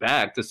Ehlers is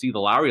back, to see the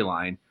Lowry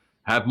line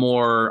have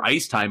more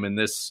ice time in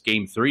this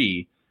game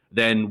 3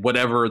 than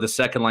whatever the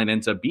second line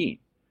ends up being,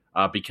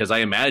 because I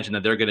imagine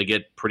that they're going to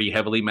get pretty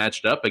heavily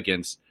matched up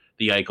against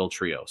the Eichel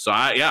trio. So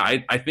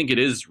I think it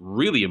is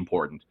really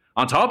important.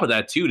 On top of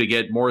that, too, to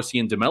get Morrissey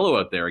and DeMello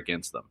out there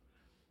against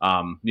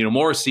them.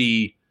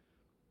 Morrissey,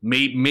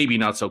 maybe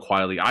not so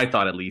quietly, I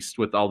thought, at least,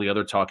 with all the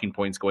other talking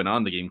points going on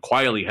in the game,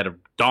 quietly had a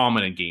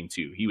dominant game,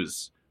 too. He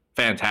was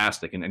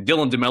fantastic. And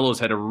Dylan DeMello's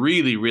had a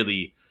really,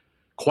 really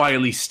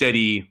quietly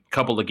steady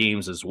couple of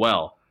games as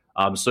well.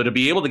 So to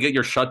be able to get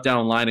your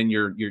shutdown line and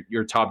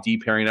your top D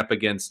pairing up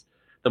against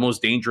the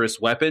most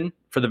dangerous weapon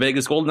for the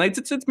Vegas Golden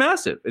Knights, it's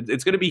massive.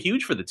 It's going to be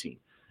huge for the team.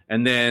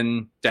 And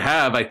then to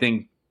have, I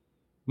think,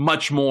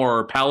 much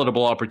more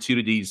palatable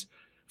opportunities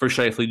for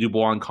Scheifele,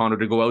 Dubois, and Connor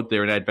to go out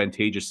there in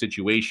advantageous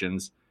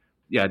situations.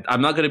 Yeah,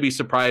 I'm not going to be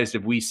surprised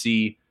if we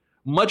see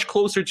much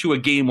closer to a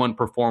Game 1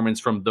 performance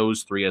from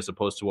those three as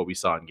opposed to what we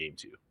saw in Game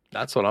 2.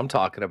 That's what I'm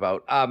talking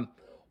about.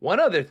 One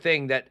other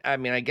thing that, I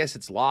guess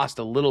it's lost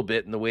a little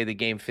bit in the way the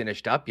game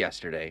finished up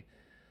yesterday,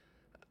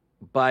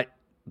 but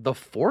the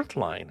fourth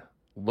line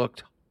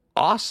looked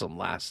awesome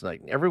last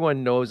night.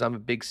 Everyone knows I'm a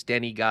big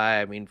Stenny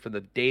guy. From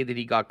the day that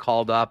he got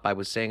called up, I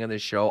was saying on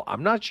this show,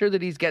 I'm not sure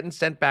that he's getting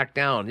sent back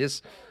down.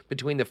 Just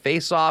between the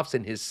face-offs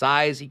and his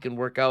size, he can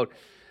work out.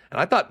 And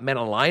I thought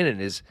Menelainen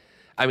is,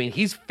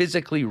 he's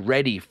physically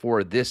ready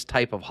for this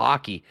type of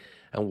hockey.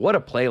 And what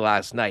a play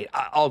last night.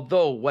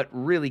 Although what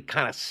really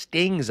kind of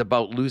stings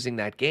about losing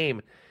that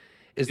game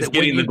is that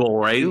getting the goal,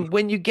 right?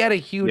 When you get a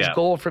huge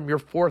goal from your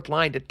fourth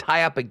line to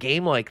tie up a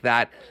game like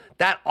that,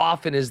 that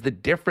often is the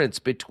difference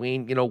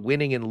between,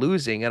 winning and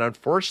losing. And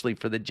unfortunately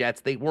for the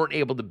Jets, they weren't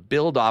able to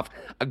build off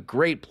a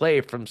great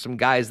play from some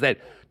guys that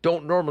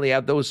don't normally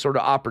have those sort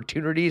of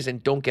opportunities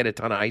and don't get a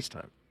ton of ice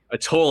time. I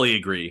totally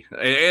agree.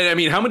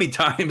 And how many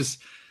times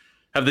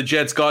have the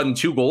Jets gotten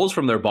 2 goals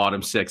from their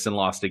bottom 6 and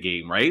lost a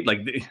game, right?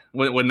 Like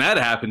when that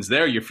happens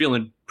there, you're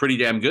feeling pretty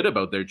damn good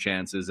about their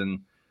chances.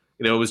 And,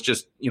 it was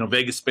just,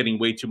 Vegas spending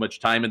way too much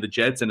time in the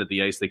Jets end of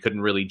the ice. They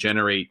couldn't really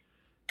generate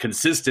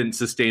consistent,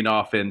 sustained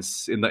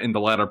offense in the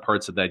latter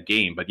parts of that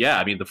game. But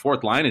yeah, the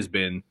fourth line has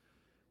been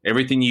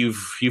everything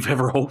you've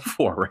ever hoped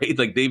for, right?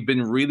 Like they've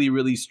been really,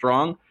 really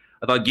strong.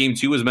 I thought Game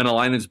 2 was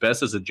Menelainen's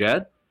best as a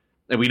Jet,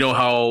 and we know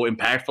how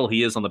impactful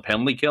he is on the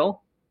penalty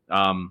kill.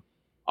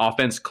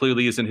 Offense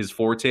clearly isn't his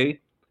forte,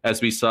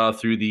 as we saw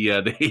through the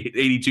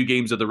 82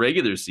 games of the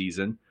regular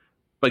season.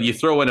 But you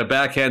throw in a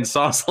backhand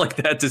sauce like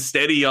that to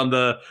Steady on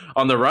the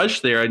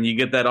rush there, and you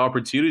get that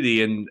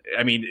opportunity. And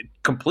it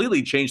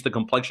completely changed the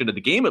complexion of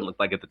the game. It looked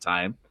like at the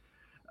time,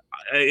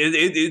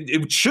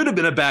 it should have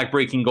been a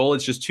back-breaking goal.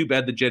 It's just too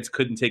bad the Jets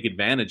couldn't take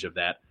advantage of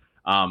that.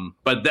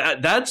 But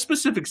that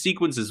specific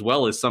sequence as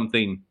well is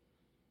something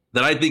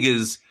that I think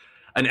is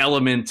an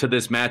element to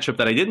this matchup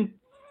that I didn't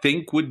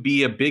think would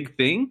be a big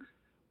thing,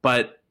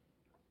 but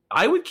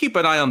I would keep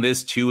an eye on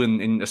this too,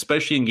 and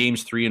especially in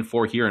games 3 and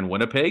 4 here in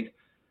Winnipeg.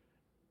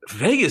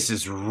 Vegas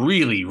is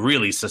really,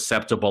 really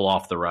susceptible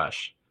off the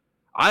rush.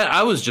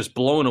 I was just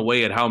blown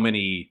away at how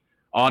many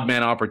odd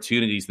man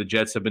opportunities the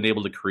Jets have been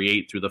able to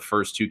create through the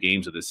first 2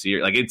 games of this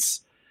year. Like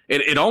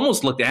it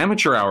almost looked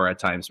amateur hour at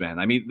times,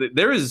 man.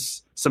 There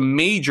is some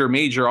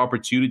major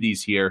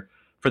opportunities here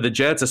for the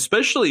Jets,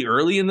 especially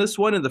early in this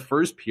one in the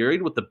first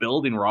period with the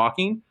building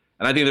rocking.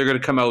 And I think they're going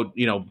to come out,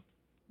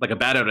 like a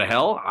bat out of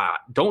hell.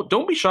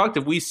 Don't be shocked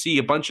if we see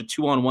a bunch of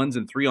 2-on-1s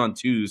and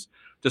 3-on-2s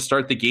to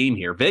start the game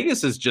here.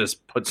 Vegas has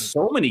just put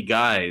so many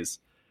guys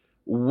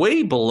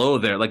way below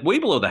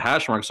the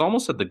hash marks,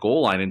 almost at the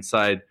goal line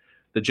inside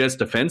the Jets'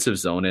 defensive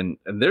zone. And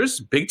there's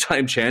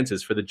big-time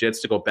chances for the Jets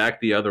to go back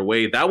the other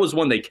way. That was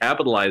one they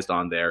capitalized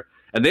on there.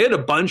 And they had a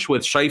bunch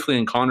with Scheifele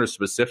and Connor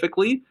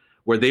specifically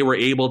where they were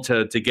able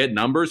to get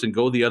numbers and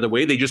go the other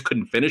way. They just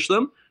couldn't finish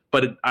them.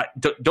 But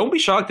don't be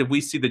shocked if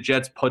we see the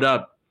Jets put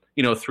up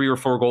 3 or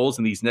 4 goals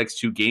in these next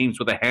 2 games,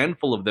 with a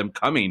handful of them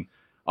coming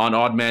on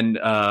odd man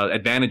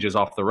advantages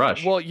off the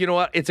rush. Well, you know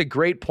what? It's a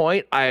great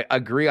point. I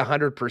agree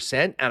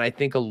 100%. And I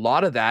think a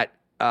lot of that,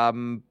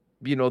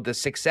 the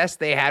success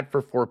they had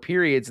for 4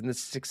 periods and the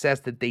success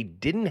that they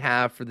didn't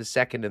have for the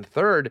second and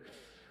third,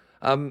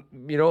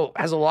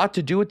 has a lot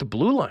to do with the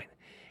blue line.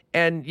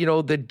 And,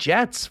 the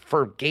Jets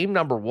for game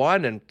number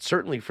 1 and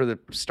certainly for the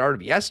start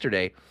of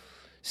yesterday,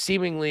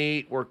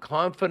 seemingly were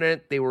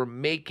confident. They were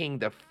making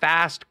the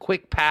fast,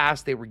 quick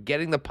pass. They were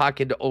getting the puck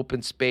into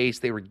open space.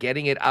 They were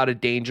getting it out of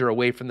danger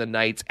away from the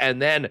Knights.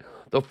 And then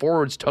the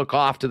forwards took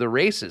off to the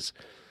races.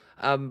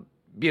 And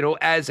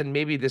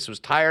maybe this was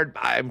tired.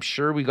 I'm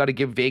sure we got to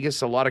give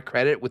Vegas a lot of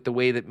credit with the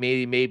way that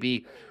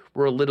maybe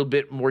we're a little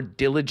bit more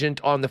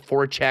diligent on the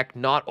forecheck,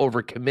 not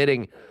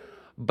overcommitting.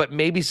 But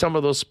maybe some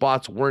of those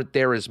spots weren't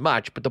there as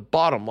much. But the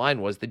bottom line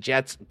was the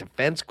Jets'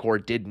 defense corps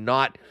did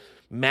not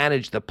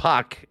manage the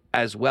puck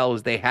as well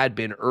as they had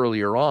been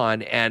earlier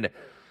on. And,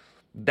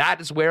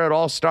 that is where it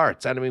all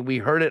starts. And I mean, we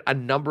heard it a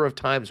number of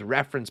times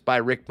referenced by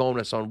Rick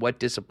Bowness on what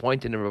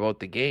disappointed him about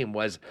the game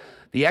was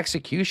the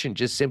execution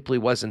just simply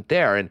wasn't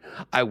there. And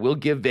I will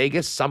give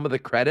Vegas some of the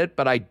credit,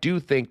 but I do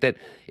think that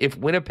if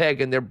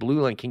Winnipeg and their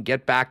blue line can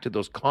get back to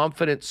those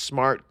confident,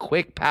 smart,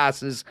 quick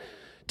passes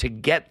to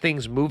get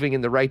things moving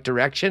in the right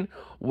direction,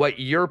 what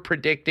you're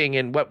predicting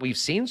and what we've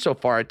seen so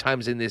far at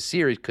times in this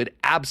series could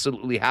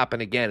absolutely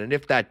happen again. And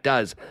if that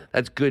does,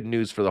 that's good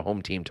news for the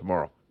home team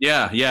tomorrow.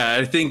 Yeah.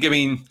 I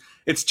mean,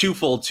 it's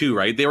twofold too,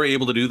 right? They were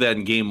able to do that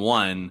in game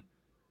one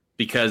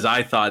because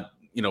I thought,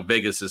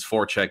 Vegas's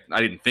forecheck,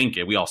 I didn't think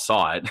it. We all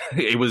saw it.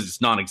 It was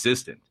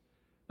non-existent.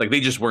 Like they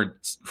just weren't,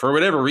 for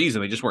whatever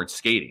reason, they just weren't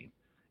skating.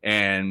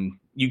 And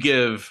you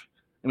give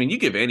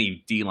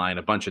any D-line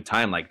a bunch of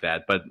time like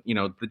that. But,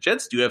 the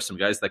Jets do have some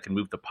guys that can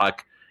move the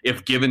puck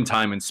if given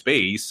time and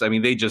space. I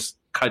mean, they just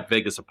cut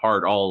Vegas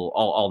apart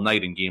all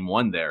night in game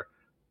one there.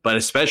 But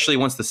especially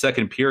once the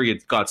second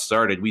period got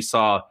started, we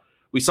saw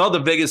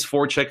the Vegas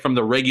forecheck from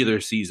the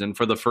regular season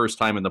for the first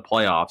time in the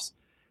playoffs.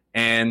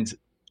 And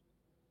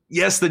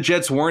yes, the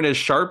Jets weren't as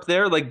sharp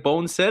there, like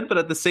Bones said, but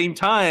at the same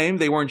time,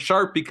 they weren't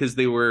sharp because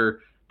they were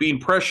being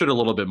pressured a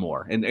little bit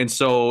more. And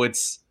so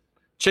it's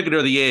chicken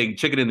and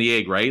the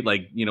egg, right?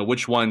 Like,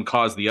 which one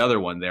caused the other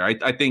one there?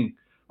 I think,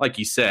 like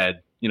you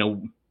said,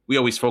 we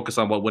always focus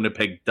on what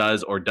Winnipeg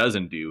does or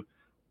doesn't do.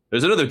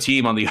 There's another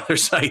team on the other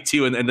side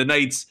too, and the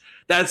Knights,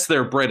 that's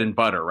their bread and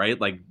butter, right?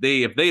 Like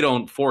if they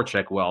don't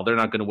forecheck well, they're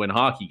not going to win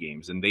hockey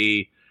games. And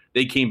they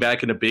came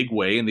back in a big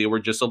way, and they were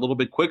just a little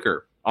bit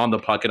quicker on the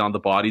puck and on the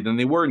body than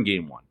they were in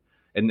game one.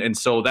 And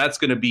so that's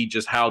going to be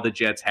just how the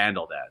Jets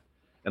handle that.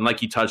 And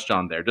like you touched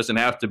on there, it doesn't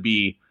have to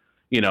be,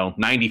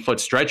 90-foot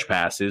stretch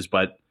passes,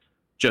 but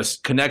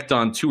just connect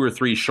on 2 or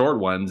 3 short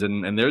ones.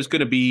 And there's going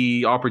to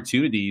be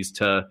opportunities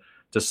to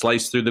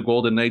slice through the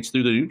Golden Knights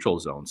through the neutral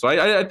zone. So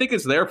I think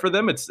it's there for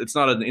them. It's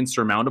not an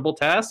insurmountable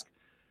task,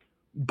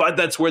 but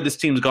that's where this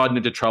team's gotten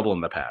into trouble in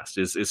the past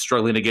is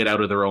struggling to get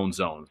out of their own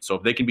zone. So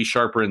if they can be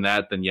sharper in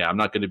that, then yeah, I'm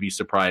not going to be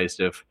surprised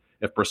if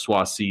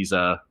Brossoit sees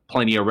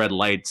plenty of red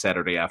light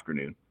Saturday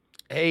afternoon.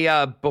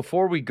 Hey,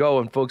 before we go,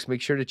 and folks,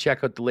 make sure to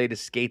check out the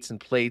latest Skates and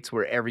Plates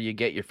wherever you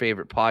get your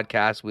favorite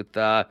podcast with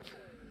the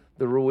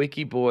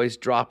Rowicki boys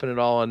dropping it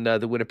all on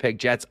the Winnipeg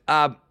Jets.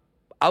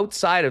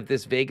 Outside of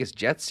this Vegas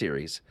Jets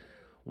series,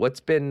 what's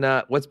been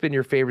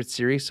your favorite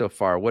series so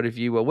far? What have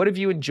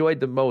you enjoyed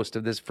the most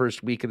of this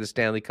first week of the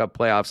Stanley Cup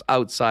playoffs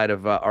outside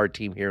of our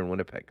team here in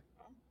Winnipeg?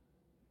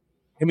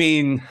 I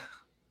mean,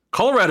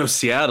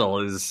 Colorado-Seattle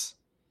is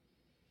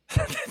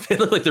they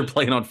look like they're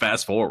playing on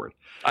fast forward.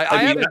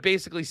 I haven't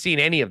basically seen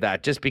any of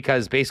that just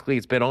because basically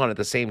it's been on at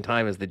the same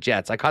time as the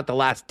Jets. I caught the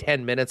last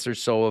 10 minutes or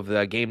so of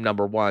the game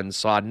number 1,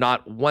 saw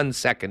not 1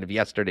 second of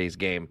yesterday's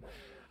game.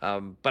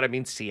 But I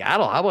mean,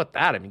 Seattle, how about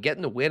that? I mean,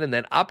 getting the win and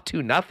then up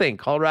 2-0.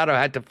 Colorado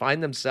had to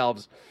find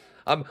themselves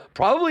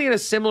probably in a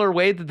similar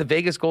way that the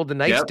Vegas Golden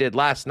Knights did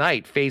last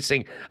night,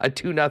 facing a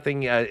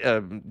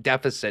 2-0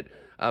 deficit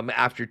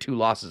after 2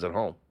 losses at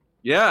home.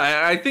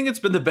 Yeah, I think it's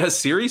been the best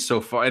series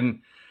so far.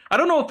 And I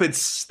don't know if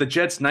it's the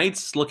Jets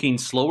Knights looking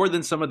slower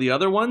than some of the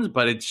other ones,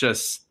 but it's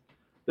just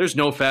there's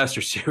no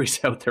faster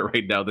series out there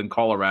right now than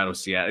Colorado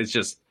Seattle. It's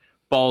just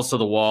balls to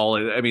the wall.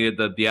 I mean,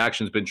 the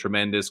action's been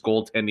tremendous.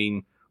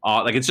 Goaltending,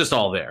 like it's just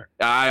all there.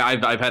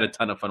 I've had a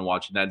ton of fun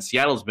watching that. And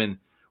Seattle's been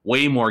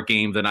way more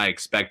game than I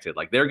expected.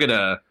 Like they're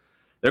gonna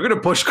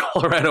push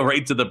Colorado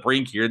right to the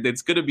brink here.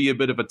 It's gonna be a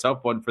bit of a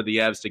tough one for the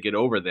Avs to get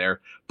over there.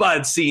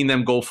 But seeing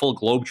them go full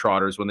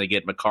Globetrotters when they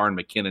get Makar and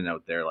McKinnon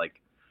out there, like.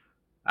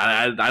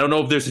 I don't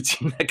know if there's a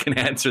team that can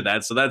answer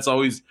that. So that's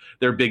always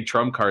their big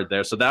trump card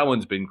there. So that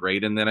one's been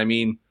great. And then, I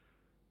mean,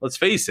 let's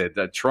face it,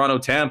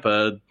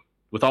 Toronto-Tampa,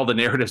 with all the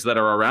narratives that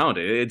are around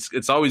it,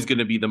 it's always going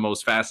to be the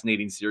most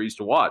fascinating series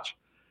to watch.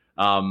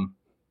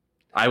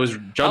 I was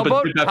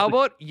jumping. How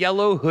about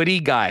yellow hoodie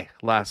guy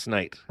last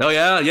night? Oh,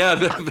 yeah.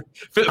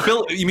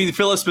 Phil, you mean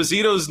Phil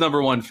Esposito's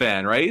 #1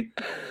 fan, right?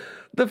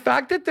 The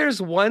fact that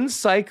there's one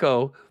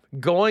psycho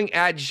going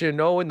at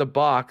Jeannot in the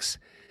box,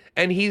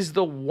 and he's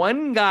the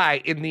one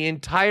guy in the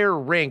entire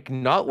rink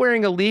not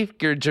wearing a Leaf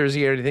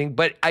jersey or anything,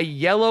 but a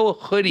yellow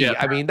hoodie. Yeah.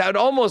 I mean, that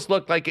almost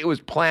looked like it was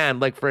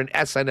planned, like for an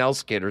SNL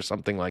skit or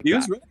something like that. He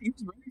was ready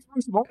for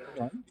his moment.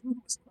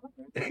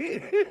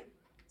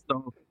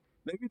 So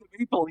maybe the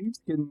Maple Leafs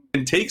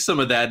can take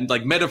some of that and,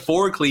 like,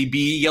 metaphorically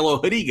be yellow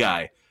hoodie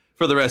guy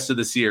for the rest of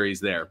the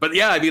series there. But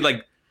yeah, I mean,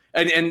 like,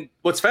 and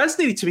what's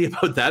fascinating to me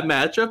about that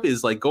matchup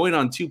is, like, going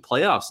on 2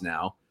 playoffs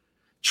now,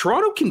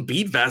 Toronto can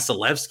beat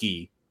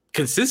Vasilevsky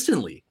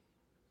consistently.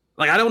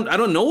 Like I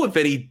don't know if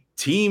any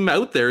team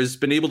out there has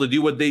been able to do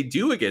what they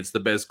do against the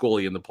best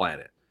goalie in the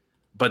planet.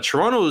 But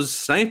Toronto's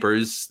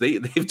snipers,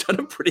 they've done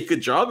a pretty good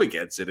job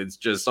against it. It's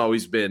just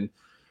always been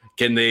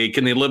can they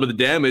limit the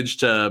damage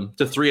to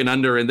 3 and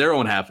under in their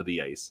own half of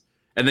the ice.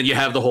 And then you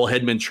have the whole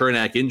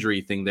Hedman-Chernak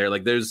injury thing there.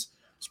 Like there's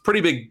pretty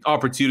big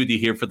opportunity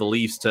here for the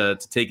Leafs to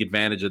take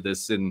advantage of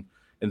this in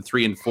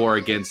 3 and 4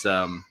 against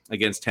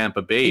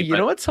Tampa Bay. You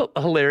know what's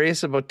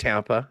hilarious about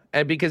Tampa?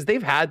 And because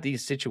they've had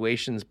these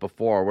situations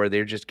before where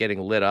they're just getting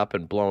lit up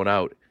and blown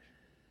out.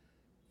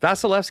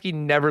 Vasilevsky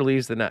never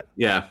leaves the net.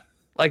 Yeah.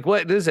 Like,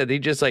 what is it? He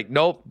just like,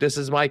 nope, this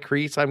is my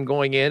crease. I'm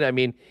going in. I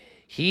mean,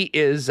 he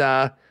is,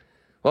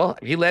 well,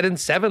 he led in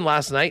 7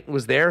 last night and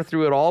was there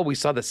through it all. We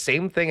saw the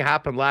same thing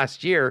happen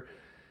last year.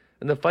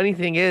 And the funny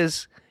thing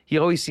is, he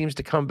always seems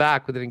to come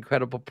back with an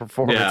incredible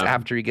performance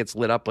after he gets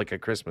lit up like a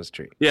Christmas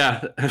tree.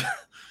 Yeah.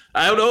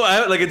 I don't know.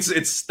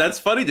 It's that's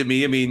funny to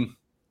me. I mean,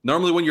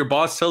 normally when your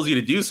boss tells you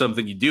to do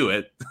something, you do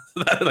it.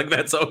 Like,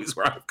 that's always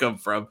where I've come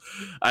from.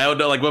 I don't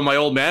know. Like, when my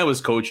old man was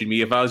coaching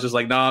me, if I was just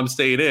like, no, I'm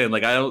staying in,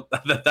 like,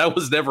 that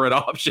was never an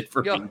option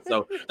for me.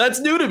 So that's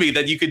new to me,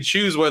 that you can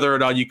choose whether or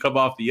not you come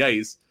off the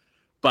ice.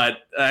 But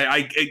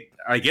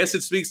I guess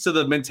it speaks to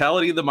the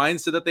mentality and the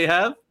mindset that they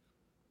have.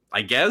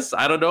 I guess.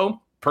 I don't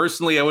know.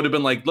 Personally, I would have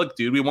been like, look,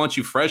 dude, we want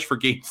you fresh for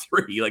game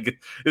 3.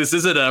 Like, this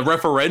isn't a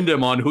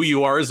referendum on who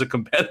you are as a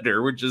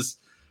competitor. We're just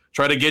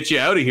trying to get you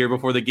out of here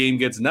before the game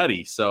gets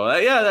nutty. So,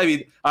 yeah, I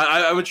mean,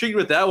 I'm intrigued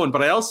with that one.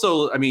 But I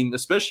also, I mean,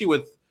 especially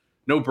with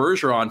no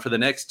Bergeron for the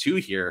next 2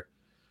 here,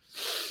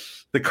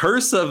 the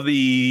curse of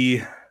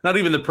the, not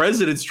even the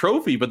President's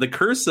Trophy, but the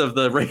curse of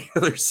the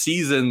regular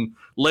season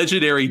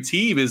legendary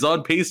team is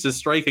on pace to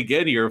strike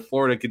again here.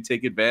 Florida can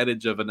take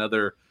advantage of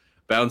another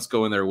bounce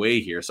going their way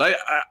here. So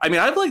I mean,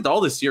 I've liked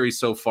all the series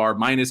so far,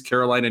 minus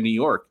Carolina, New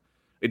York.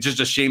 It's just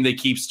a shame they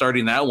keep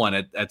starting that one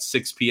at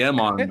 6 p.m.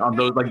 on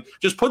those. Like,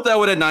 just put that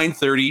one at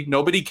 9:30.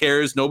 Nobody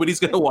cares. Nobody's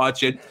gonna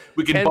watch it.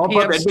 We can bump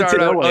up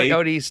Edmonton, LA.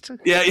 Out east.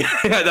 Yeah,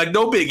 like,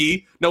 no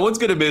biggie. No one's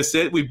gonna miss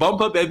it. We bump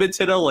up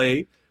Edmonton,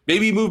 LA.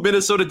 Maybe move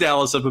Minnesota,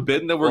 Dallas up a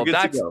bit, and then we're good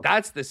to go.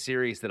 That's the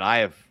series that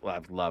I've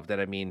loved. And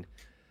I mean,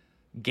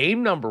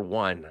 game number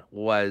 1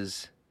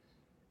 was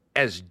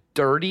as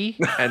dirty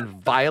and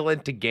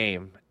violent a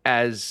game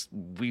as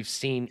we've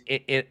seen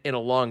in a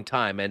long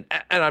time. And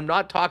I'm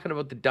not talking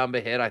about the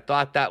Dumba hit. I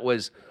thought that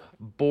was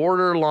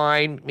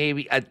borderline,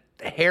 maybe a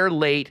hair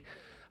late,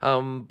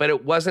 but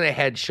it wasn't a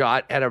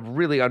headshot. Had a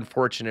really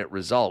unfortunate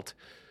result.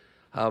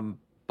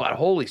 But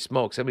holy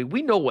smokes, I mean,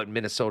 we know what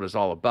Minnesota's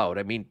all about.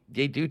 I mean,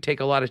 they do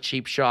take a lot of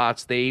cheap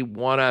shots. They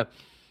want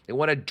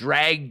to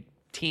drag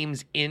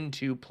teams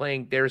into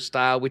playing their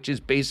style, which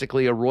is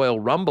basically a Royal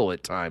Rumble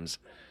at times.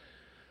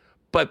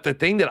 But the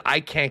thing that I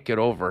can't get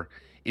over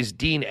is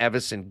Dean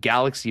Evason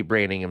galaxy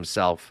braining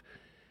himself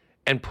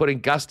and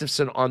putting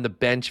Gustafsson on the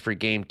bench for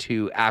game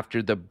 2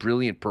 after the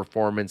brilliant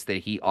performance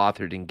that he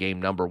authored in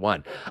game number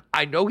 1.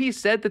 I know he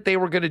said that they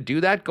were going to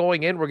do that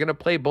going in. We're going to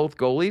play both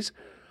goalies.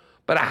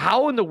 But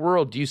how in the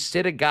world do you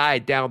sit a guy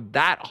down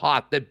that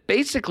hot that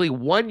basically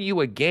won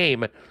you a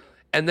game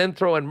and then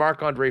throw in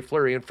Marc-Andre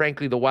Fleury? And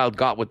frankly, the Wild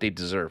got what they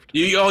deserved.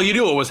 You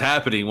knew what was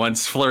happening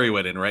once Fleury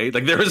went in, right?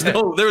 Like, there was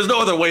no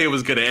other way it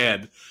was going to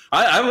end.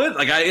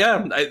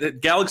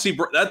 Galaxy.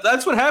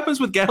 That's what happens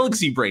with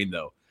Galaxy Brain,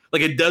 though.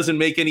 Like, it doesn't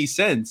make any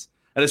sense,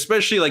 and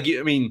especially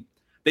I mean,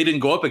 they didn't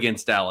go up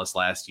against Dallas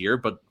last year,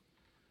 but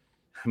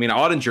I mean,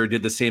 Ottinger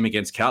did the same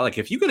against Cal. Like,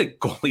 if you get a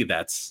goalie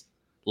that's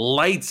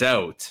lights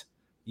out,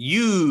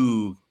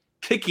 you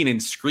kicking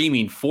and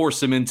screaming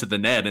force him into the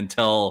net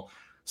until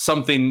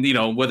something,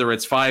 whether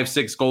it's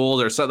 5-6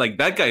 goals or something, like,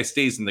 that guy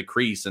stays in the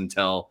crease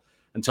until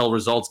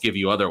results give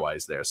you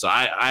otherwise there. So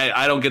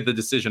I don't get the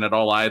decision at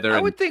all either. I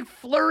would think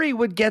Fleury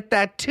would get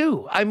that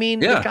too. I mean,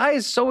 The guy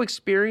is so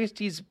experienced.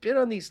 He's been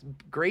on these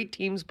great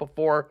teams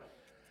before.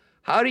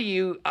 How do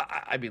you,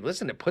 I mean,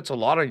 listen, it puts a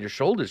lot on your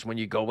shoulders when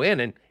you go in,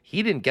 and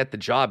he didn't get the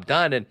job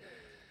done. And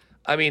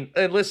I mean,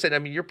 and listen, I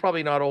mean, you're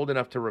probably not old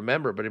enough to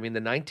remember, but I mean,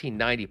 the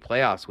 1990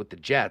 playoffs with the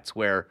Jets,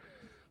 where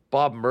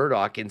Bob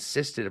Murdoch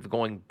insisted of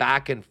going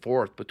back and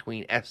forth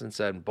between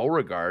Essensa and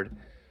Beauregard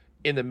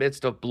in the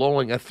midst of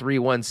blowing a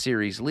 3-1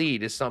 series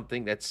lead, is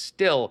something that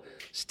still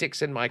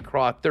sticks in my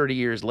craw 30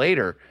 years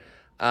later.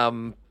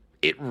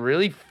 It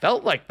really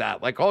felt like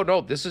that. Like, oh, no,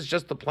 this is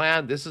just the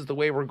plan. This is the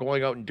way we're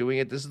going out and doing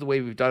it. This is the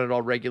way we've done it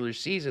all regular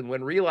season,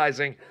 when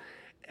realizing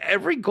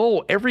every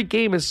goal, every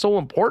game is so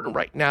important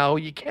right now.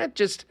 You can't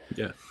just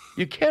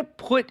you can't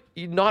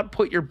not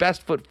put your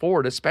best foot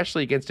forward,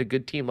 especially against a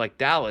good team like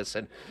Dallas.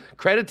 And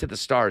credit to the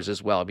Stars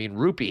as well. I mean,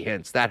 Rupee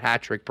Hintz, that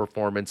hat-trick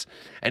performance,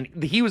 and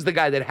he was the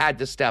guy that had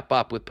to step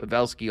up with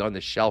Pavelski on the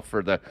shelf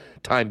for the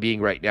time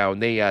being right now,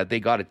 and they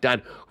got it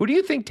done. Who do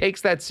you think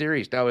takes that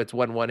series? Now it's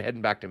 1-1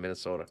 heading back to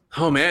Minnesota.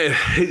 Oh, man,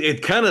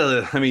 it kind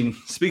of, I mean,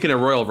 speaking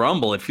of Royal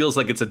Rumble, it feels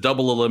like it's a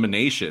double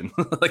elimination.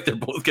 Like, they're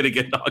both going to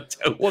get knocked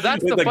out. Well,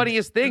 that's the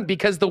funniest thing,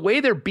 because the way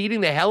they're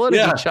beating the hell out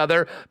of each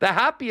other, the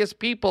happiest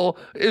people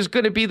is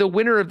going to be the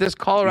winner of this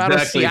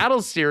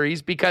Colorado-Seattle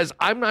series, because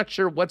I'm not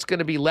sure what's going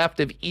to be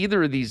left of either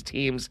of these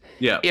teams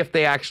if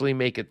they actually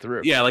make it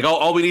through. Yeah, like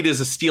all we need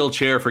is a steel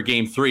chair for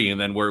game 3,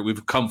 and then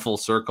we've come full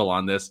circle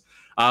on this.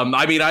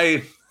 I mean,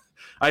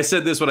 I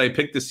said this when I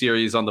picked the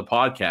series on the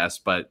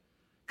podcast, but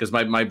because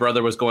my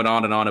brother was going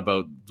on and on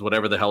about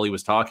whatever the hell he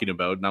was talking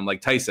about, and I'm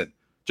like, Tyson,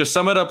 just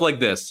sum it up like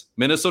this: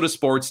 Minnesota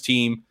sports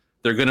team,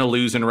 they're going to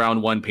lose in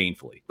round 1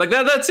 painfully. Like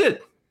that's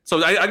it.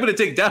 So I'm going to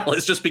take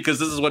Dallas just because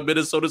this is what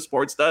Minnesota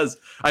sports does.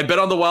 I bet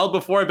on the Wild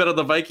before. I bet on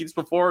the Vikings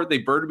before. They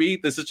burned me.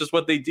 This is just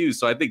what they do.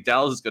 So I think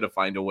Dallas is going to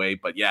find a way.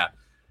 But yeah,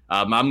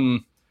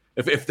 I'm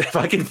if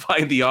I can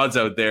find the odds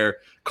out there,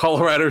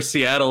 Colorado or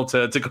Seattle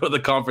to go to the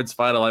conference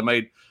final, I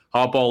might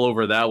hop all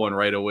over that one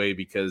right away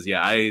because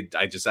I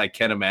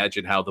can't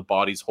imagine how the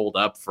bodies hold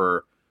up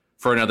for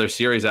another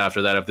series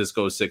after that if this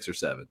goes 6 or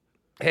 7.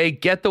 Hey,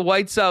 get the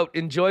whites out.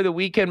 Enjoy the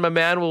weekend, my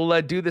man.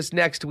 We'll do this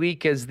next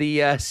week as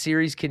the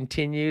series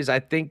continues. I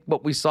think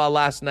what we saw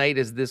last night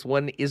is this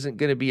one isn't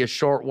going to be a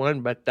short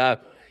one,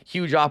 but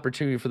huge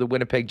opportunity for the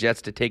Winnipeg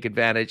Jets to take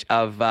advantage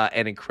of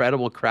an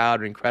incredible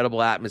crowd, an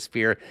incredible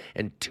atmosphere,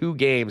 and 2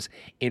 games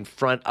in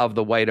front of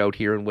the whiteout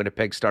here in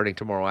Winnipeg starting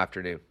tomorrow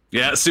afternoon.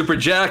 Yeah, super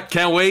Jack.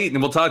 Can't wait,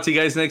 and we'll talk to you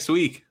guys next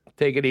week.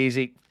 Take it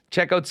easy.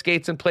 Check out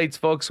Skates and Plates,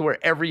 folks,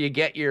 wherever you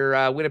get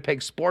your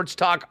Winnipeg Sports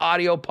Talk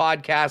audio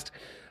podcast.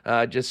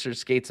 Just for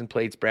Skates and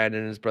Plates,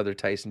 Brandon and his brother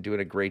Tyson doing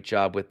a great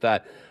job with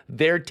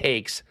their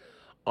takes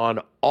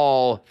on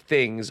all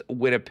things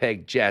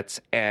Winnipeg Jets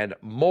and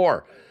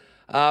more.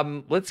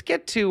 Let's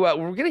get to, we're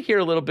going to hear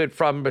a little bit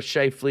from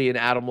Scheifele and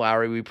Adam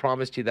Lowry. We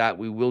promised you that.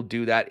 We will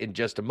do that in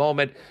just a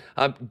moment.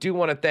 Do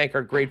want to thank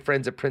our great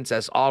friends at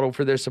Princess Auto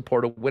for their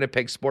support of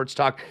Winnipeg Sports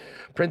Talk.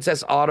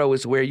 Princess Auto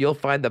is where you'll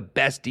find the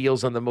best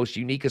deals on the most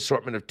unique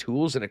assortment of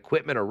tools and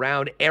equipment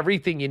around.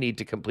 Everything you need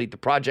to complete the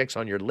projects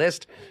on your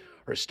list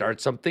or start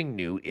something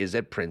new is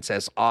at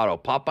Princess Auto.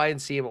 Pop by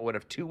and see them at one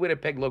of 2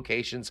 Winnipeg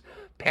locations,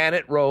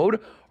 Panet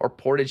Road or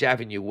Portage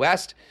Avenue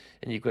West.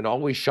 And you can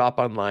always shop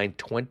online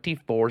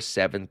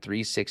 24/7,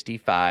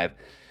 365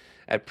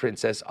 at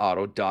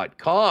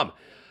princessauto.com.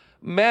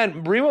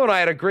 Man, Remo and I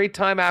had a great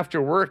time after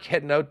work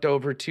heading out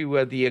over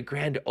to the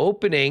grand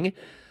opening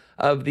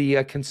of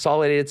the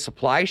Consolidated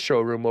Supply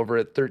showroom over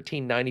at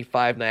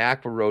 1395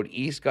 Niagara Road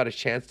East. Got a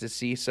chance to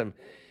see some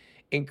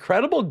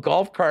incredible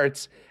golf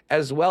carts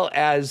as well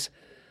as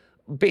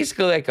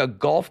basically like a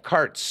golf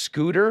cart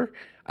scooter,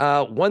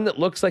 one that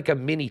looks like a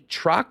mini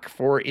truck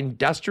for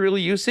industrial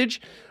usage.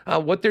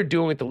 What they're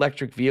doing with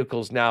electric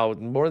vehicles now,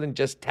 more than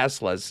just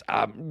Teslas,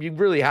 you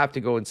really have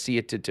to go and see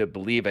it to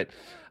believe it.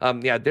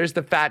 There's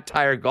the Fat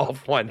Tire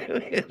Golf one.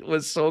 It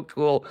was so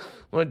cool.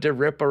 Wanted to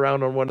rip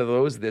around on one of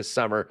those this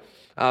summer.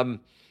 But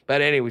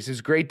anyways, it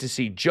was great to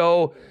see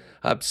Joe,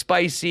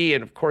 Spicy,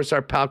 and of course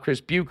our pal Chris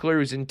Buechler,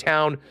 who's in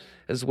town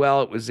as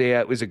well. It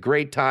was a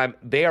great time.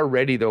 They are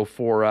ready though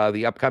for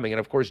the upcoming, and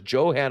of course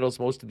Joe handles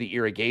most of the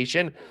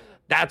irrigation.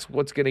 That's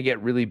what's going to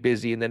get really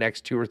busy in the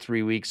next 2 or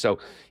 3 weeks. So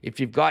if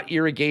you've got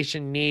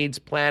irrigation needs,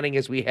 planning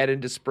as we head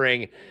into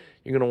spring,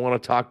 you're going to want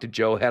to talk to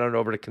Joe. Head on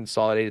over to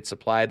Consolidated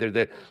Supply. They're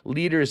the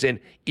leaders in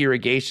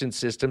irrigation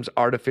systems,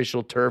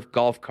 artificial turf,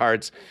 golf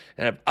carts,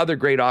 and have other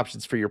great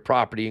options for your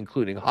property,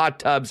 including hot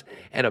tubs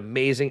and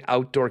amazing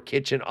outdoor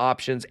kitchen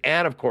options,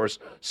 and of course,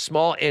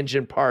 small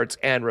engine parts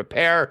and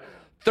repair.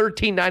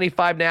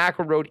 1395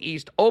 Niagara Road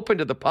East, open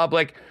to the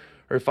public,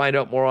 or find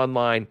out more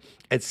online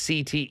at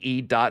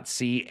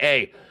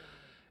cte.ca.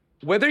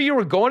 Whether you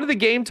were going to the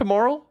game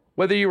tomorrow,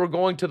 whether you were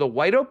going to the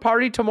whiteout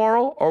party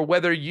tomorrow, or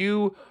whether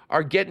you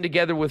are getting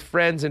together with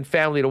friends and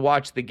family to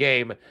watch the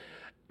game,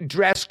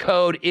 dress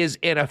code is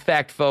in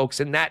effect, folks,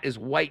 and that is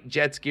white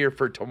Jets gear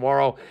for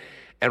tomorrow.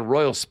 And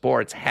Royal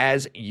Sports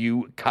has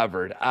you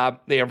covered.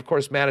 They are, of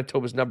course,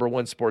 Manitoba's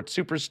 #1 sports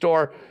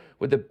superstore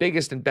with the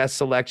biggest and best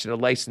selection of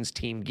licensed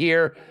team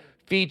gear,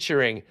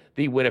 featuring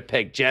the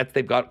Winnipeg Jets.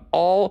 They've got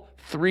all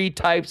 3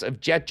 types of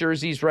Jet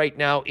jerseys right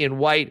now in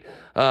white.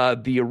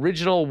 The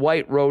original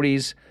white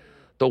roadies,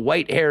 the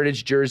white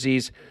heritage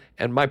jerseys,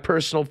 and my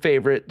personal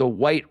favorite, the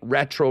white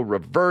retro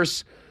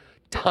reverse.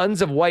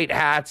 Tons of white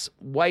hats,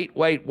 white,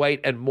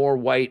 and more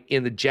white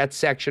in the Jet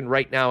section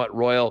right now at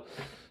Royal.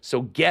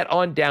 So get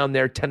on down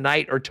there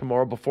tonight or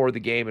tomorrow before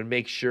the game and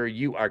make sure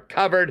you are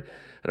covered.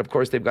 And of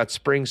course, they've got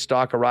spring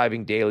stock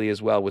arriving daily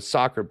as well with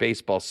soccer,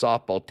 baseball,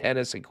 softball,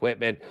 tennis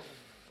equipment,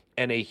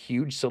 and a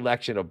huge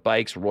selection of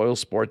bikes. Royal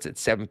Sports at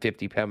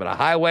 750 Pembina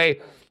Highway.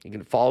 You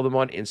can follow them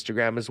on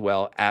Instagram as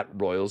well at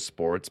Royal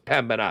Sports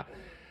Pembina.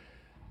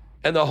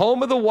 And the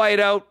home of the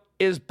whiteout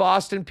is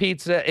Boston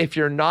Pizza. If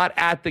you're not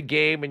at the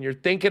game and you're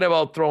thinking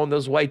about throwing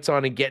those whites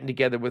on and getting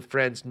together with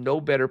friends,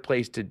 no better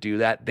place to do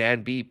that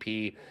than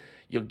BP.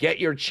 You'll get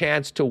your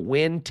chance to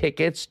win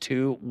tickets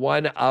to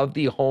one of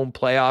the home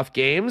playoff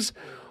games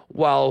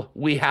while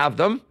we have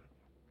them.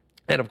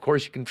 And of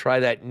course, you can try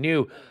that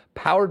new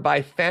powered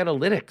by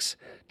Fanalytics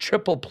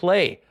triple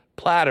play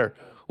platter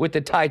with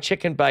the Thai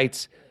chicken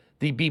bites,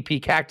 the BP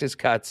cactus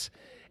cuts,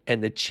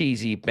 and the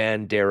cheesy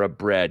Bandera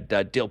bread.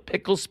 Dill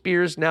pickle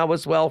spears now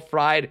as well,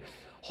 fried.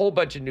 Whole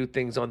bunch of new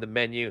things on the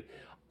menu,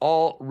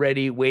 all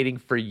ready, waiting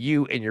for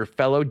you and your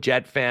fellow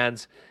Jet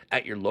fans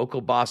at your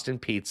local Boston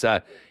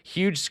Pizza.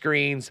 Huge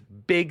screens,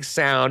 big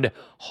sound.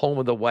 Home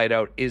of the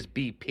whiteout is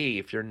BP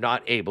if you're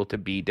not able to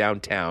be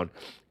downtown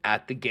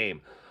at the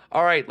game.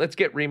 All right, let's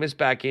get Remus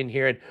back in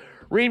here. And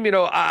Reem,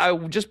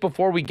 just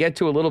before we get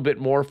to a little bit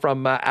more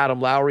from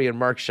Adam Lowry and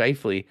Mark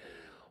Scheifele,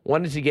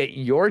 wanted to get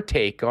your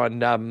take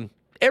on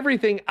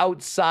everything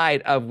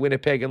outside of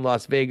Winnipeg and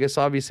Las Vegas.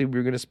 Obviously,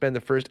 we're going to spend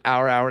the first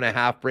hour and a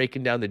half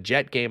breaking down the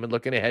Jet game and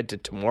looking ahead to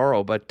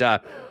tomorrow. But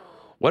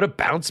What a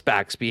bounce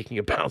back, speaking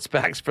of bounce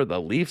backs for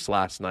the Leafs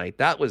last night.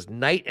 That was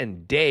night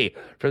and day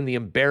from the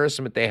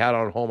embarrassment they had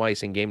on home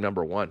ice in game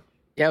number 1.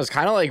 Yeah, it was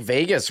kind of like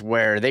Vegas,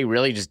 where they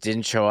really just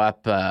didn't show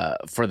up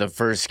for the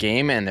first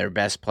game, and their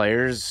best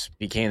players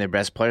became their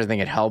best players. I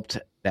think it helped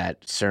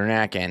that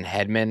Cernak and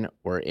Hedman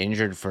were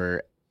injured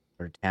for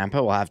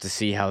Tampa. We'll have to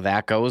see how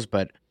that goes,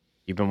 but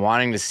you've been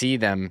wanting to see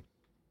them,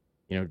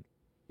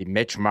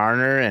 Mitch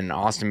Marner and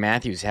Austin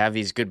Matthews have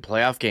these good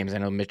playoff games. I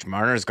know Mitch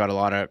Marner's got a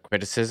lot of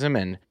criticism,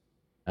 and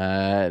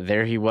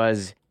there he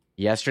was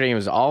yesterday. It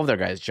was all of their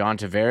guys. John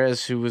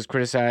Tavares, who was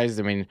criticized.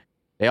 I mean,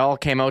 they all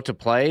came out to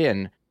play,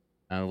 and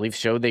the Leafs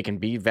showed they can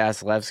beat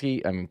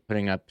Vasilevsky. I mean,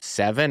 putting up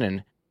 7,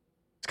 and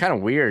it's kind of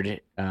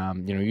weird.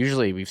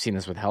 Usually we've seen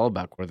this with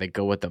Hellebuck, where they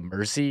go with the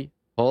mercy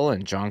pull,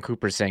 and John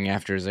Cooper saying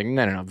after is like,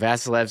 no.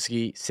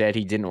 Vasilevsky said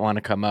he didn't want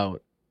to come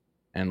out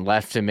and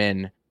left him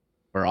in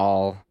for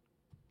all.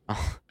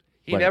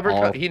 He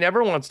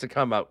never wants to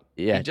come out.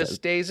 Yeah, he just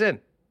stays in.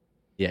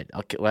 Yeah,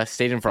 left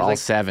stayed in for all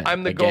 7.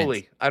 I'm the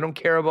goalie. I don't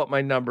care about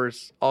my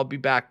numbers. I'll be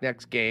back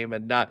next game.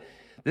 And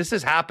this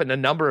has happened a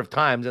number of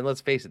times. And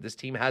let's face it, this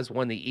team has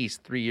won the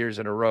East 3 years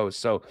in a row.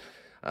 So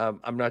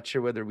I'm not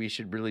sure whether we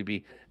should really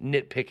be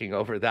nitpicking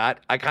over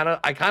that. I kind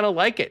of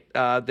like it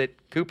that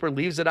Cooper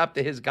leaves it up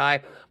to his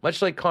guy,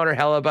 much like Connor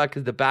Hellebuck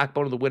is the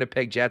backbone of the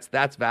Winnipeg Jets.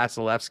 That's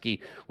Vasilevsky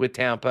with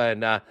Tampa,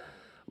 and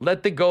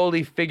let the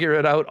goalie figure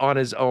it out on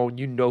his own.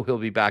 He'll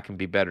be back and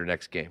be better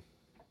next game.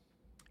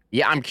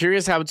 Yeah, I'm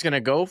curious how it's going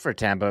to go for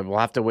Tampa. We'll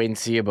have to wait and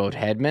see about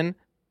Hedman.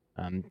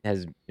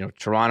 Has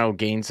Toronto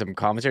gained some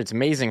confidence? It's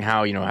amazing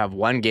how have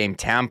one game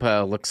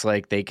Tampa looks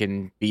like they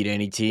can beat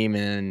any team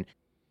and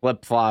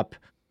flip flop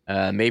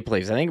Maple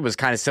Leafs. I think it was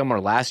kind of similar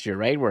last year,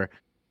 right? Where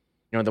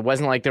there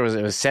wasn't like it was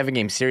a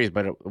 7-game series,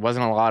 but it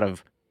wasn't a lot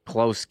of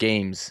close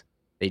games.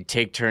 They'd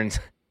take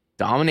turns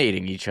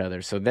dominating each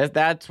other. So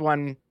that's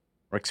one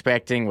we're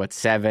expecting.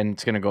 7?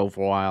 It's going to go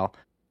for a while.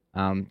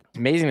 It's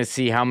amazing to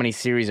see how many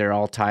series are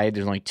all tied.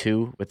 There's only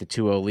 2 with the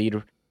 2-0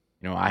 lead.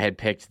 I had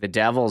picked the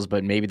Devils,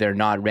 but maybe they're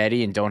not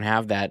ready and don't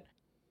have that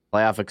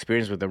playoff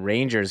experience with the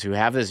Rangers, who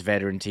have this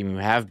veteran team who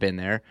have been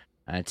there,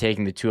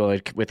 taking the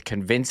 2-0 with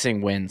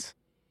convincing wins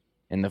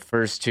in the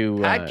first 2.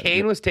 Pat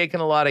Kane was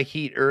taking a lot of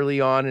heat early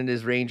on in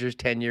his Rangers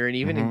tenure, and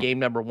even in game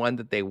number 1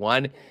 that they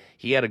won,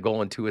 he had a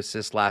goal and 2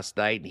 assists last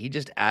night, and he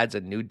just adds a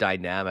new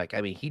dynamic.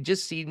 I mean, he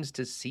just seems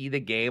to see the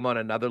game on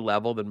another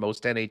level than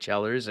most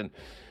NHLers, and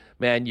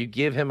man, you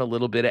give him a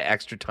little bit of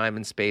extra time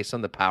and space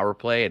on the power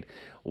play, and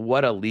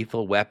what a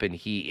lethal weapon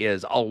he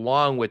is,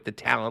 along with the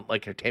talent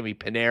like Artemi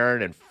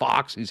Panarin and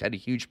Fox, who's had a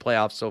huge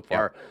playoff so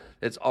far. Yep.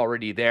 That's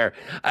already there.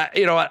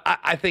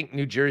 I think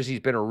New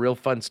Jersey's been a real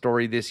fun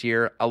story this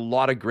year. A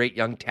lot of great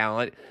young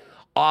talent.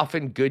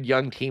 Often good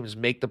young teams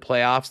make the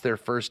playoffs their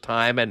first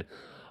time and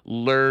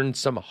learn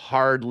some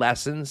hard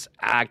lessons.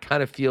 It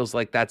kind of feels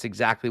like that's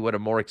exactly what a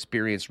more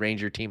experienced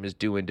Ranger team is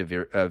doing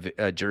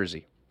to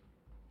Jersey.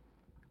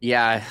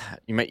 Yeah,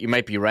 you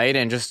might be right.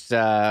 And just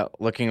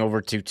looking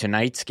over to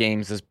tonight's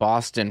games, this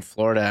Boston,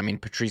 Florida. I mean,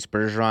 Patrice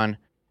Bergeron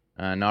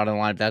not in the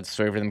lineup. That's the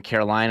story for them.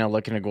 Carolina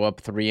looking to go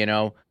up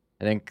 3-0.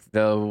 I think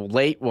the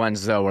late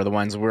ones, though, are the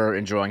ones we're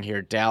enjoying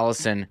here.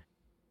 Dallas and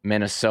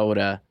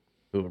Minnesota,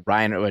 who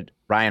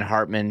Ryan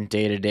Hartman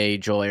day-to-day,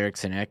 Joel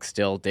Eriksson Ek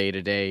still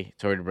day-to-day.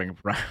 Sorry to bring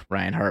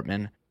Ryan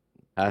Hartman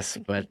us,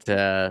 but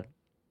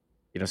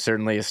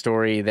certainly a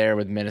story there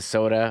with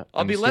Minnesota.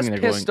 I'll be less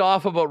pissed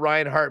off about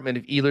Ryan Hartman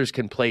if Ehlers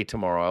can play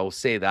tomorrow. I will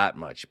say that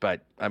much.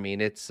 But I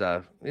mean, it's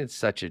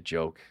such a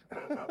joke.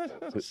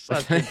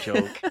 Such a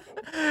joke.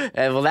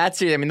 Well,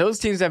 that's it. I mean, those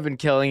teams have been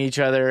killing each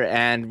other,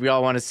 and we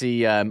all want to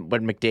see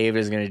what McDavid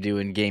is going to do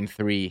in Game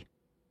 3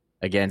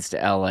 against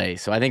LA.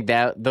 So I think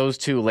that those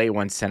 2 late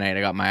ones tonight,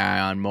 I got my eye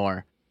on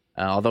more.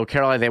 Although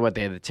Carolina,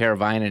 they had the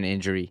Teravainen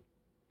injury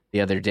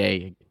the other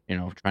day.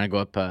 Trying to go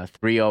up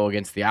 3-0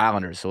 against the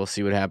Islanders. So we'll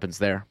see what happens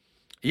there.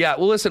 Yeah,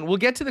 well, listen, we'll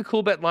get to the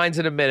cool bet lines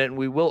in a minute, and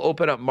we will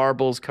open up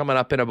marbles coming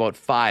up in about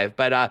 5.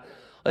 But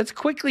let's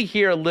quickly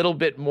hear a little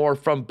bit more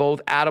from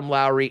both Adam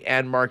Lowry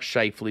and Mark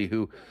Scheifele,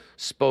 who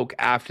spoke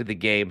after the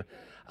game.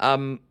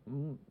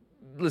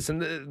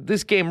 Listen,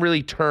 this game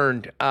really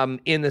turned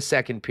in the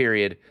second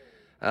period.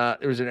 There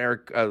was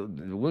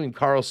an William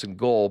Karlsson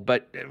goal,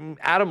 but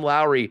Adam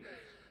Lowry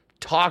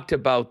talked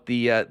about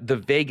the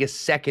Vegas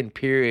second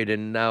period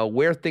and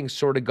where things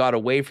sort of got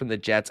away from the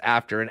Jets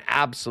after an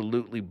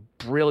absolutely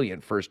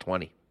brilliant first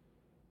 20.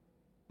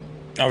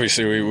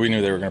 Obviously, we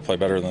knew they were going to play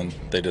better than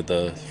they did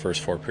the first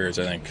 4 periods.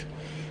 I think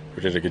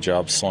we did a good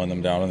job slowing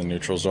them down in the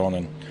neutral zone,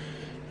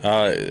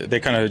 and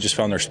they kind of just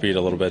found their speed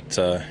a little bit.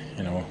 I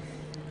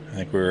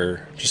think we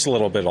were just a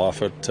little bit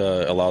off it,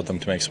 allowed them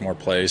to make some more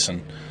plays,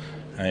 and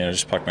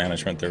just puck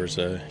management. There was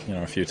a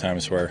few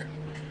times where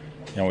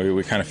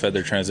we kind of fed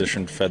their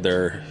transition, fed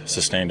their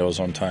sustained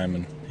ozone time,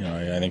 and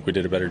I think we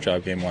did a better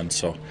job game 1.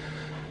 So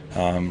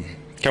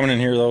coming in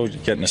here though,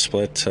 getting a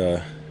split,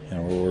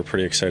 we're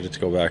pretty excited to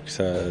go back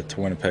to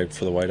Winnipeg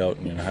for the whiteout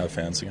and have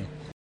fans again.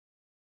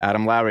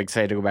 Adam Lowry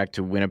excited to go back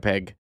to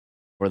Winnipeg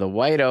for the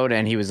whiteout,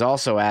 and he was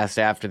also asked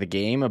after the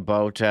game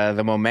about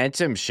the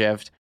momentum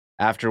shift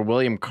after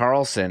William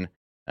Karlsson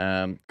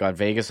got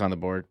Vegas on the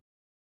board.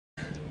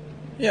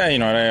 Yeah,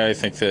 I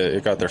think that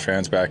it got their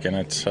fans back in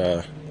it.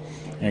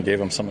 Gave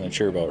them something to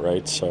cheer about,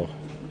 right? So,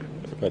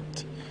 but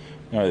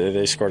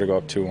they scored to go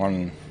up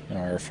 2-1.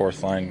 Our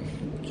fourth line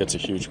gets a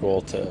huge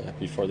goal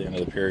before the end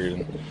of the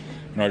period,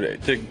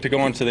 and to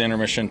go into the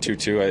intermission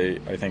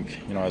 2-2, I think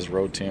as a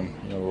road team,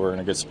 we're in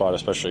a good spot,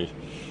 especially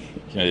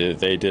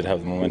they did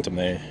have the momentum.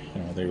 They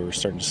were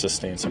starting to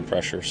sustain some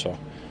pressure, so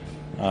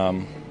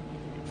I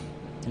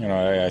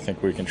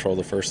think we control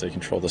the first, they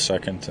control the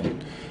second,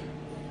 and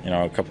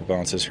a couple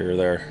bounces here or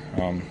there.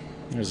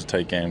 It was a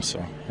tight game,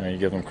 so you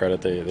give them credit.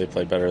 They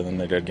played better than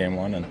they did game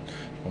one, and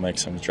we'll make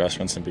some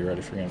adjustments and be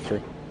ready for game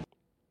 3.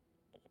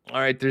 All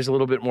right, there's a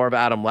little bit more of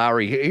Adam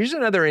Lowry. Here's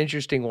another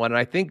interesting one, and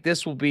I think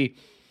this will be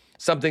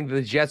something that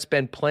the Jets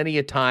spend plenty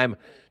of time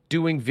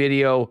doing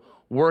video,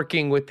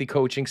 working with the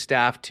coaching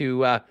staff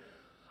to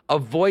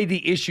avoid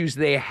the issues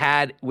they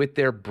had with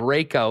their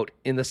breakout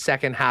in the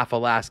second half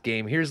of last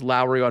game. Here's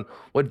Lowry on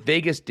what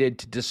Vegas did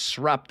to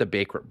disrupt the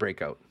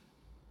breakout.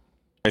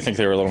 I think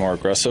they were a little more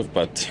aggressive,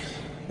 but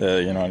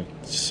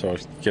so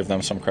give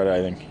them some credit.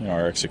 I think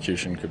our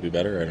execution could be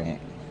better. I don't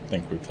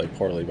think we played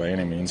poorly by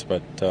any means,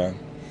 but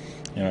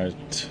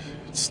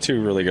it's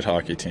two really good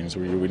hockey teams.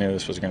 We knew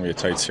this was going to be a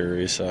tight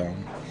series.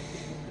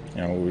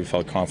 We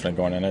felt confident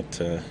going in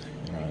it.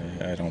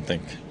 I don't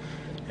think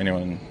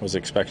anyone was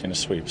expecting a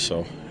sweep.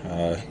 So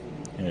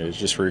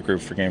just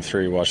regroup for game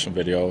 3, watch some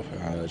video,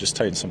 just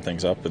tighten some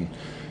things up, and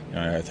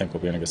I think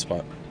we'll be in a good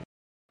spot.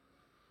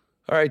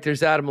 All right,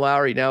 there's Adam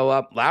Lowry.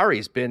 Now,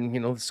 Lowry's been,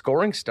 the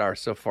scoring star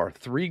so far,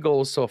 3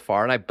 goals so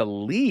far, and I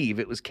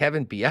believe it was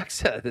Kevin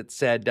Bieksa that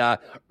said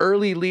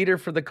early leader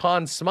for the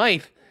Conn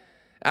Smythe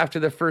after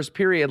the first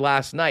period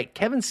last night.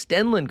 Kevin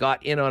Stenlund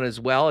got in on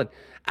as well, and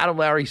Adam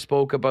Lowry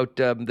spoke about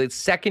the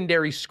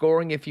secondary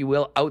scoring, if you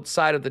will,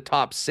 outside of the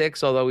top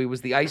 6, although he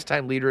was the ice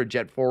time leader of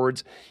Jet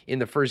forwards in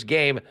the first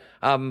game.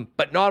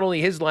 But not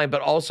only his line,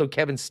 but also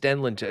Kevin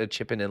Stenlund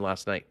chipping in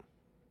last night.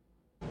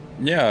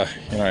 Yeah,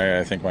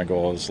 I think my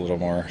goal is a little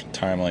more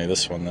timely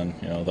this one than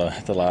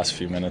the last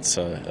few minutes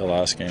of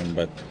last game.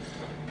 But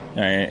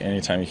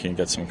anytime you can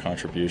get some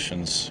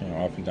contributions,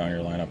 up and down your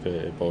lineup,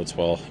 it bodes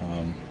well.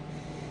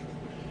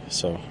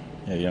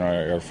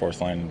 Our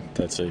fourth line,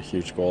 that's a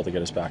huge goal to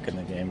get us back in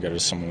the game, get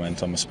us some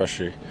momentum,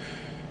 especially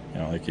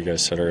like you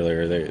guys said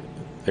earlier,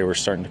 they were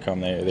starting to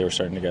come. They were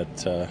starting to get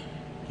the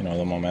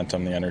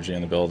momentum, the energy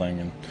in the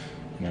building,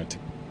 and to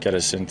get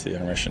us into the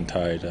intermission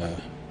tied.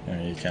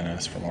 You can't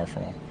ask for more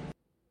from them.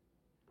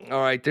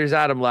 All right, there's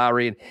Adam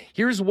Lowry. And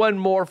here's one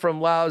more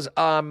from Lows.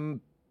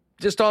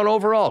 Just on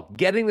overall,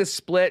 getting the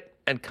split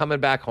and coming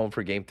back home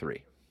for game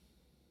 3.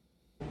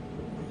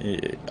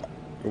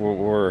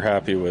 We're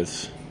happy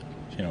with,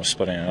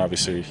 splitting it.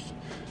 Obviously,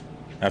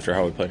 after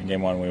how we played in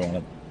game 1, we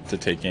wanted to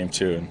take game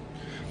 2. And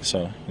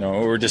so,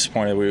 we're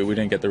disappointed we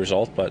didn't get the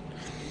result, but,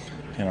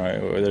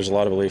 there's a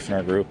lot of belief in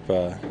our group.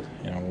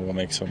 We'll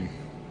make some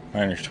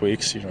minor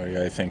tweaks.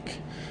 I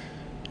think,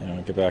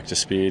 get back to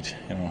speed,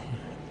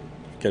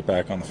 get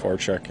back on the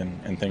forecheck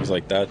and things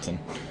like that. And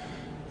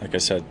like I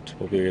said,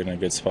 we'll be in a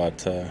good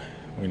spot.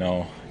 We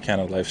know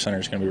Canada Life Center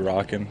is going to be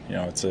rocking.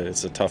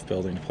 It's a tough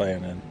building to play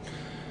in, and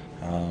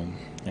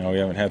we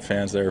haven't had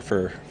fans there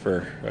for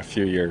a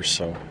few years,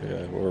 so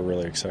we're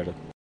really excited.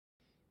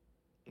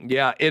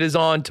 Yeah, it is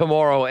on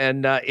tomorrow,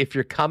 and if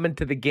you're coming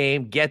to the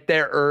game, get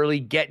there early,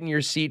 get in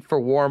your seat for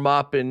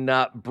warm-up, and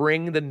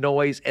bring the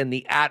noise and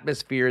the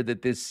atmosphere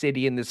that this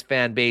city and this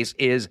fan base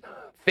is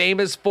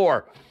famous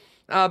for.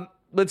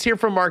 Let's hear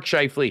from Mark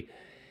Scheifele.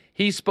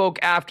 He spoke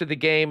after the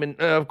game and,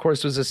 of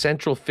course, was a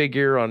central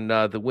figure on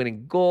the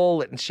winning goal,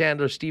 letting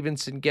Chandler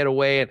Stevenson get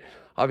away, and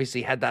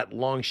obviously had that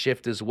long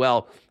shift as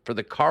well for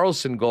the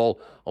Karlsson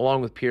goal,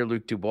 along with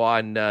Pierre-Luc Dubois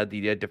and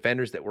the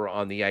defenders that were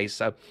on the ice.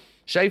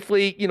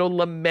 Scheifele,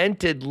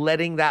 lamented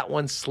letting that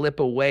one slip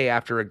away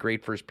after a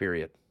great first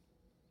period.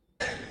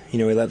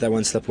 We let that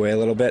one slip away a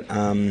little bit.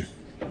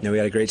 We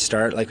had a great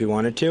start like we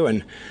wanted to,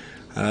 and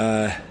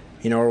we're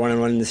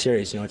 1-1 in the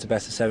series. It's a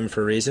best of 7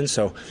 for a reason.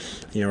 So,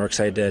 we're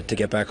excited to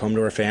get back home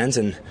to our fans,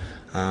 and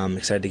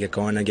excited to get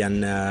going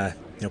again.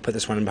 Put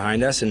this one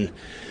behind us and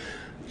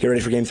get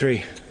ready for game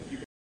 3.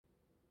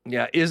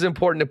 Yeah, it is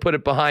important to put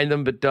it behind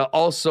them, but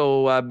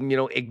also,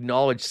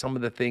 acknowledge some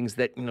of the things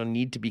that,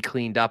 need to be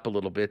cleaned up a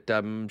little bit.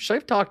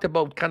 Scheif talked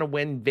about kind of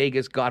when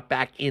Vegas got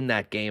back in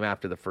that game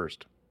after the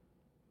first.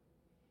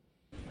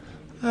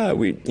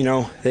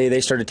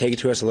 They started to take it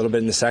to us a little bit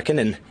in the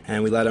second,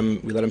 and we let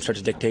them start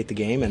to dictate the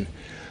game, and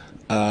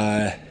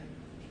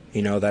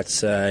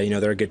that's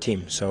they're a good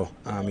team, so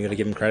you got to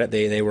give them credit.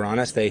 They were on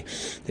us. They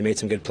made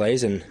some good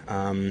plays, and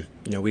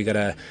we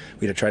gotta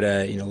try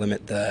to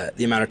limit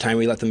the amount of time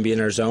we let them be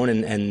in our zone,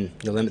 and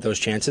limit those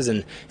chances,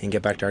 and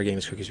get back to our game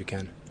as quick as we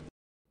can.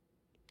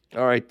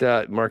 All right,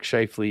 Mark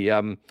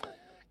Scheifele.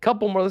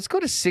 Couple more. Let's go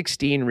to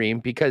 16, Reem,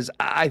 because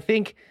I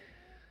think.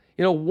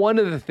 One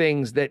of the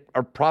things that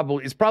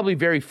is probably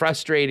very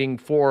frustrating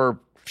for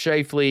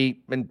Scheifele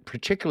and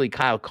particularly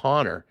Kyle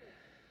Connor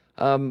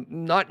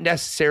Not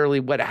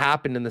necessarily what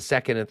happened in the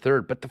second and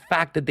third, but the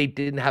fact that they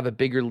didn't have a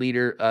bigger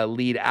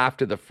lead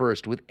after the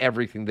first with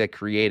everything that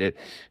created.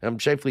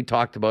 Scheifele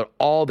talked about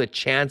all the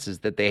chances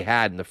that they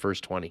had in the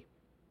first 20.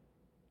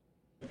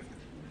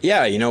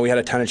 Yeah, we had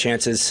a ton of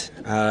chances.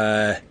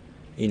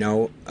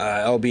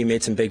 LB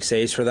made some big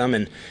saves for them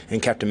and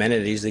kept them in.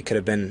 It easily could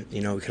have been, we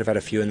could have had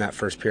a few in that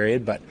first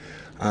period, but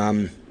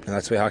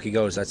that's the way hockey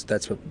goes.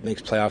 That's what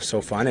makes playoffs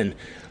so fun, and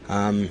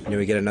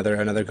we get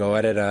another go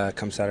at it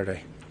come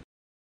Saturday.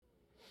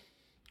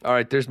 All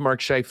right, there's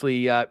Mark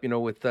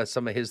Scheifele, with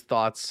some of his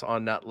thoughts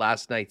on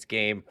last night's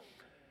game.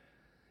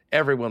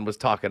 Everyone was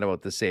talking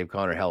about the save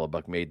Connor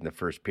Hellebuyck made in the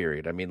first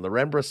period. I mean,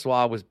 Laurent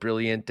Brossoit was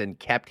brilliant and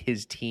kept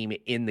his team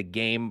in the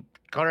game.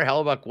 Connor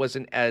Hellebuyck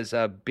wasn't as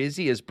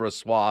busy as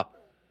Brossoit,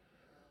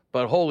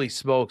 but holy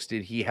smokes,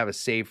 did he have a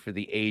save for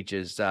the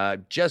ages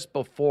just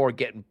before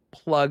getting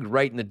plugged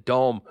right in the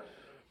dome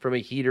from a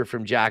heater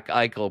from Jack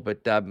Eichel.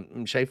 But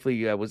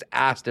Scheifele was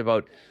asked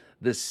about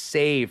the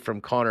save from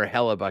Connor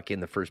Hellebuyck in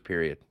the first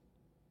period.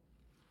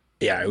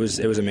 Yeah, it was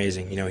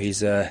amazing.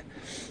 He's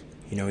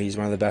he's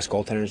one of the best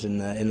goaltenders in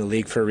the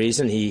league for a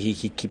reason. He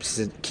keeps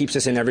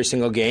us in every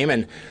single game,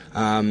 and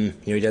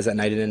he does that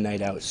night in and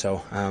night out.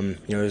 So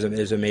it was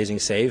an amazing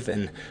save,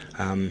 and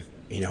we're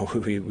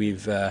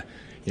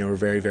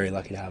very, very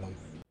lucky to have him.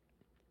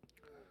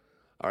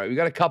 All right, we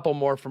got a couple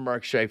more from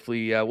Mark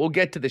Scheifele. We'll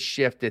get to the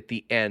shift at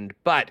the end,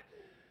 but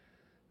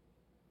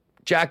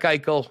Jack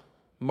Eichel,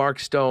 Mark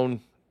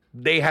Stone,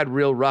 they had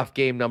real rough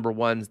game number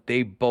ones.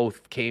 They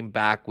both came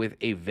back with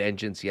a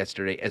vengeance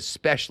yesterday,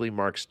 especially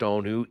Mark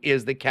Stone, who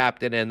is the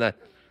captain and the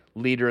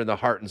leader and the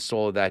heart and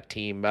soul of that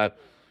team.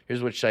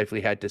 Here's what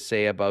Scheifele had to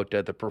say about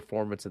the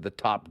performance of the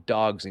top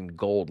dogs in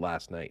gold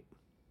last night.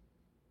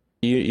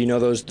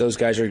 Those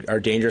guys are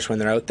dangerous when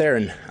they're out there,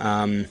 and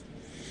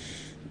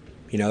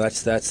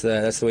that's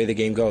the way the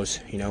game goes.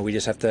 We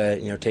just have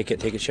to take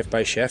it shift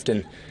by shift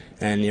and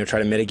try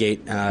to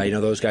mitigate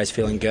those guys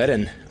feeling good,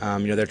 and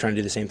they're trying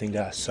to do the same thing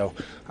to us. So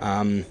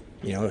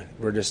we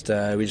just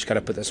got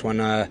to put this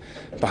one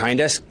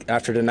behind us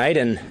after tonight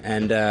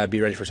and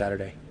be ready for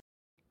Saturday.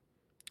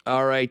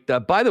 All right.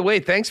 By the way,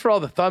 thanks for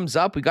all the thumbs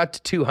up. We got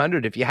to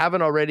 200. If you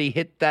haven't already,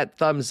 hit that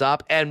thumbs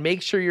up and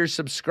make sure you're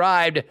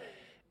subscribed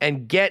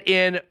and get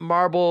in.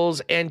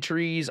 Marbles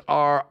entries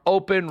are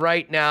open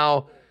right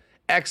now. !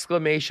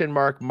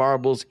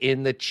 Marbles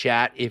in the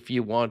chat if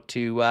you want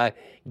to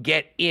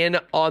get in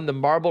on the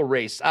marble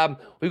race.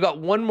 We've got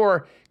one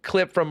more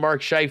clip from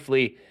Mark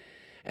Scheifele,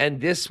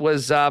 and this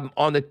was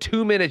on the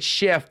 2-minute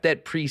shift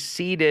that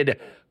preceded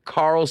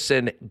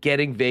Karlsson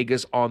getting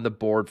Vegas on the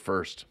board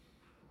first.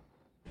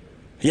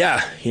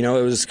 Yeah, it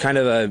was kind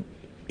of a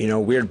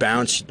weird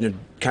bounce.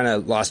 Kind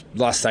of lost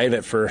sight of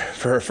it for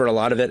a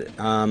lot of it.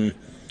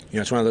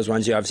 It's one of those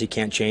ones you obviously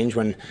can't change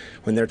when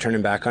they're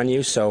turning back on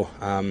you. So.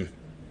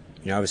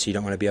 Obviously you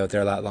don't want to be out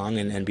there that long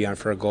and be on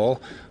for a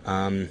goal.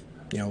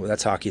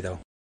 That's hockey, though.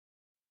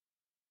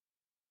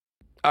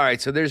 All right,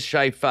 so there's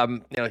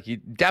Scheif. You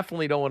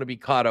definitely don't want to be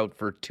caught out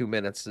for 2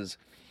 minutes. As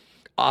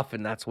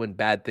often that's when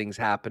bad things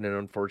happen, and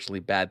unfortunately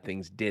bad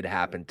things did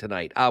happen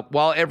tonight.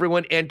 While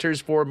everyone enters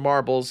for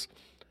marbles,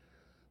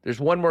 there's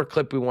one more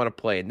clip we want to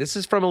play, and this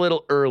is from a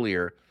little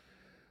earlier.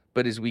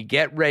 But as we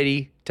get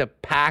ready to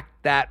pack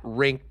that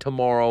rink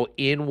tomorrow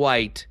in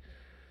white,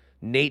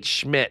 Nate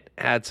Schmidt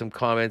had some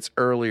comments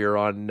earlier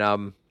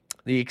on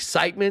the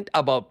excitement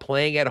about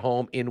playing at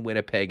home in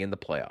Winnipeg in the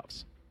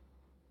playoffs.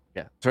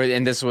 Yeah. Sorry,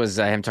 and this was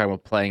him talking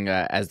about playing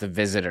as the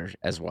visitor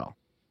as well.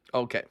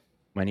 Okay.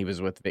 When he was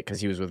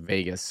because he was with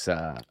Vegas.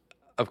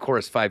 Of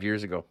course, 5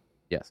 years ago.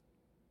 Yes.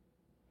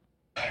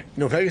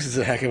 Vegas is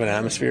a heck of an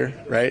atmosphere,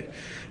 right?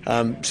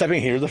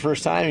 Stepping here the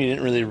first time, you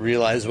didn't really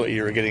realize what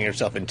you were getting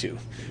yourself into.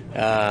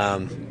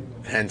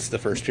 Hence the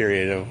first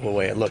period of the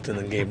way it looked in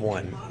the game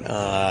one.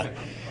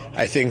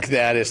 I think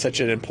that is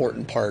such an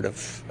important part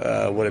of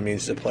what it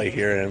means to play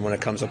here, and when it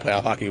comes to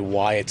playoff hockey,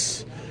 why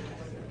it's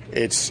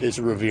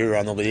revered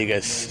on the league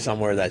as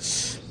somewhere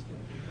it's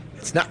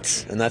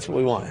nuts, and that's what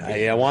we want.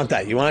 I want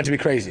that. You want it to be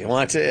crazy. I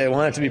want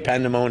it to be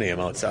pandemonium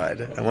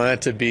outside. I want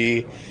it to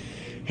be,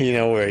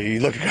 where you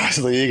look across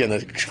the league and the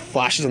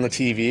flashes on the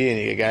TV, and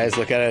you guys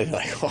look at it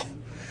like, oh,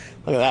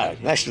 look at that.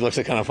 It actually looks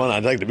like kind of fun.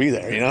 I'd like to be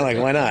there.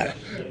 Why not?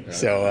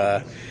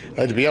 So.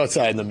 To be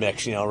outside in the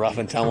mix, rough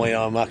and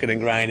tumble, mucking and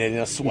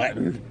grinding,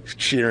 sweating,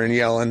 cheering,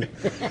 yelling.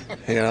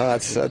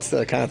 That's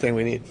the kind of thing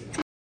we need.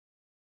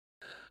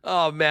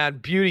 Oh, man,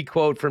 beauty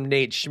quote from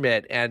Nate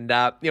Schmidt. And,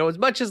 as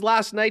much as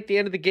last night, the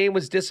end of the game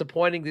was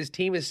disappointing, this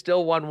team is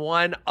still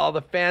 1-1. All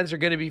the fans are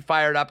going to be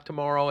fired up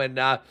tomorrow. And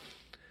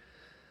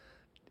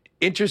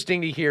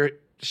interesting to hear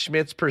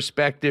Schmidt's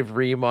perspective,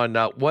 Reem, on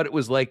what it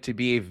was like to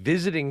be a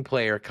visiting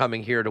player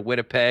coming here to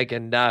Winnipeg.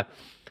 And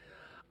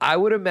I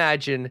would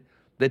imagine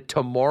that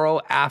tomorrow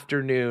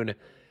afternoon,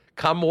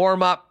 come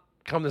warm up,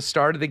 come the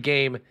start of the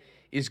game,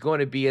 is going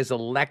to be as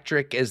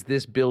electric as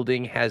this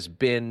building has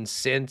been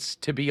since,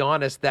 to be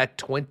honest, that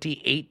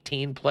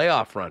 2018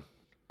 playoff run.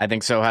 I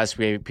think so, Huss.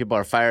 People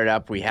are fired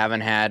up. We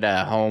haven't had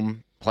a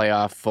home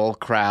playoff full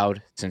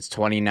crowd since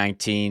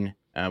 2019.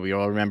 We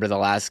all remember the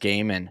last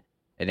game, and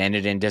it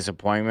ended in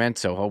disappointment.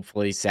 So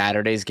hopefully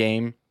Saturday's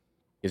game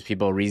gives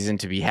people a reason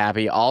to be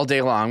happy all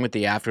day long with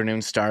the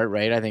afternoon start,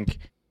 right? I think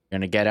you're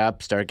going to get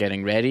up, start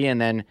getting ready, and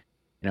then,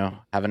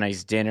 have a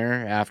nice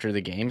dinner after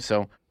the game.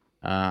 So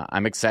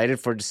I'm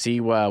excited to see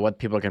what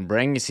people can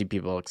bring. You see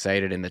people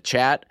excited in the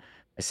chat.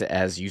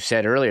 As you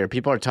said earlier,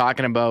 people are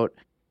talking about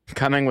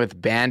coming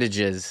with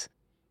bandages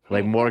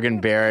like Morgan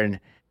Barron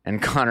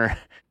and Connor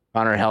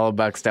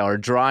Hellebuck style, or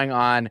drawing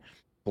on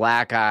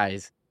black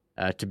eyes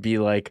to be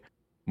like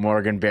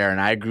Morgan Barron.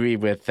 I agree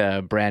with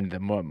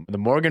Brandon. The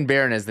Morgan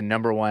Barron is the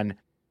number one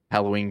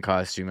Halloween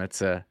costume.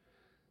 That's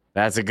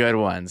a good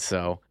one.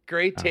 So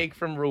great take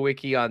from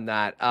Rewicki on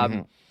that.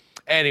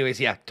 Anyways,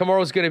 yeah,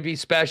 tomorrow's going to be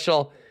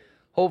special.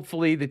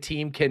 Hopefully the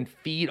team can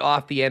feed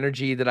off the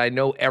energy that I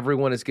know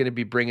everyone is going to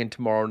be bringing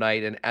tomorrow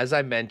night. And as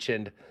I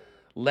mentioned,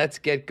 let's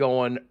get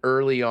going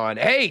early on.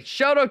 Hey,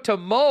 shout out to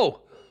Moja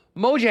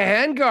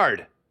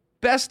Handgard.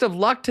 Best of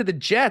luck to the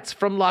Jets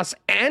from Los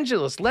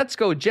Angeles. Let's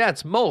go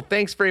Jets. Mo,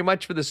 thanks very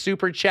much for the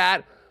super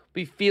chat.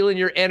 Be feeling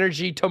your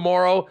energy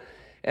tomorrow.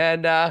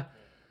 And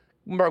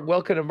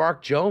welcome to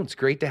Mark Jones.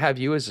 Great to have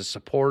you as a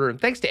supporter. And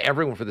thanks to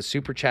everyone for the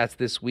super chats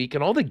this week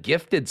and all the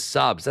gifted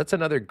subs. That's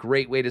another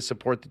great way to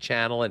support the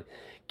channel and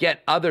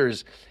get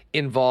others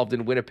involved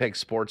in Winnipeg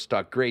Sports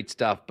Talk. Great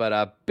stuff.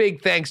 But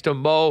big thanks to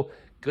Mo.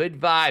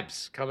 Good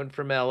vibes coming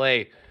from LA.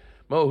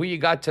 Mo, who you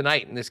got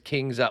tonight in this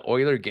Kings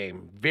Oiler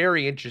game?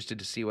 Very interested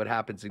to see what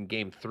happens in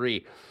Game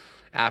 3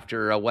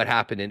 after what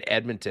happened in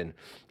Edmonton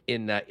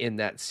in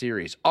that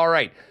series. All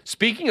right.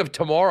 Speaking of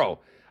tomorrow,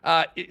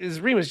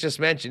 as Remus just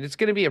mentioned, it's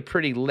going to be a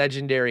pretty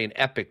legendary and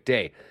epic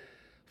day.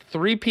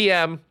 3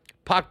 p.m.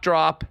 puck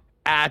drop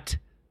at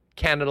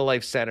Canada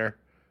Life Center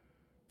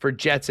for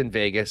Jets in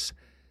Vegas.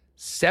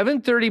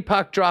 7:30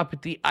 puck drop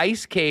at the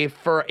Ice Cave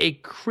for a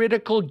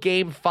critical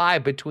Game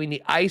 5 between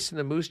the Ice and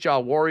the Moose Jaw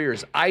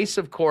Warriors. Ice,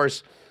 of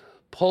course,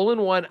 pulling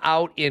one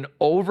out in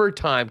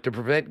overtime to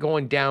prevent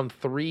going down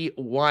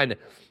 3-1.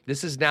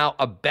 This is now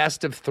a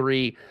best of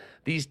 3.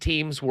 These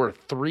teams were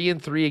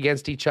 3-3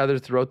 against each other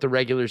throughout the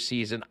regular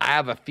season. I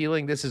have a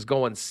feeling this is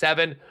going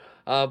 7,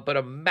 but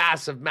a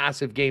massive,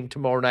 massive game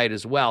tomorrow night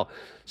as well.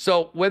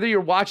 So whether you're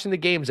watching the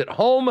games at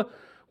home,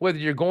 whether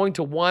you're going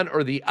to one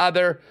or the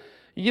other,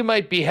 you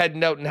might be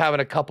heading out and having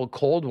a couple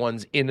cold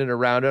ones in and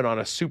around it on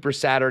a super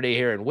Saturday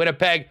here in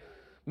Winnipeg.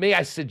 May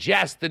I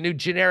suggest the new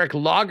generic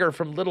lager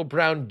from Little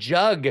Brown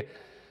Jug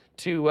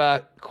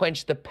to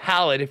quench the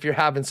palate if you're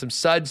having some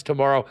suds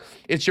tomorrow.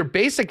 It's your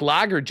basic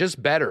lager,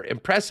 just better.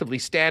 Impressively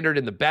standard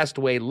in the best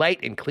way, light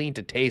and clean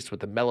to taste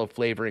with a mellow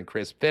flavor and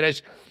crisp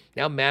finish.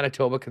 Now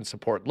Manitoba can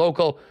support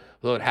local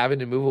without having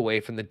to move away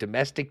from the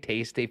domestic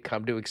taste they've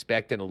come to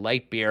expect in a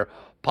light beer.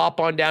 Pop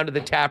on down to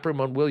the tap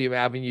room on William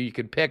Avenue. You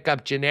can pick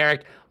up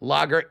generic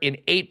lager in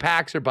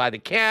 8-packs or by the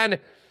can.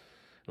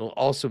 It'll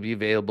also be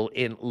available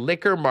in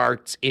liquor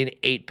marts in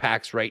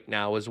 8-packs right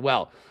now as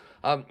well.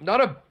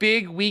 Not a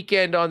big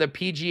weekend on the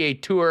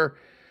PGA Tour.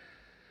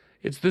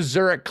 It's the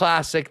Zurich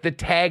Classic, the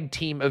tag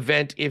team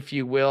event, if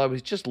you will. I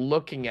was just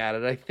looking at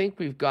it. I think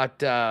we've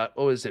got,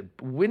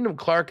 Wyndham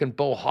Clark and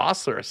Bo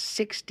Hostler are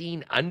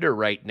 16 under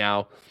right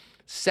now.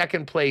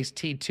 Second place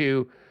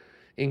T2,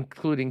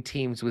 including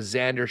teams with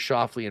Xander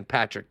Schauffele and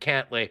Patrick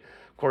Cantlay.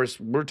 Of course,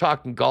 we're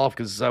talking golf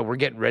because we're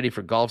getting ready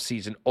for golf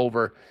season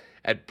over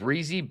at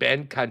Breezy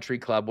Bend Country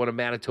Club, one of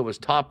Manitoba's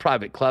top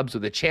private clubs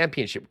with a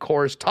championship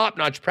course,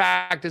 top-notch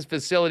practice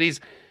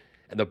facilities,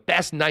 and the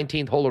best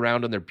 19th hole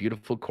around on their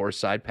beautiful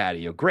course-side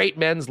patio. Great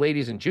men's,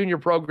 ladies, and junior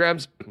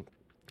programs.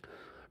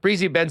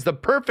 Breezy Bend's the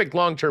perfect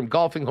long-term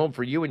golfing home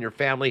for you and your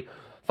family.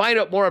 Find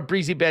out more at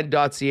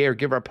breezybend.ca or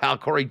give our pal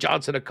Corey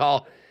Johnson a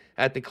call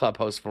at the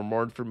clubhouse for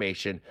more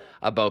information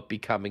about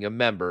becoming a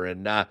member.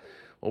 And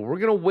we're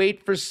going to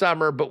wait for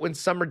summer, but when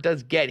summer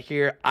does get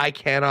here, I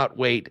cannot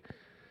wait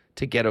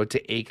to get out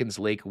to Aikens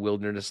Lake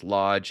Wilderness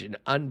Lodge, an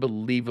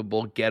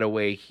unbelievable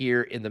getaway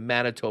here in the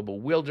Manitoba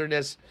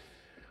wilderness,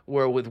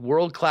 where with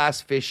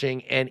world-class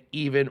fishing and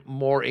even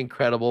more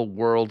incredible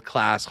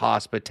world-class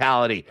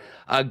hospitality.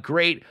 A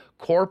great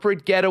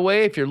corporate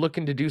getaway if you're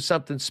looking to do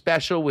something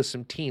special with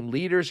some team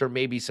leaders or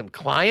maybe some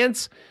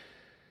clients.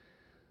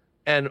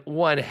 And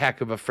one heck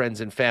of a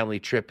friends and family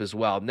trip as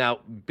well.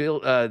 Now,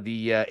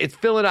 it's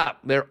filling up.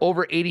 They're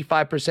over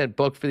 85%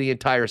 booked for the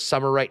entire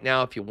summer right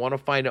now. If you want to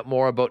find out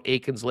more about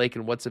Aikens Lake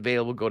and what's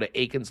available, go to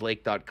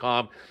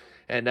aikenslake.com.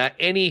 And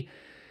any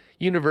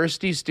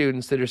university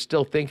students that are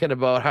still thinking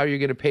about how you're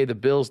going to pay the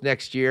bills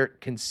next year,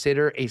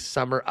 consider a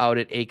summer out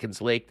at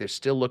Aikens Lake. They're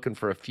still looking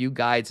for a few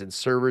guides and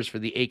servers for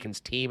the Aikens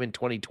team in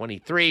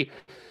 2023.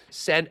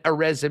 Send a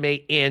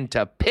resume in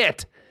to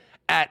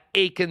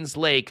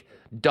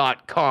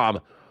pitt@aikenslake.com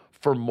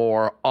for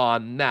more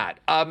on that.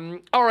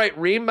 All right,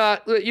 Reem,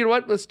 you know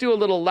what? Let's do a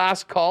little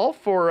last call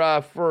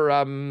for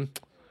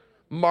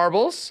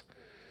marbles,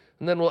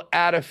 and then we'll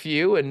add a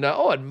few. And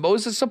and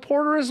Mo's a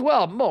supporter as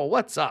well. Mo,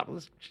 what's up?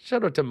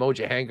 Shout out to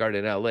Moja Hangard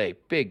in LA.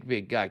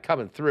 Big guy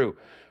coming through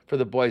for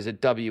the boys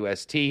at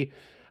WST.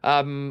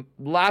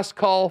 Last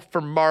call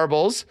for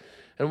marbles.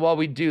 And while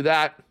we do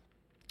that,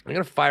 I'm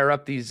going to fire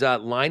up these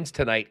lines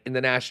tonight in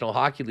the National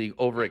Hockey League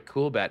over at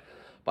CoolBet.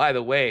 By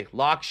the way,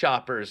 lock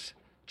shoppers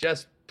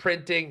just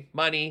printing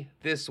money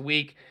this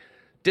week.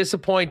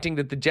 Disappointing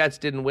that the Jets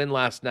didn't win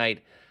last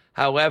night.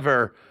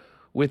 However,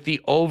 with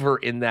the over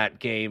in that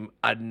game,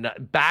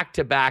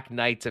 back-to-back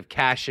nights of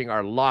cashing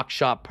our Lock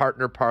Shop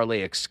Partner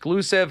Parlay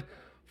exclusive.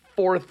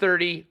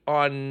 $430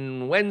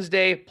 on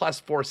Wednesday,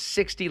 plus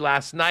 $460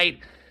 last night.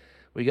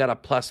 We got a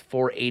plus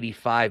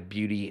 $485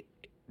 beauty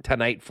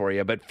tonight for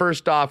you. But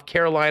first off,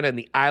 Carolina and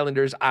the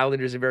Islanders.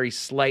 Islanders a very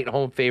slight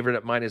home favorite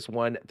at minus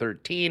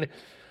 113.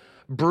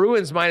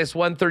 Bruins minus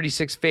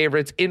 136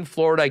 favorites in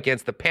Florida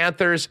against the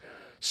Panthers.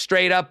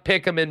 Straight up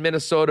pick them in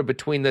Minnesota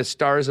between the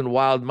Stars and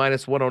Wild,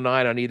 minus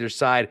 109 on either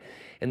side.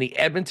 And the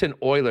Edmonton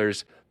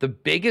Oilers, the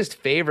biggest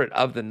favorite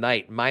of the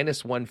night,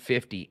 minus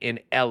 150 in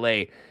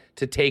LA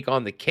to take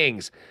on the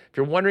Kings. If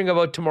you're wondering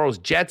about tomorrow's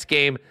Jets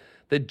game,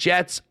 the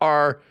Jets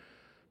are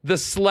the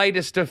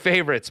slightest of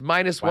favorites.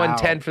 Minus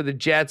 110 for the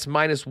Jets,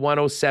 minus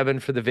 107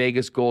 for the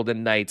Vegas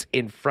Golden Knights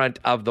in front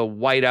of the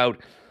whiteout.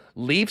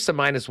 Leafs a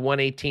minus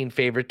 118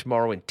 favorite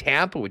tomorrow in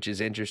Tampa, which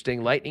is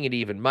interesting. Lightning at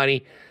even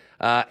money.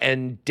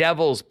 And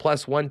Devils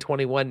plus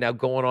 121 now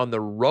going on the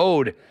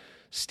road,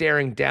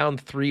 staring down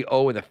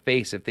 3-0 in the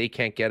face if they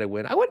can't get a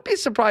win. I wouldn't be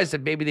surprised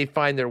if maybe they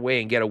find their way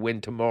and get a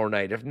win tomorrow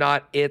night. If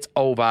not, it's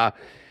over.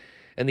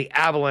 And the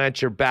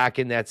Avalanche are back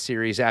in that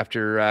series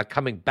after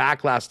coming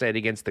back last night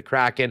against the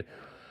Kraken.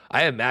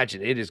 I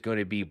imagine it is going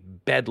to be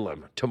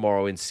bedlam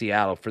tomorrow in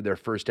Seattle for their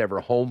first ever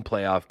home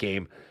playoff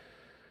game.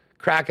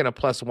 Kraken a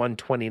plus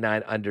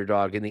 129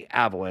 underdog and the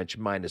Avalanche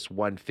minus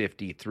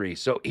 153.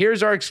 So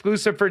here's our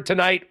exclusive for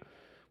tonight.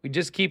 We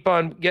just keep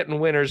on getting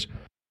winners.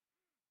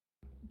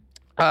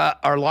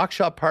 Our Lock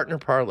Shop Partner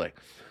Parlay.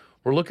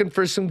 We're looking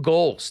for some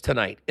goals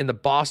tonight in the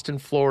Boston,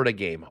 Florida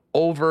game.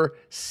 Over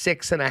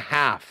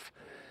 6.5.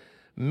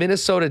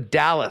 Minnesota,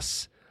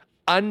 Dallas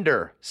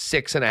under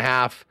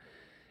 6.5.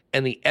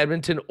 And the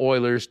Edmonton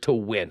Oilers to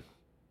win.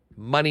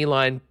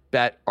 Moneyline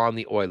bet on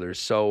the Oilers.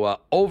 So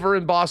over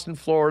in Boston,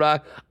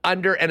 Florida,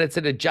 under, and it's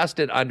an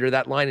adjusted under.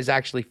 That line is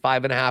actually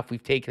 5.5.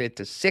 We've taken it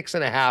to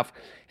 6.5,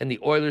 and the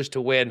Oilers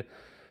to win.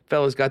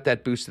 Fellas got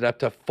that boosted up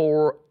to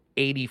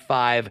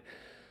 485.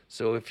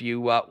 So if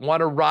you want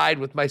to ride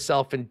with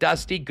myself and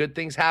Dusty, good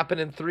things happen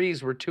in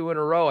threes. We're 2 in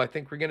a row. I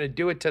think we're going to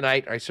do it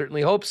tonight. I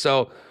certainly hope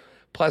so.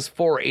 Plus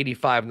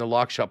 485 in the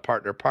Lock Shop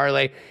Partner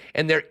Parlay.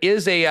 And there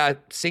is a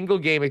single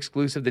game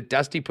exclusive that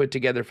Dusty put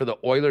together for the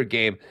Oiler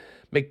game.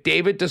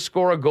 McDavid to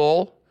score a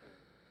goal,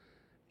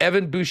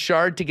 Evan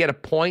Bouchard to get a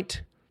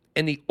point,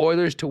 and the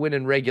Oilers to win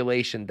in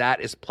regulation. That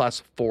is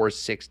plus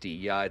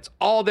 460. It's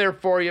all there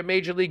for you.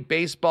 Major League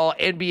Baseball,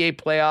 NBA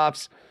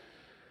playoffs.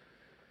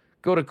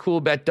 Go to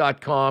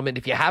coolbet.com, and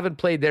if you haven't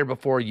played there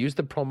before, use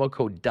the promo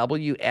code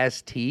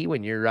WST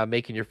when you're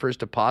making your first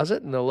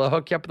deposit, and they'll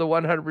hook you up with a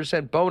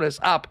 100% bonus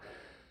up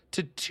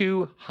to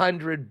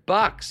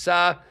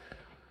 $200.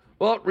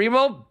 Well,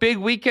 Remo, big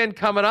weekend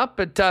coming up,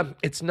 but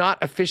it's not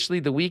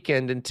officially the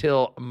weekend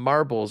until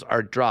marbles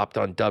are dropped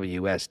on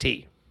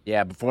WST.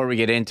 Yeah, before we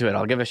get into it,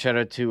 I'll give a shout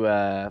out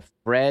to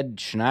Fred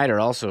Schneider.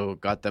 Also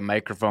got the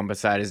microphone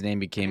beside his name,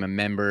 became a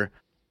member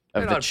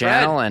of the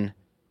channel. Fred. And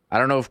I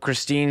don't know if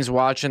Christine's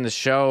watching the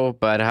show,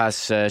 but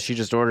she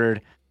just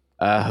ordered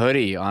a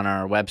hoodie on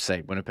our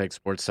website,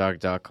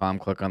 winnipegsportstalk.com.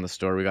 Click on the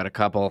store. We got a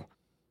couple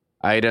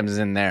items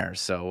in there.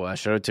 So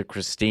shout out to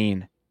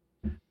Christine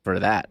for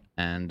that.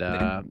 And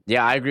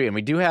yeah, I agree. And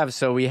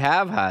we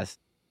have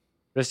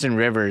Tristan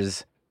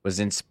Rivers was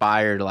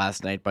inspired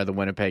last night by the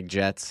Winnipeg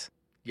Jets.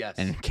 Yes.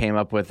 And came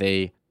up with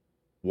a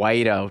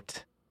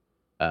whiteout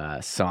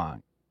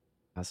song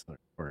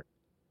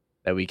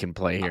that we can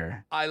play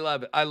here. I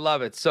love it. I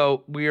love it.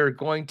 So we're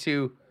going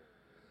to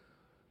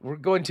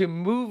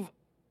move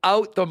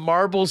out the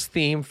marbles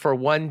theme for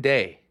one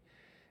day.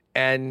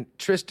 And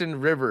Tristan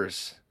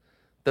Rivers,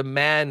 the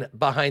man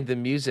behind the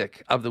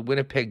music of the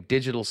Winnipeg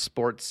digital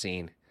sports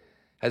scene,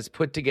 has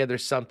put together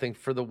something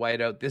for the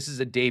whiteout. This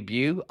is a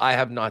debut. I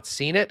have not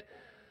seen it,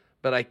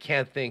 but I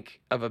can't think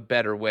of a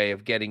better way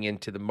of getting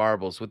into the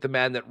marbles with the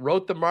man that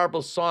wrote the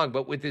marbles song,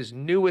 but with his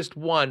newest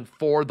one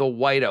for the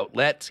whiteout.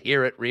 Let's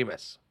hear it,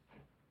 Remus.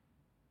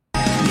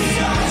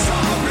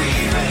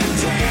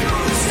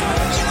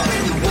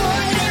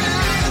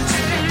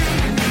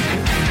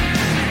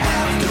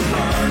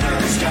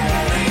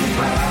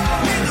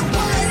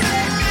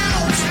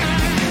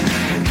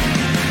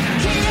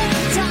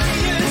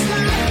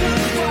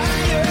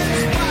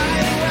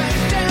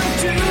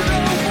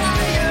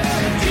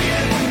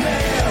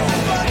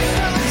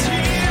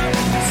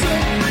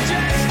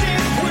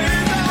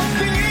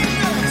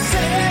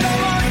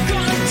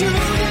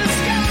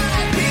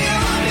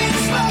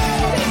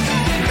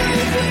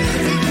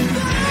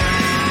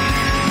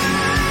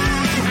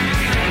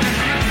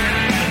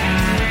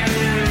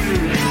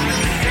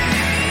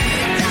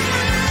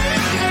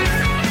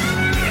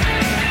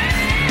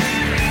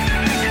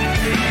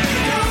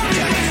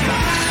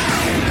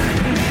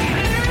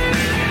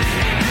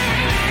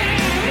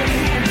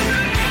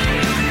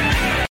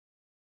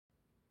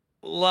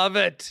 Love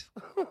it.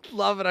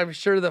 Love it. I'm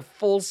sure the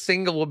full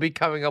single will be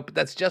coming up, but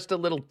that's just a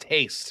little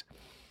taste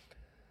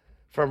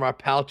from our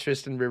pal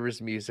Tristan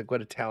Rivers Music.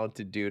 What a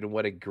talented dude and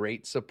what a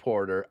great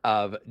supporter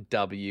of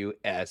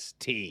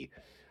WST.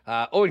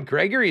 And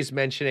Gregory's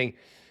mentioning,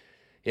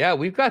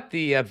 we've got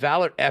the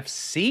Valor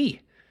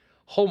FC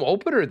home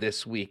opener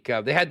this week.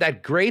 They had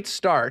that great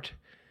start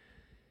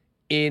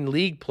in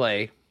league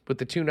play with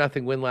the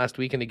 2-0 win last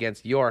weekend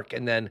against York,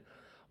 and then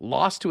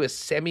lost to a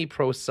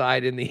semi-pro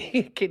side in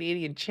the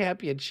Canadian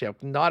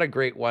Championship. Not a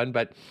great one,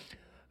 but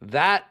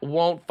that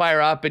won't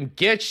fire up. And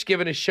Gitch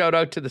giving a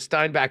shout-out to the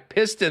Steinbach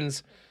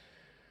Pistons,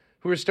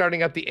 who are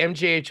starting up the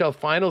MJHL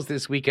Finals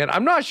this weekend.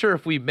 I'm not sure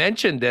if we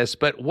mentioned this,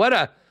 but what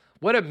a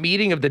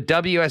meeting of the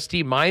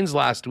WST minds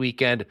last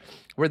weekend,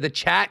 where the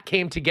chat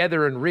came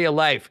together in real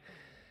life.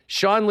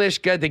 Sean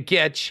Lishka, the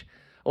Gitch,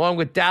 along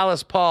with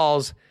Dallas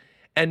Pauls,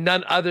 and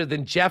none other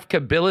than Jeff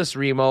Kabilis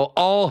Remo,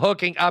 all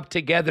hooking up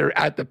together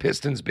at the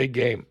Pistons' big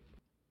game.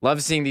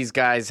 Love seeing these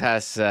guys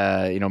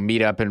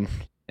meet up in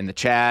the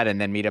chat and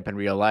then meet up in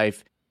real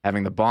life,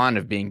 having the bond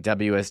of being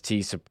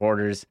WST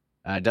supporters.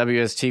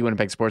 WST,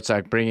 Winnipeg Sports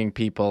Talk, bringing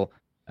people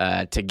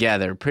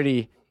together.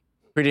 Pretty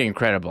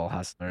incredible,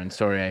 Hustler. And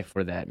sorry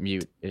for that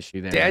mute issue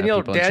there.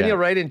 Daniel,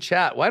 right in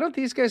chat. Why don't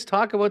these guys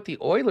talk about the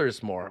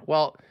Oilers more?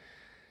 Well,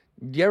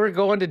 you ever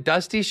go into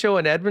Dusty's show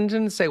in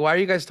Edmonton and say, why are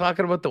you guys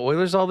talking about the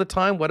Oilers all the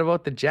time? What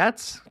about the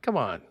Jets? Come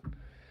on.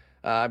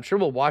 I'm sure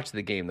we'll watch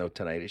the game, though,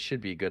 tonight. It should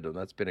be a good one.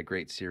 That's been a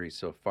great series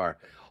so far.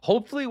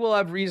 Hopefully we'll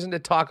have reason to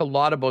talk a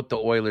lot about the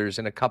Oilers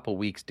in a couple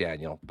weeks,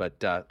 Daniel.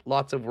 But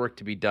lots of work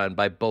to be done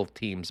by both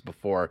teams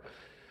before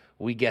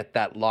we get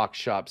that lock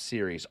shop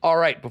series. All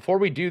right, before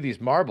we do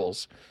these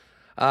marbles,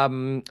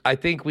 I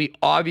think we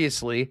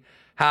obviously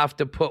have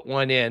to put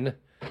one in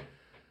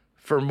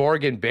for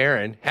Morgan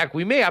Barron. Heck,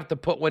 we may have to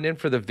put one in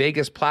for the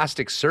Vegas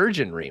plastic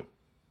surgeon, Reem.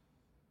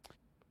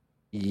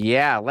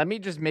 Yeah, let me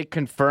just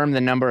confirm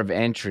the number of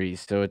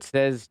entries. So it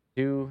says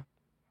they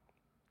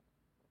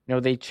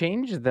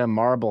changed the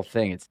marble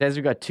thing. It says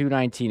we got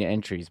 219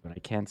 entries, but I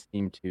can't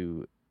seem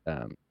to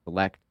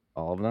select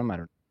all of them. I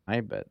don't know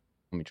why, but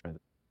let me try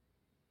this.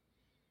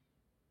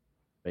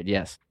 But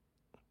yes,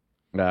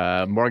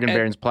 Morgan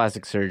Barron's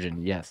plastic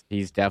surgeon. Yes,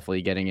 he's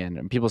definitely getting in.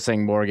 And people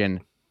saying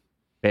Morgan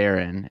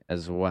Barron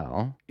as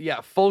well.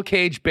 Yeah, full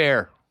cage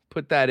bear.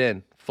 Put that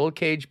in. Full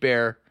cage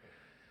bear.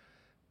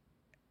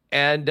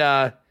 And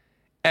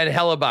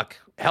Hellebuck.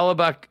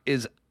 Hellebuck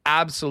is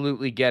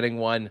absolutely getting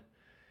one.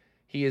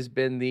 He has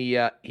been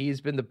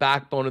the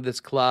backbone of this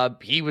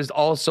club. He was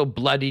also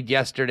bloodied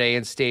yesterday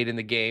and stayed in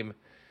the game.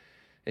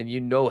 And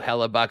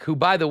Hellebuck, who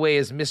by the way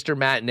is Mr.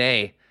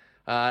 Matinee.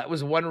 It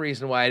was one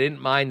reason why I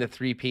didn't mind the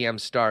 3 p.m.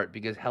 start,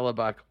 because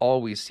Hellebuck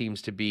always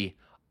seems to be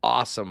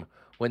awesome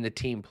when the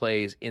team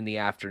plays in the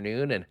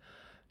afternoon, and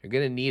you're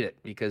going to need it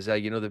because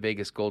the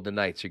Vegas Golden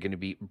Knights are going to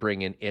be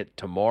bringing it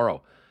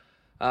tomorrow.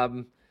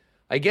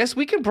 I guess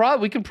we can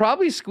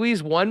probably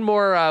squeeze one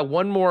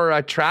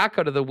more track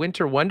out of the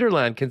Winter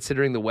Wonderland,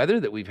 considering the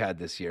weather that we've had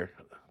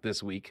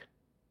this week.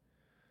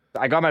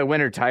 I got my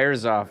winter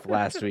tires off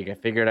last week. I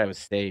figured I was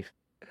safe.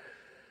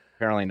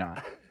 Apparently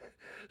not.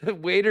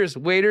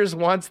 Waiters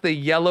wants the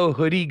yellow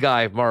hoodie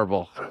guy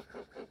marble.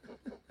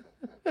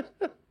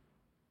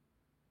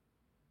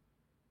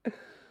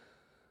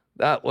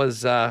 That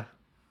was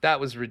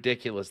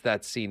ridiculous,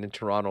 that scene in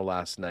Toronto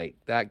last night.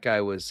 That guy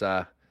was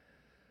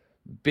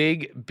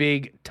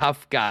big,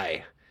 tough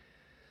guy.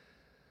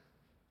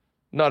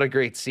 Not a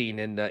great scene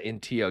in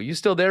TO. You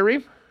still there,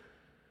 Reem?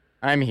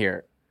 I'm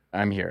here.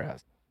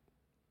 Hus.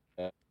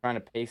 Trying to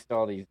paste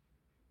all these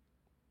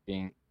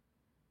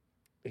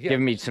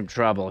giving me some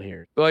trouble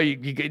here. Well, you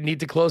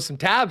need to close some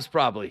tabs,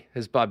 probably,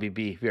 as Bobby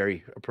B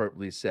very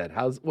appropriately said.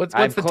 What's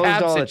the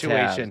tab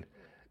situation?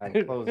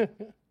 I've closed.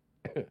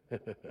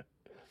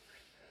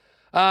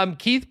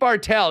 Keith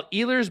Bartel,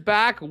 Ehlers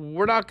back.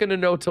 We're not going to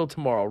know till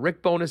tomorrow.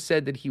 Rick Bowness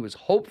said that he was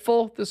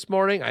hopeful this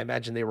morning. I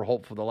imagine they were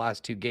hopeful the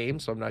last 2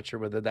 games, so I'm not sure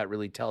whether that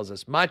really tells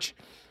us much.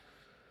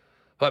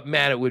 But,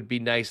 man, it would be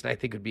nice, and I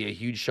think it would be a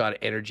huge shot of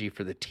energy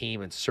for the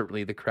team and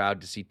certainly the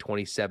crowd to see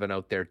 27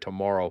 out there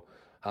tomorrow.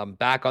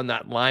 Back on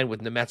that line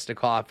with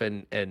Nemetsnikov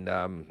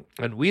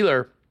and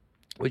Wheeler,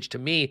 which to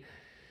me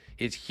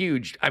is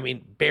huge. I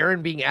mean,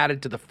 Barron being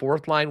added to the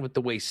 4th line with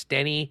the way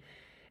Stenny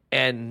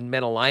and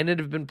Menelainen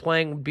have been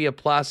playing would be a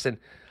plus. And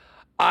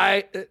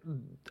I'm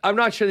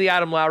not sure the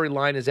Adam Lowry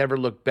line has ever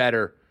looked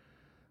better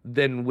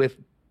than with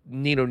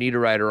Nino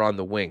Niederreiter on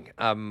the wing.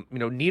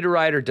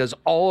 Niederreiter does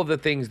all of the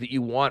things that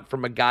you want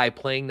from a guy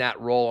playing that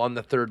role on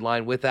the 3rd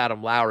line with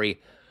Adam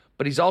Lowry,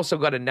 but he's also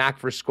got a knack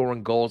for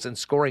scoring goals and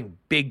scoring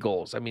big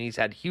goals. I mean, he's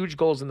had huge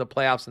goals in the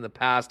playoffs in the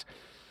past.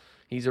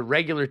 He's a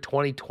regular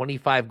 20,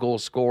 25 goal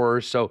scorer.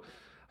 So,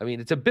 I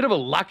mean, it's a bit of a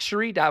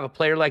luxury to have a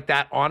player like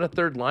that on a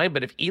 3rd line,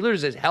 but if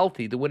Ehlers is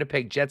healthy, the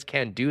Winnipeg Jets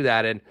can do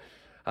that, and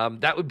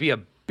that would be a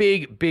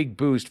big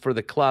boost for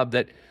the club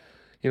that,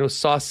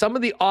 saw some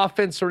of the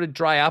offense sort of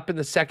dry up in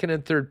the 2nd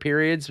and 3rd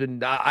periods,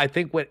 and I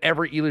think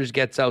whenever Ehlers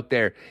gets out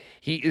there,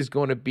 he's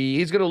going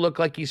to look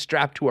like he's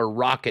strapped to a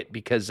rocket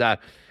because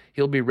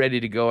he'll be ready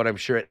to go, and I'm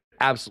sure it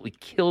absolutely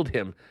killed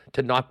him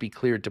to not be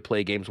cleared to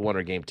play games 1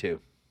 or game 2.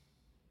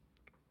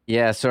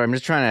 Yeah, so I'm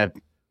just trying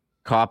to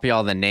copy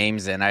all the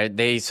names in.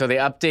 They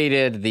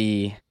updated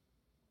the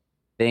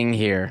thing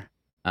here,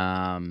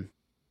 the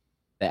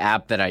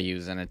app that I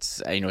use, and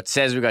it's it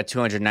says we got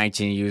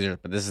 219 users,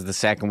 but this is the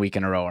second week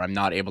in a row where I'm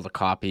not able to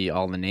copy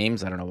all the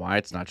names. I don't know why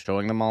it's not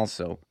showing them all,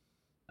 so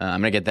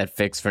I'm gonna get that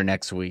fixed for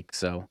next week.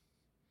 So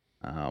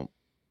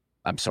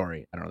I'm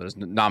sorry, I don't know. There's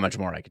not much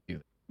more I could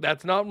do.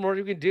 That's not more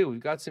you can do. We've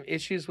got some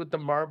issues with the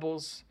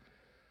marbles,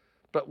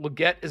 but we'll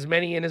get as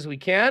many in as we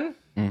can,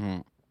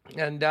 and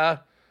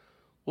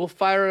we'll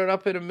fire it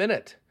up in a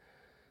minute.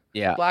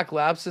 Yeah. Black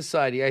Lab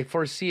Society. I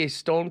foresee a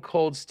Stone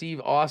Cold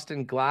Steve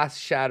Austin glass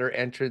shatter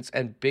entrance,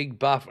 and Big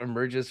Buff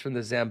emerges from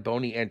the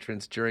Zamboni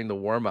entrance during the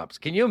warm-ups.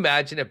 Can you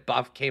imagine if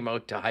Buff came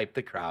out to hype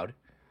the crowd?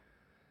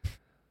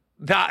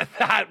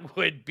 That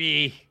would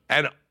be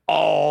an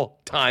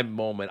all-time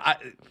moment.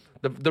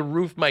 The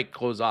roof might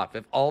close off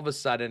if all of a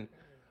sudden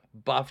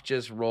Buff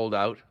just rolled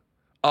out.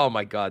 Oh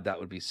my God, that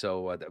would be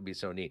so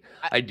neat.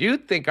 I do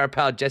think our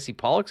pal Jesse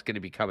Pollock's going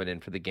to be coming in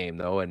for the game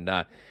though,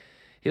 and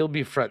he'll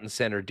be front and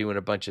center doing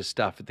a bunch of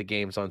stuff at the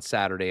games on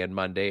Saturday and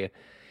Monday.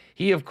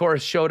 He, of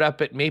course, showed up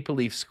at Maple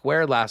Leaf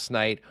Square last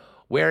night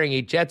wearing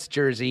a Jets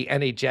jersey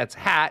and a Jets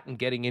hat and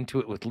getting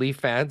into it with Leaf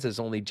fans, as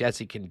only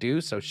Jesse can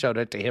do. So shout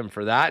out to him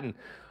for that. And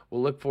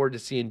we'll look forward to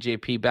seeing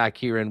JP back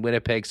here in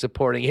Winnipeg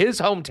supporting his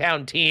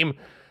hometown team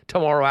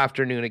tomorrow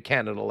afternoon at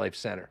Canada Life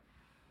Center.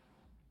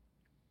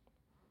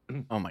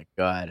 Oh, my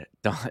God.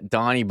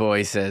 Donnie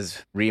Boy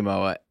says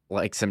Remo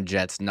like some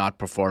Jets not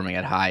performing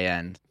at high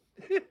end.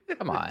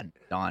 Come on,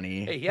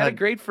 Donnie. Hey, he had a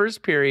great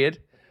first period.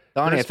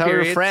 Donnie, first I thought we were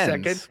period, friends.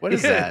 second. What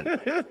is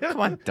that? Come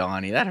on,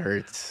 Donnie. That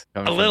hurts.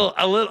 A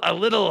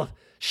little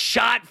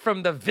shot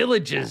from the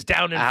villages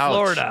down in Ouch.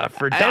 Florida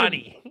for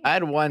Donnie. I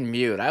had one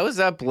mute. I was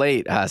up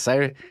late.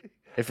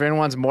 If anyone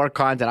wants more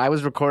content, I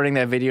was recording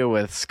that video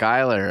with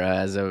Skylar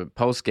as a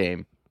post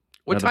game.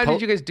 What time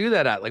did you guys do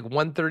that at? Like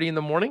 1:30 in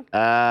the morning?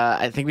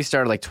 I think we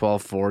started like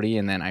 12:40,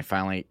 and then I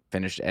finally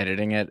finished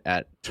editing it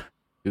at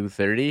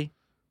 2:30.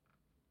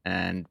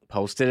 And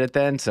posted it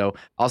then. So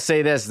I'll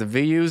say this: the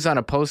views on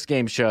a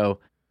post-game show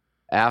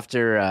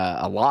after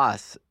a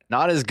loss,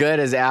 not as good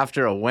as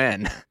after a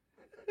win.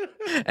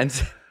 And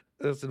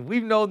listen,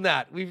 we've known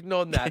that.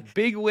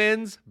 Big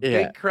wins,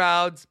 big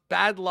crowds,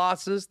 bad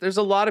losses. There's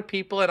a lot of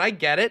people, and I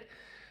get it.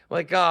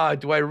 Like,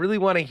 do I really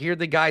want to hear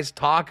the guys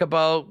talk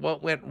about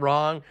what went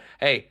wrong?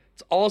 Hey,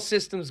 it's all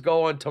systems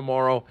go on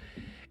tomorrow,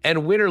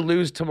 and win or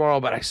lose tomorrow,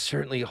 but I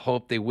certainly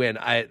hope they win.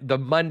 The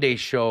Monday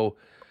show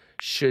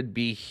should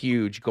be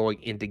huge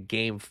going into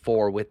Game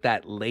 4 with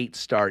that late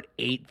start,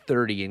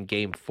 8:30 in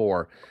Game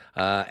 4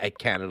 at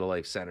Canada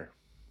Life Center.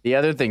 The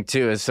other thing,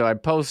 too, is so I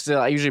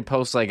usually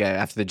post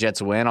after the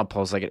Jets win, I'll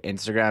post like an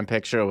Instagram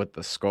picture with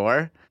the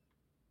score.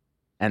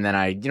 And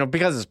then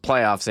because it's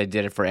playoffs, I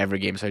did it for every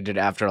game. So I did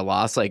it after a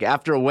loss. Like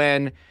after a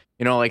win,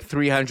 like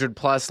 300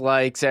 plus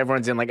likes,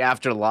 everyone's in. Like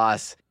after a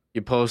loss,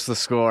 you post the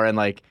score and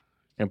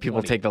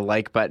people 20. take the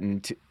like button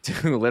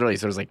to literally,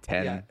 so it was like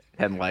 10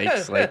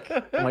 likes.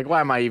 I'm like,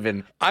 why am I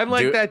even? I'm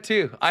like that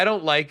too. I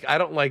don't like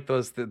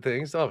those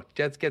things. Oh,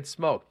 Jets get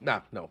smoked.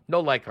 No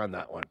like on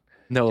that one.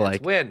 No Jets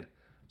like. Win.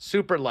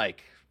 Super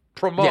like.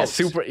 Promote. Yeah,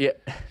 super.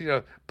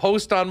 Yeah.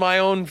 Post on my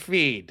own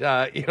feed.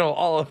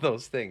 All of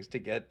those things to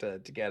get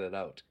it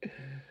out.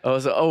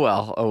 Oh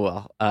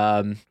well.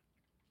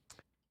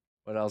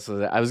 What else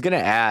was it? I was gonna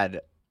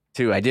add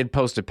too. I did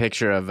post a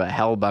picture of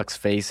Hellbuck's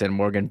face and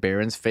Morgan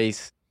Barron's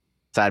face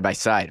side by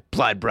side.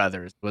 Blood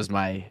Brothers was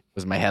my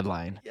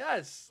headline.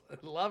 Yes, I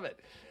love it.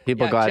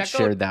 People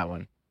shared that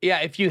one. Yeah,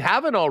 if you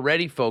haven't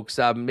already, folks,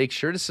 make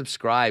sure to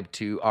subscribe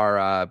to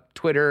our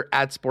Twitter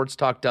at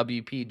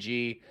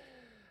SportsTalkWPG,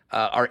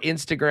 our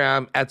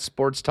Instagram at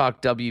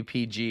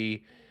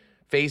SportsTalkWPG,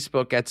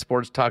 Facebook at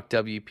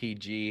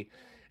SportsTalkWPG.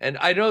 And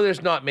I know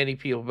there's not many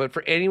people, but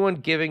for anyone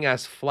giving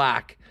us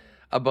flack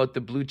about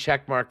the blue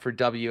check mark for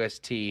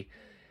WST,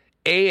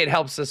 it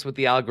helps us with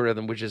the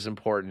algorithm, which is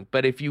important.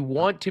 But if you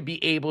want to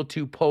be able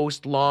to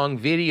post long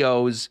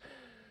videos,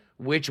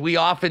 which we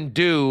often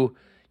do,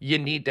 you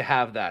need to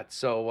have that.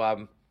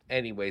 So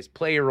anyways,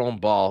 play your own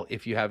ball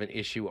if you have an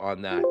issue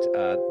on that.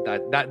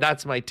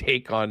 That's my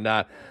take on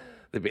that.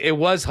 It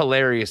was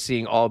hilarious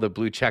seeing all the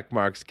blue check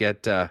marks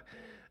get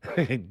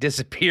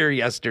disappear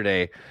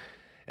yesterday,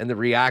 and the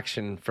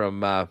reaction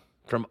from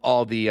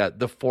all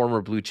the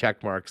former blue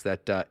check marks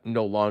that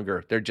no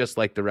longer, they're just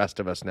like the rest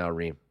of us now,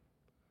 Reem.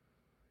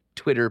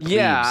 Twitter plebes.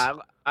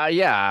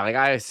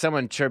 Yeah.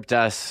 Someone chirped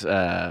us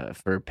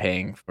for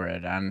paying for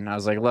it, and I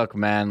was like, "Look,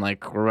 man, we're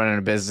running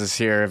a business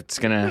here. If it's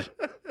gonna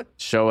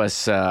show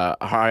us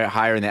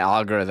higher in the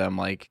algorithm,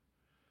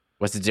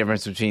 what's the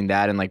difference between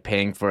that and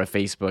paying for a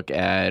Facebook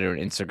ad or an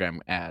Instagram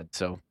ad?"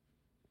 So,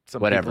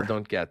 whatever. People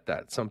don't get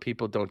that. Some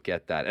people don't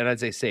get that, and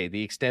as I say,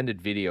 the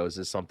extended videos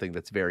is something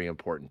that's very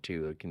important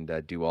too. It can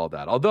do all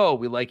that. Although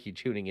we like you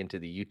tuning into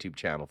the YouTube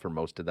channel for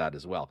most of that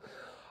as well.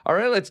 All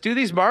right, let's do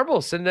these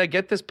marbles and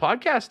get this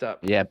podcast up.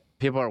 Yeah,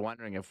 people are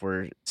wondering if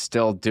we're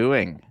still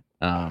doing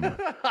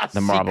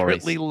The marble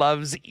race. Secretly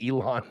loves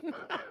Elon.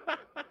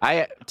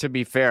 To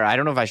be fair, I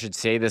don't know if I should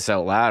say this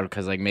out loud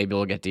because like maybe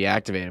it'll get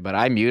deactivated, but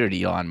I muted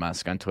Elon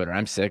Musk on Twitter.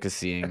 I'm sick of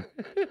seeing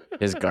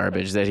his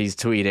garbage that he's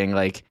tweeting.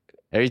 Like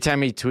every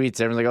time he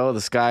tweets, everyone's like, "Oh,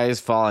 the sky is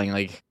falling."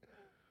 Like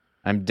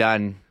I'm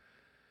done.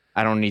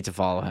 I don't need to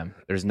follow him.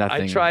 There's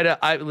nothing.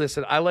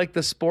 Listen, I like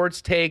the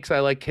sports takes. I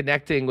like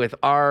connecting with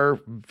our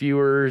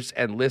viewers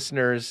and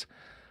listeners.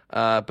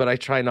 But I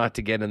try not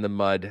to get in the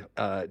mud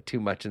too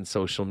much in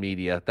social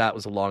media. That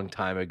was a long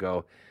time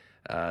ago.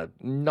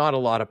 Not a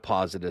lot of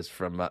positives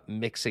from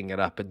mixing it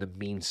up in the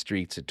mean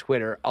streets of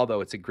Twitter,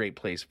 although it's a great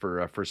place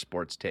for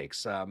sports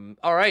takes. All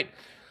right.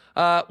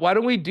 Why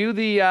don't we do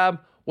the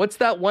what's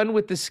that one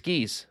with the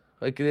skis?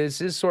 Like this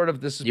is you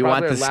probably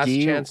want our the last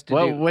ski? chance to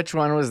do. Which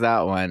one was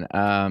that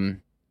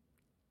one?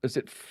 Is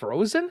it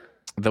Frozen?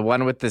 The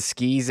one with the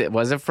skis.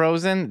 Was it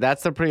Frozen?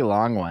 That's a pretty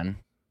long one.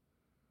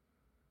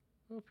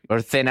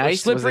 Or Thin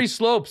Ice? Slippery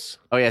Slopes.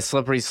 Oh yeah,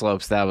 Slippery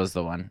Slopes. That was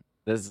the one.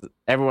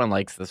 Everyone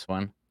likes this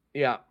one.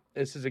 Yeah,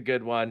 this is a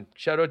good one.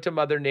 Shout out to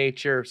Mother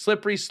Nature.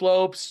 Slippery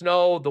slopes,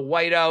 snow, the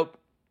whiteout.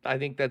 I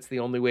think that's the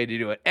only way to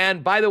do it.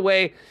 And by the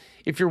way,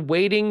 if you're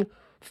waiting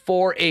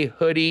for a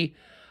hoodie,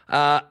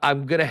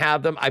 I'm going to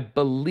have them, I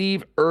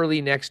believe, early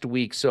next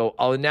week. So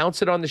I'll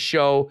announce it on the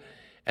show,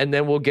 and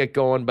then we'll get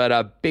going.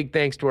 But big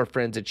thanks to our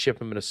friends at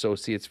Shipham &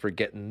 Associates for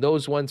getting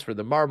those ones for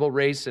the marble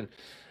race. And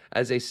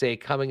as they say,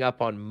 coming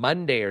up on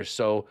Monday or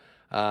so,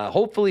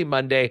 hopefully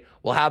Monday,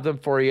 we'll have them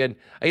for you. And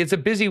it's a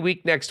busy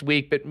week next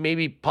week, but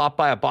maybe pop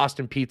by a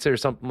Boston Pizza or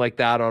something like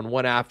that on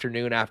one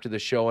afternoon after the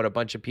show, and a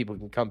bunch of people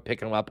can come pick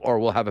them up, or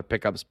we'll have a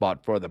pickup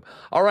spot for them.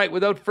 All right,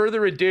 without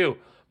further ado,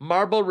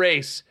 marble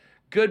race,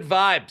 good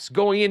vibes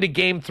going into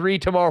Game 3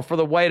 tomorrow for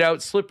the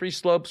whiteout. Slippery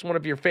Slopes, one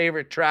of your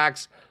favorite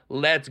tracks.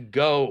 Let's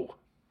go.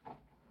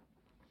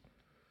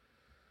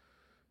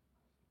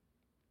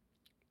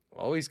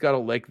 Always got to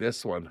like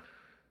this one.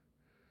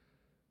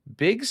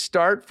 Big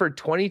start for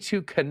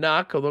 22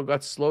 Canuck, although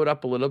got slowed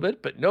up a little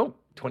bit. But no,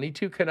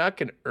 22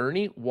 Canuck and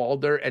Ernie,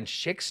 Walder, and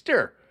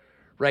Schickster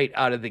right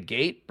out of the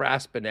gate.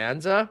 Brass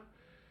Bonanza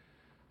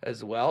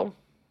as well.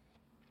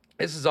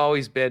 This has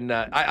always been,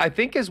 I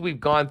think as we've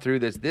gone through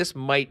this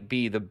might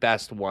be the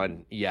best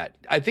one yet.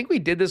 I think we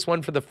did this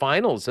one for the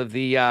finals of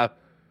the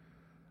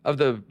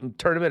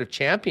Tournament of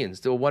Champions,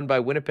 the one by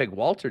Winnipeg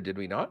Walter, did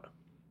we not?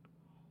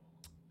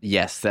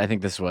 Yes, I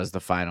think this was the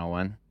final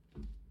one.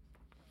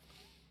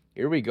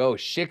 Here we go.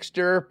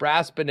 Schickster,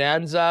 Brass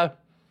Bonanza.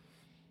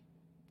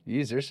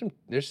 Geez,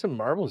 there's some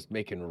marbles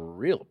making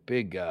real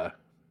big. Oh,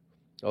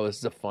 this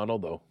is a funnel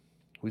though.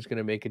 Who's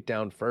gonna make it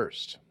down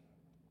first?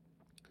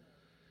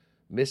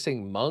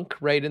 Missing Monk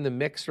right in the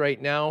mix right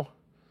now.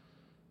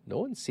 No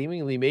one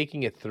seemingly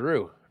making it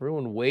through.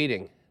 Everyone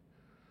waiting.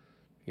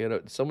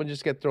 Did someone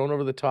just get thrown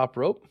over the top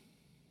rope?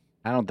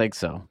 I don't think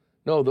so.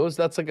 No,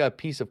 that's like a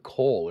piece of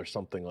coal or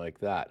something like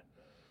that.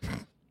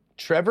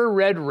 Trevor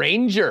Red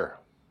Ranger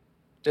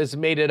has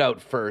made it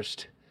out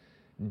first.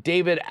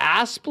 David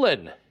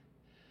Asplin,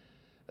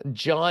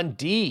 John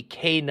D,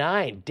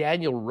 K9,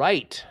 Daniel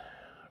Wright,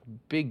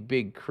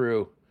 big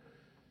crew.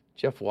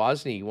 Jeff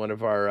Wozni, one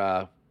of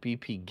our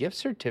BP gift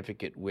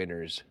certificate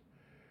winners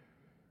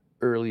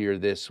earlier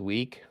this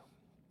week.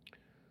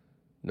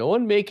 No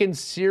one making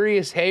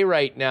serious hay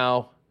right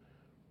now.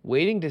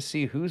 Waiting to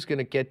see who's going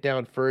to get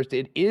down first.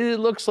 It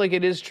looks like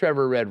it is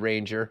Trevor Red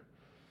Ranger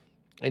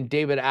and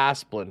David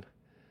Asplin.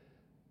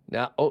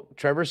 Now,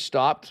 Trevor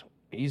stopped.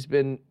 He's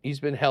been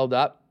held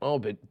up. Oh,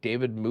 but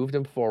David moved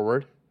him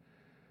forward.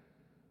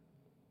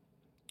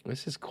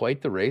 This is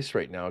quite the race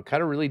right now. It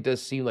kind of really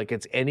does seem like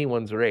it's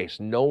anyone's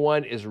race. No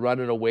one is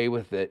running away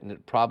with it, and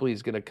it probably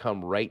is going to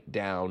come right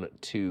down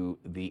to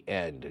the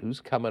end. Who's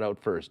coming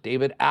out first?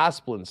 David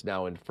Asplin's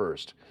now in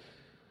first.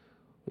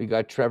 We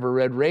got Trevor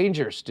Red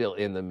Ranger still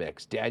in the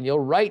mix. Daniel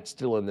Wright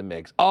still in the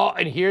mix. Oh,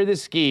 and here are the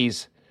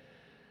skis.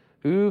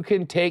 Who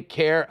can take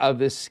care of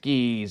the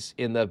skis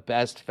in the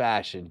best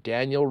fashion?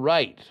 Daniel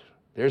Wright.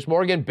 There's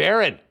Morgan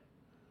Barron.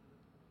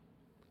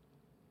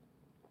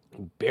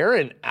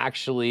 Barron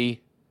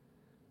actually,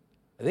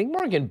 I think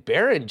Morgan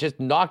Barron just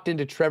knocked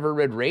into Trevor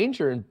Red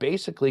Ranger and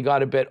basically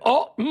got a bit.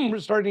 Oh, we're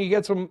starting to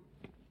get some.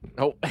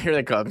 Oh, here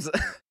it comes.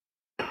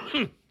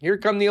 Here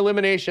come the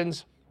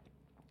eliminations.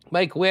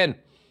 Mike Wynn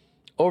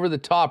over the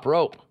top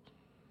rope.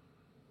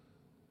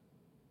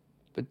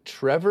 But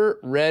Trevor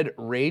Red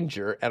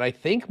Ranger and I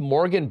think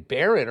Morgan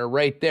Barron are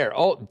right there.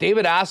 Oh,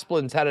 David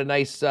Asplin's had a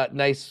nice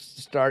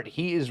start.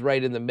 He is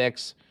right in the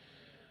mix.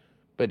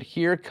 But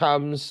here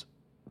comes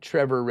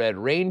Trevor Red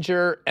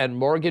Ranger and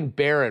Morgan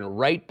Barron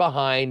right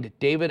behind.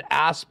 David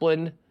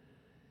Asplin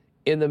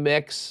in the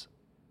mix.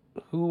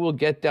 Who will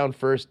get down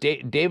first?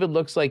 David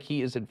looks like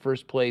he is in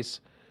first place.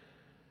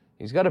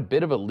 He's got a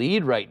bit of a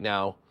lead right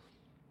now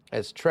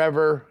as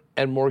Trevor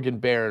and Morgan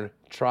Barron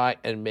try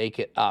and make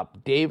it up.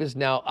 Dave is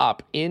now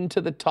up into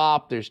the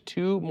top. There's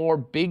two more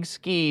big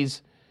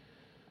skis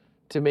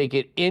to make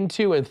it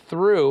into and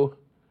through.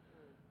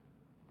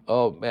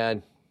 Oh,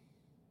 man.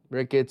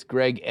 Ricketts,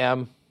 Greg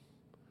M.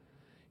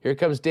 Here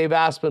comes Dave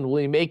Asplund. Will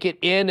he make it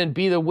in and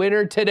be the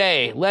winner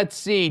today? Let's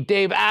see.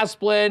 Dave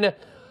Asplund,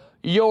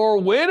 your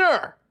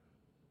winner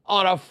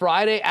on a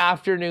Friday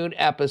afternoon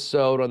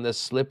episode on the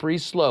slippery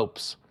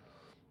slopes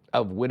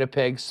of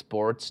Winnipeg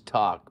Sports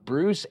Talk.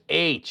 Bruce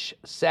H.,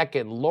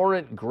 second.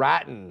 Laurent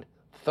Gratton,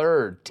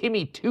 third.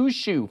 Timmy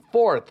Tushu,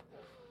 fourth.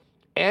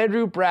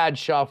 Andrew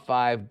Bradshaw,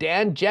 5.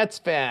 Dan Jets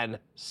fan,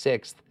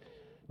 6th.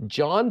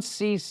 John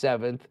C.,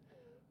 7th.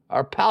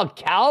 Our pal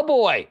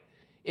Cowboy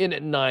in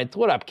at 9th.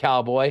 What up,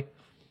 Cowboy?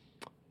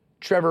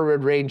 Trevor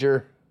Red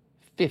Ranger,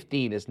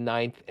 15 is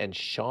 9th. And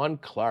Sean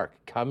Clark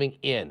coming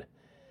in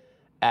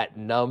at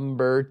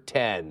number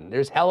 10.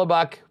 There's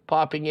Hellebuck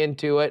popping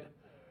into it.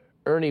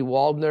 Ernie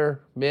Waldner,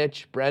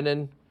 Mitch,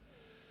 Brennan.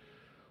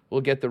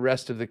 We'll get the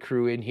rest of the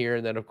crew in here,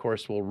 and then, of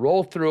course, we'll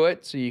roll through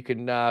it so you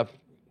can,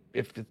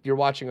 if you're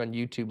watching on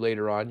YouTube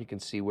later on, you can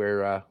see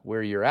where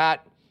you're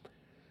at.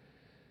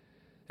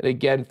 And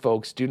again,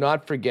 folks, do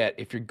not forget,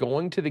 if you're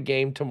going to the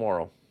game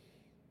tomorrow,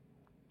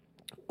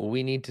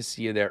 we need to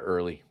see you there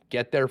early.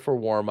 Get there for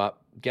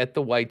warm-up, get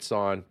the whites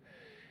on,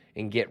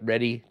 and get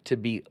ready to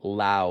be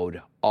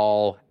loud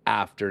all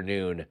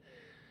afternoon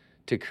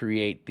to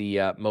create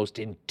the most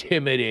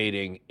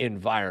intimidating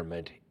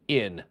environment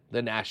in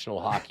the National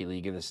Hockey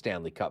League and the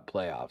Stanley Cup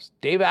playoffs.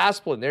 Dave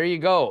Asplund, there you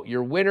go.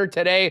 Your winner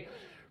today.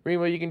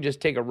 Remo, you can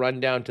just take a run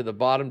down to the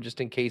bottom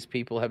just in case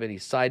people have any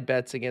side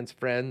bets against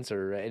friends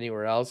or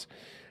anywhere else.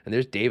 And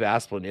there's Dave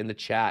Asplund in the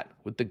chat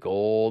with the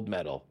gold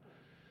medal.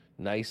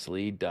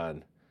 Nicely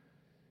done.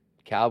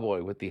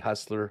 Cowboy with the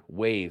Hustler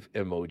wave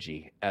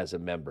emoji as a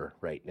member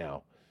right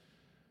now.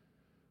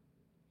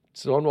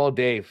 Stonewall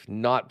Dave,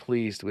 not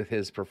pleased with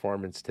his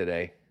performance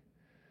today.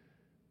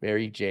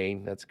 Mary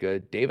Jane, that's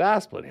good. Dave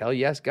Asplund, hell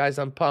yes, guys,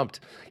 I'm pumped.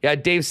 Yeah,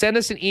 Dave, send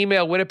us an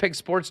email,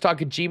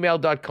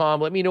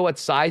 winnipegsportstalk@gmail.com. Let me know what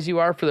size you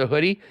are for the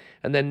hoodie.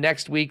 And then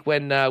next week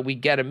when we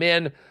get them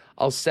in,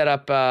 I'll set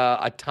up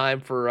a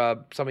time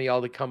for some of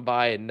y'all to come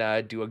by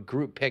and do a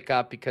group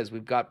pickup because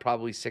we've got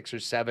probably 6 or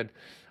 7.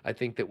 I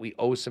think that we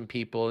owe some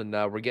people, and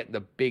we're getting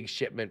the big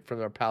shipment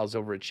from our pals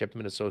over at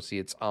Shipment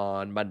Associates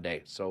on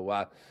Monday. So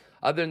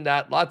other than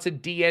that, lots of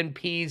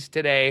DNPs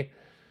today.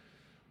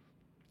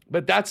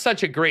 But that's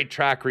such a great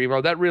track,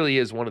 Remo. That really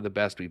is one of the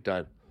best we've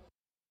done.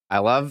 I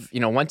love,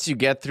 once you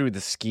get through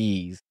the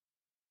skis,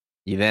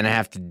 you then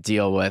have to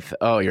deal with,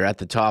 you're at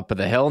the top of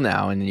the hill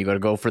now, and then you got to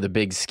go for the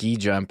big ski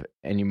jump,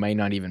 and you might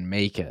not even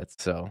make it.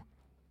 So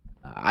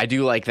I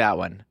do like that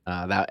one.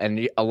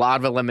 And a lot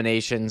of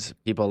eliminations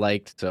people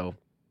liked, so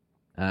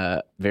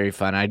very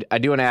fun. I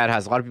do want to add,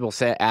 has a lot of people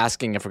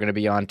asking if we're going to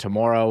be on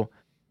tomorrow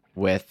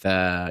with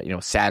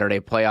Saturday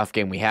playoff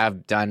game. We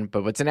have done,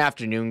 but it's an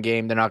afternoon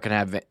game. They're not going to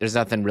have. There's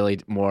nothing really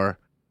more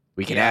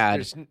we can add.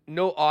 There's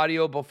no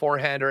audio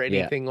beforehand or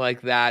anything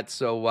like that.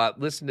 So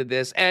listen to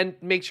this and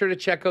make sure to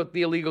check out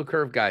the Illegal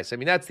Curve guys. I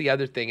mean, that's the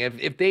other thing.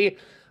 If they,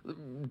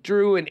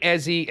 Drew and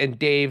Ezzy and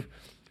Dave,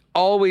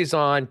 always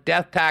on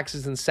Death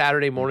Taxes and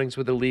Saturday mornings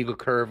with Illegal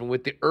Curve, and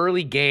with the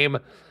early game,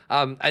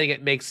 I think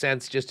it makes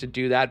sense just to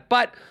do that.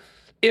 But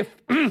if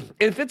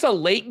it's a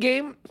late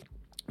game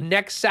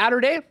next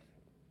Saturday,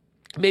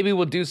 maybe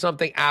we'll do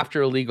something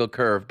after Illegal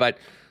Curve. But,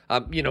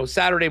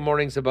 Saturday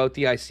mornings about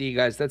the IC,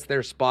 guys, that's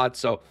their spot.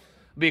 So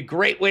it'll be a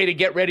great way to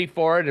get ready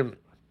for it. And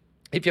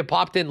if you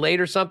popped in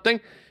late or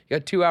something, you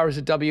got 2 hours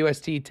of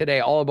WST today,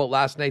 all about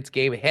last night's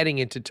game, heading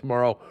into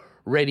tomorrow,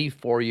 ready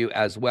for you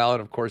as well.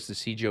 And, of course, the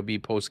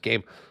CJOB post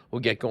game will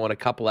get going a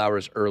couple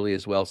hours early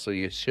as well. So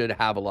you should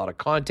have a lot of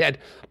content.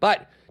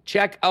 But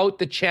check out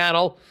the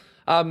channel,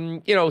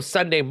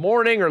 Sunday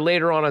morning or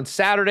later on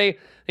Saturday.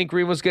 I think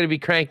Remo's going to be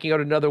cranking out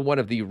another one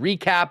of the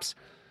recaps.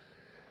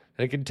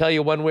 And I can tell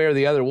you one way or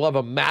the other, we'll have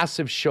a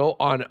massive show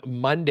on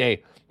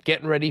Monday.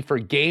 Getting ready for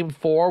Game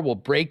 4. We'll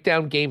break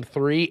down Game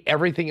 3.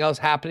 Everything else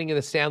happening in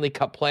the Stanley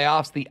Cup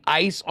playoffs. The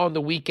ice on the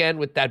weekend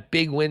with that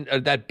big win,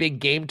 that big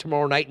game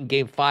tomorrow night in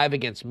Game 5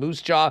 against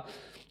Moose Jaw.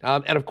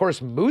 And, of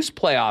course, Moose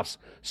playoffs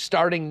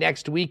starting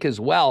next week as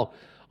well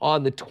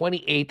on the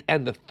 28th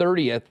and the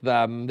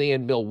 30th. They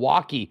in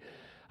Milwaukee.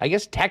 I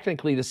guess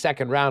technically the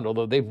second round,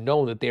 although they've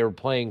known that they were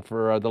playing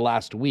for the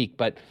last week.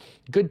 But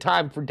good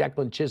time for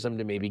Declan Chisholm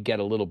to maybe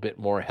get a little bit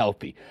more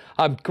healthy.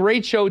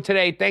 Great show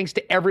today. Thanks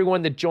to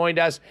everyone that joined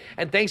us.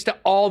 And thanks to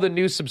all the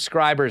new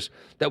subscribers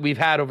that we've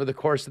had over the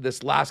course of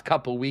this last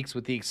couple of weeks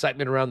with the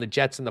excitement around the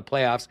Jets in the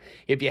playoffs.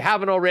 If you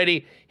haven't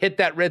already, hit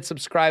that red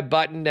subscribe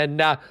button.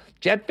 And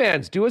Jet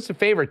fans, do us a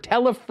favor.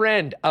 Tell a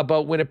friend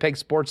about Winnipeg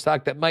Sports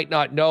Talk that might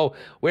not know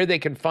where they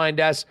can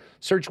find us.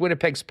 Search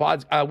Winnipeg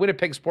Sports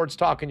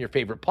Talk in your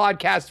favorite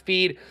podcast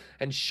feed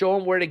and show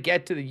them where to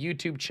get to the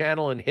YouTube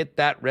channel and hit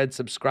that red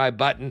subscribe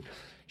button.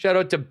 Shout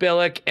out to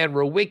Billick and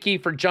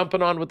Rowicki for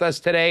jumping on with us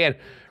today. And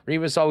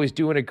Remus always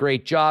doing a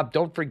great job.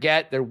 Don't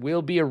forget, there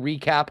will be a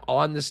recap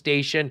on the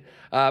station,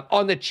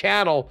 on the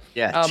channel.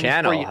 Yeah,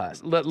 channel.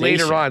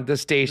 Later on, the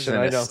station.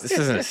 I know. This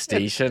isn't a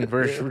station.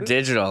 We're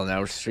digital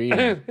now. We're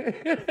streaming.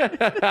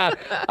 But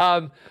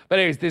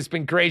anyways, this has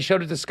been great.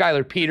 Shout out to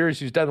Skylar Peters,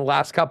 who's done the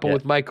last couple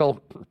with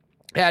Michael.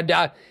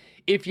 And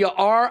if you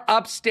are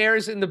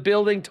upstairs in the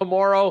building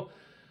tomorrow,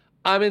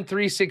 I'm in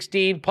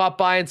 316. Pop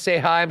by and say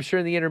hi. I'm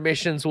sure the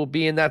intermissions will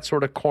be in that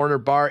sort of corner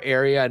bar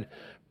area. And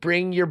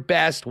bring your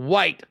best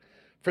white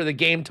for the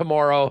game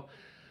tomorrow.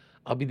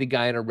 I'll be the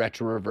guy in a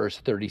retro reverse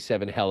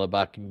 37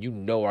 Hellebuck. And you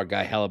know our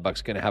guy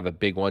Hellebuck's going to have a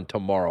big one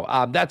tomorrow.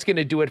 That's going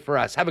to do it for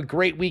us. Have a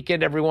great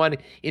weekend, everyone.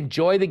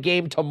 Enjoy the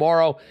game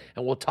tomorrow.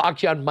 And we'll talk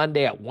to you on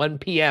Monday at 1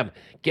 p.m.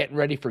 Getting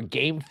ready for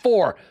Game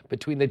 4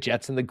 between the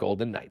Jets and the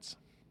Golden Knights.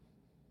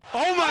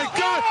 Oh, my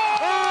God!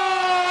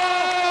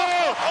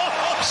 Oh!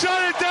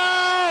 Shut it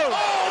down!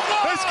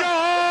 Let's go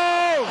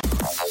home!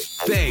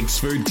 Thanks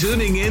for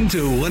tuning in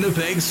to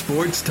Winnipeg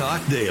Sports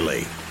Talk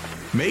Daily.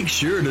 Make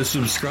sure to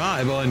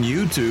subscribe on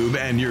YouTube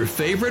and your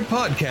favorite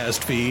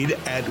podcast feed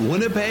at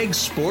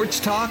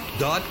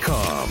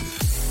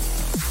winnipegsportstalk.com.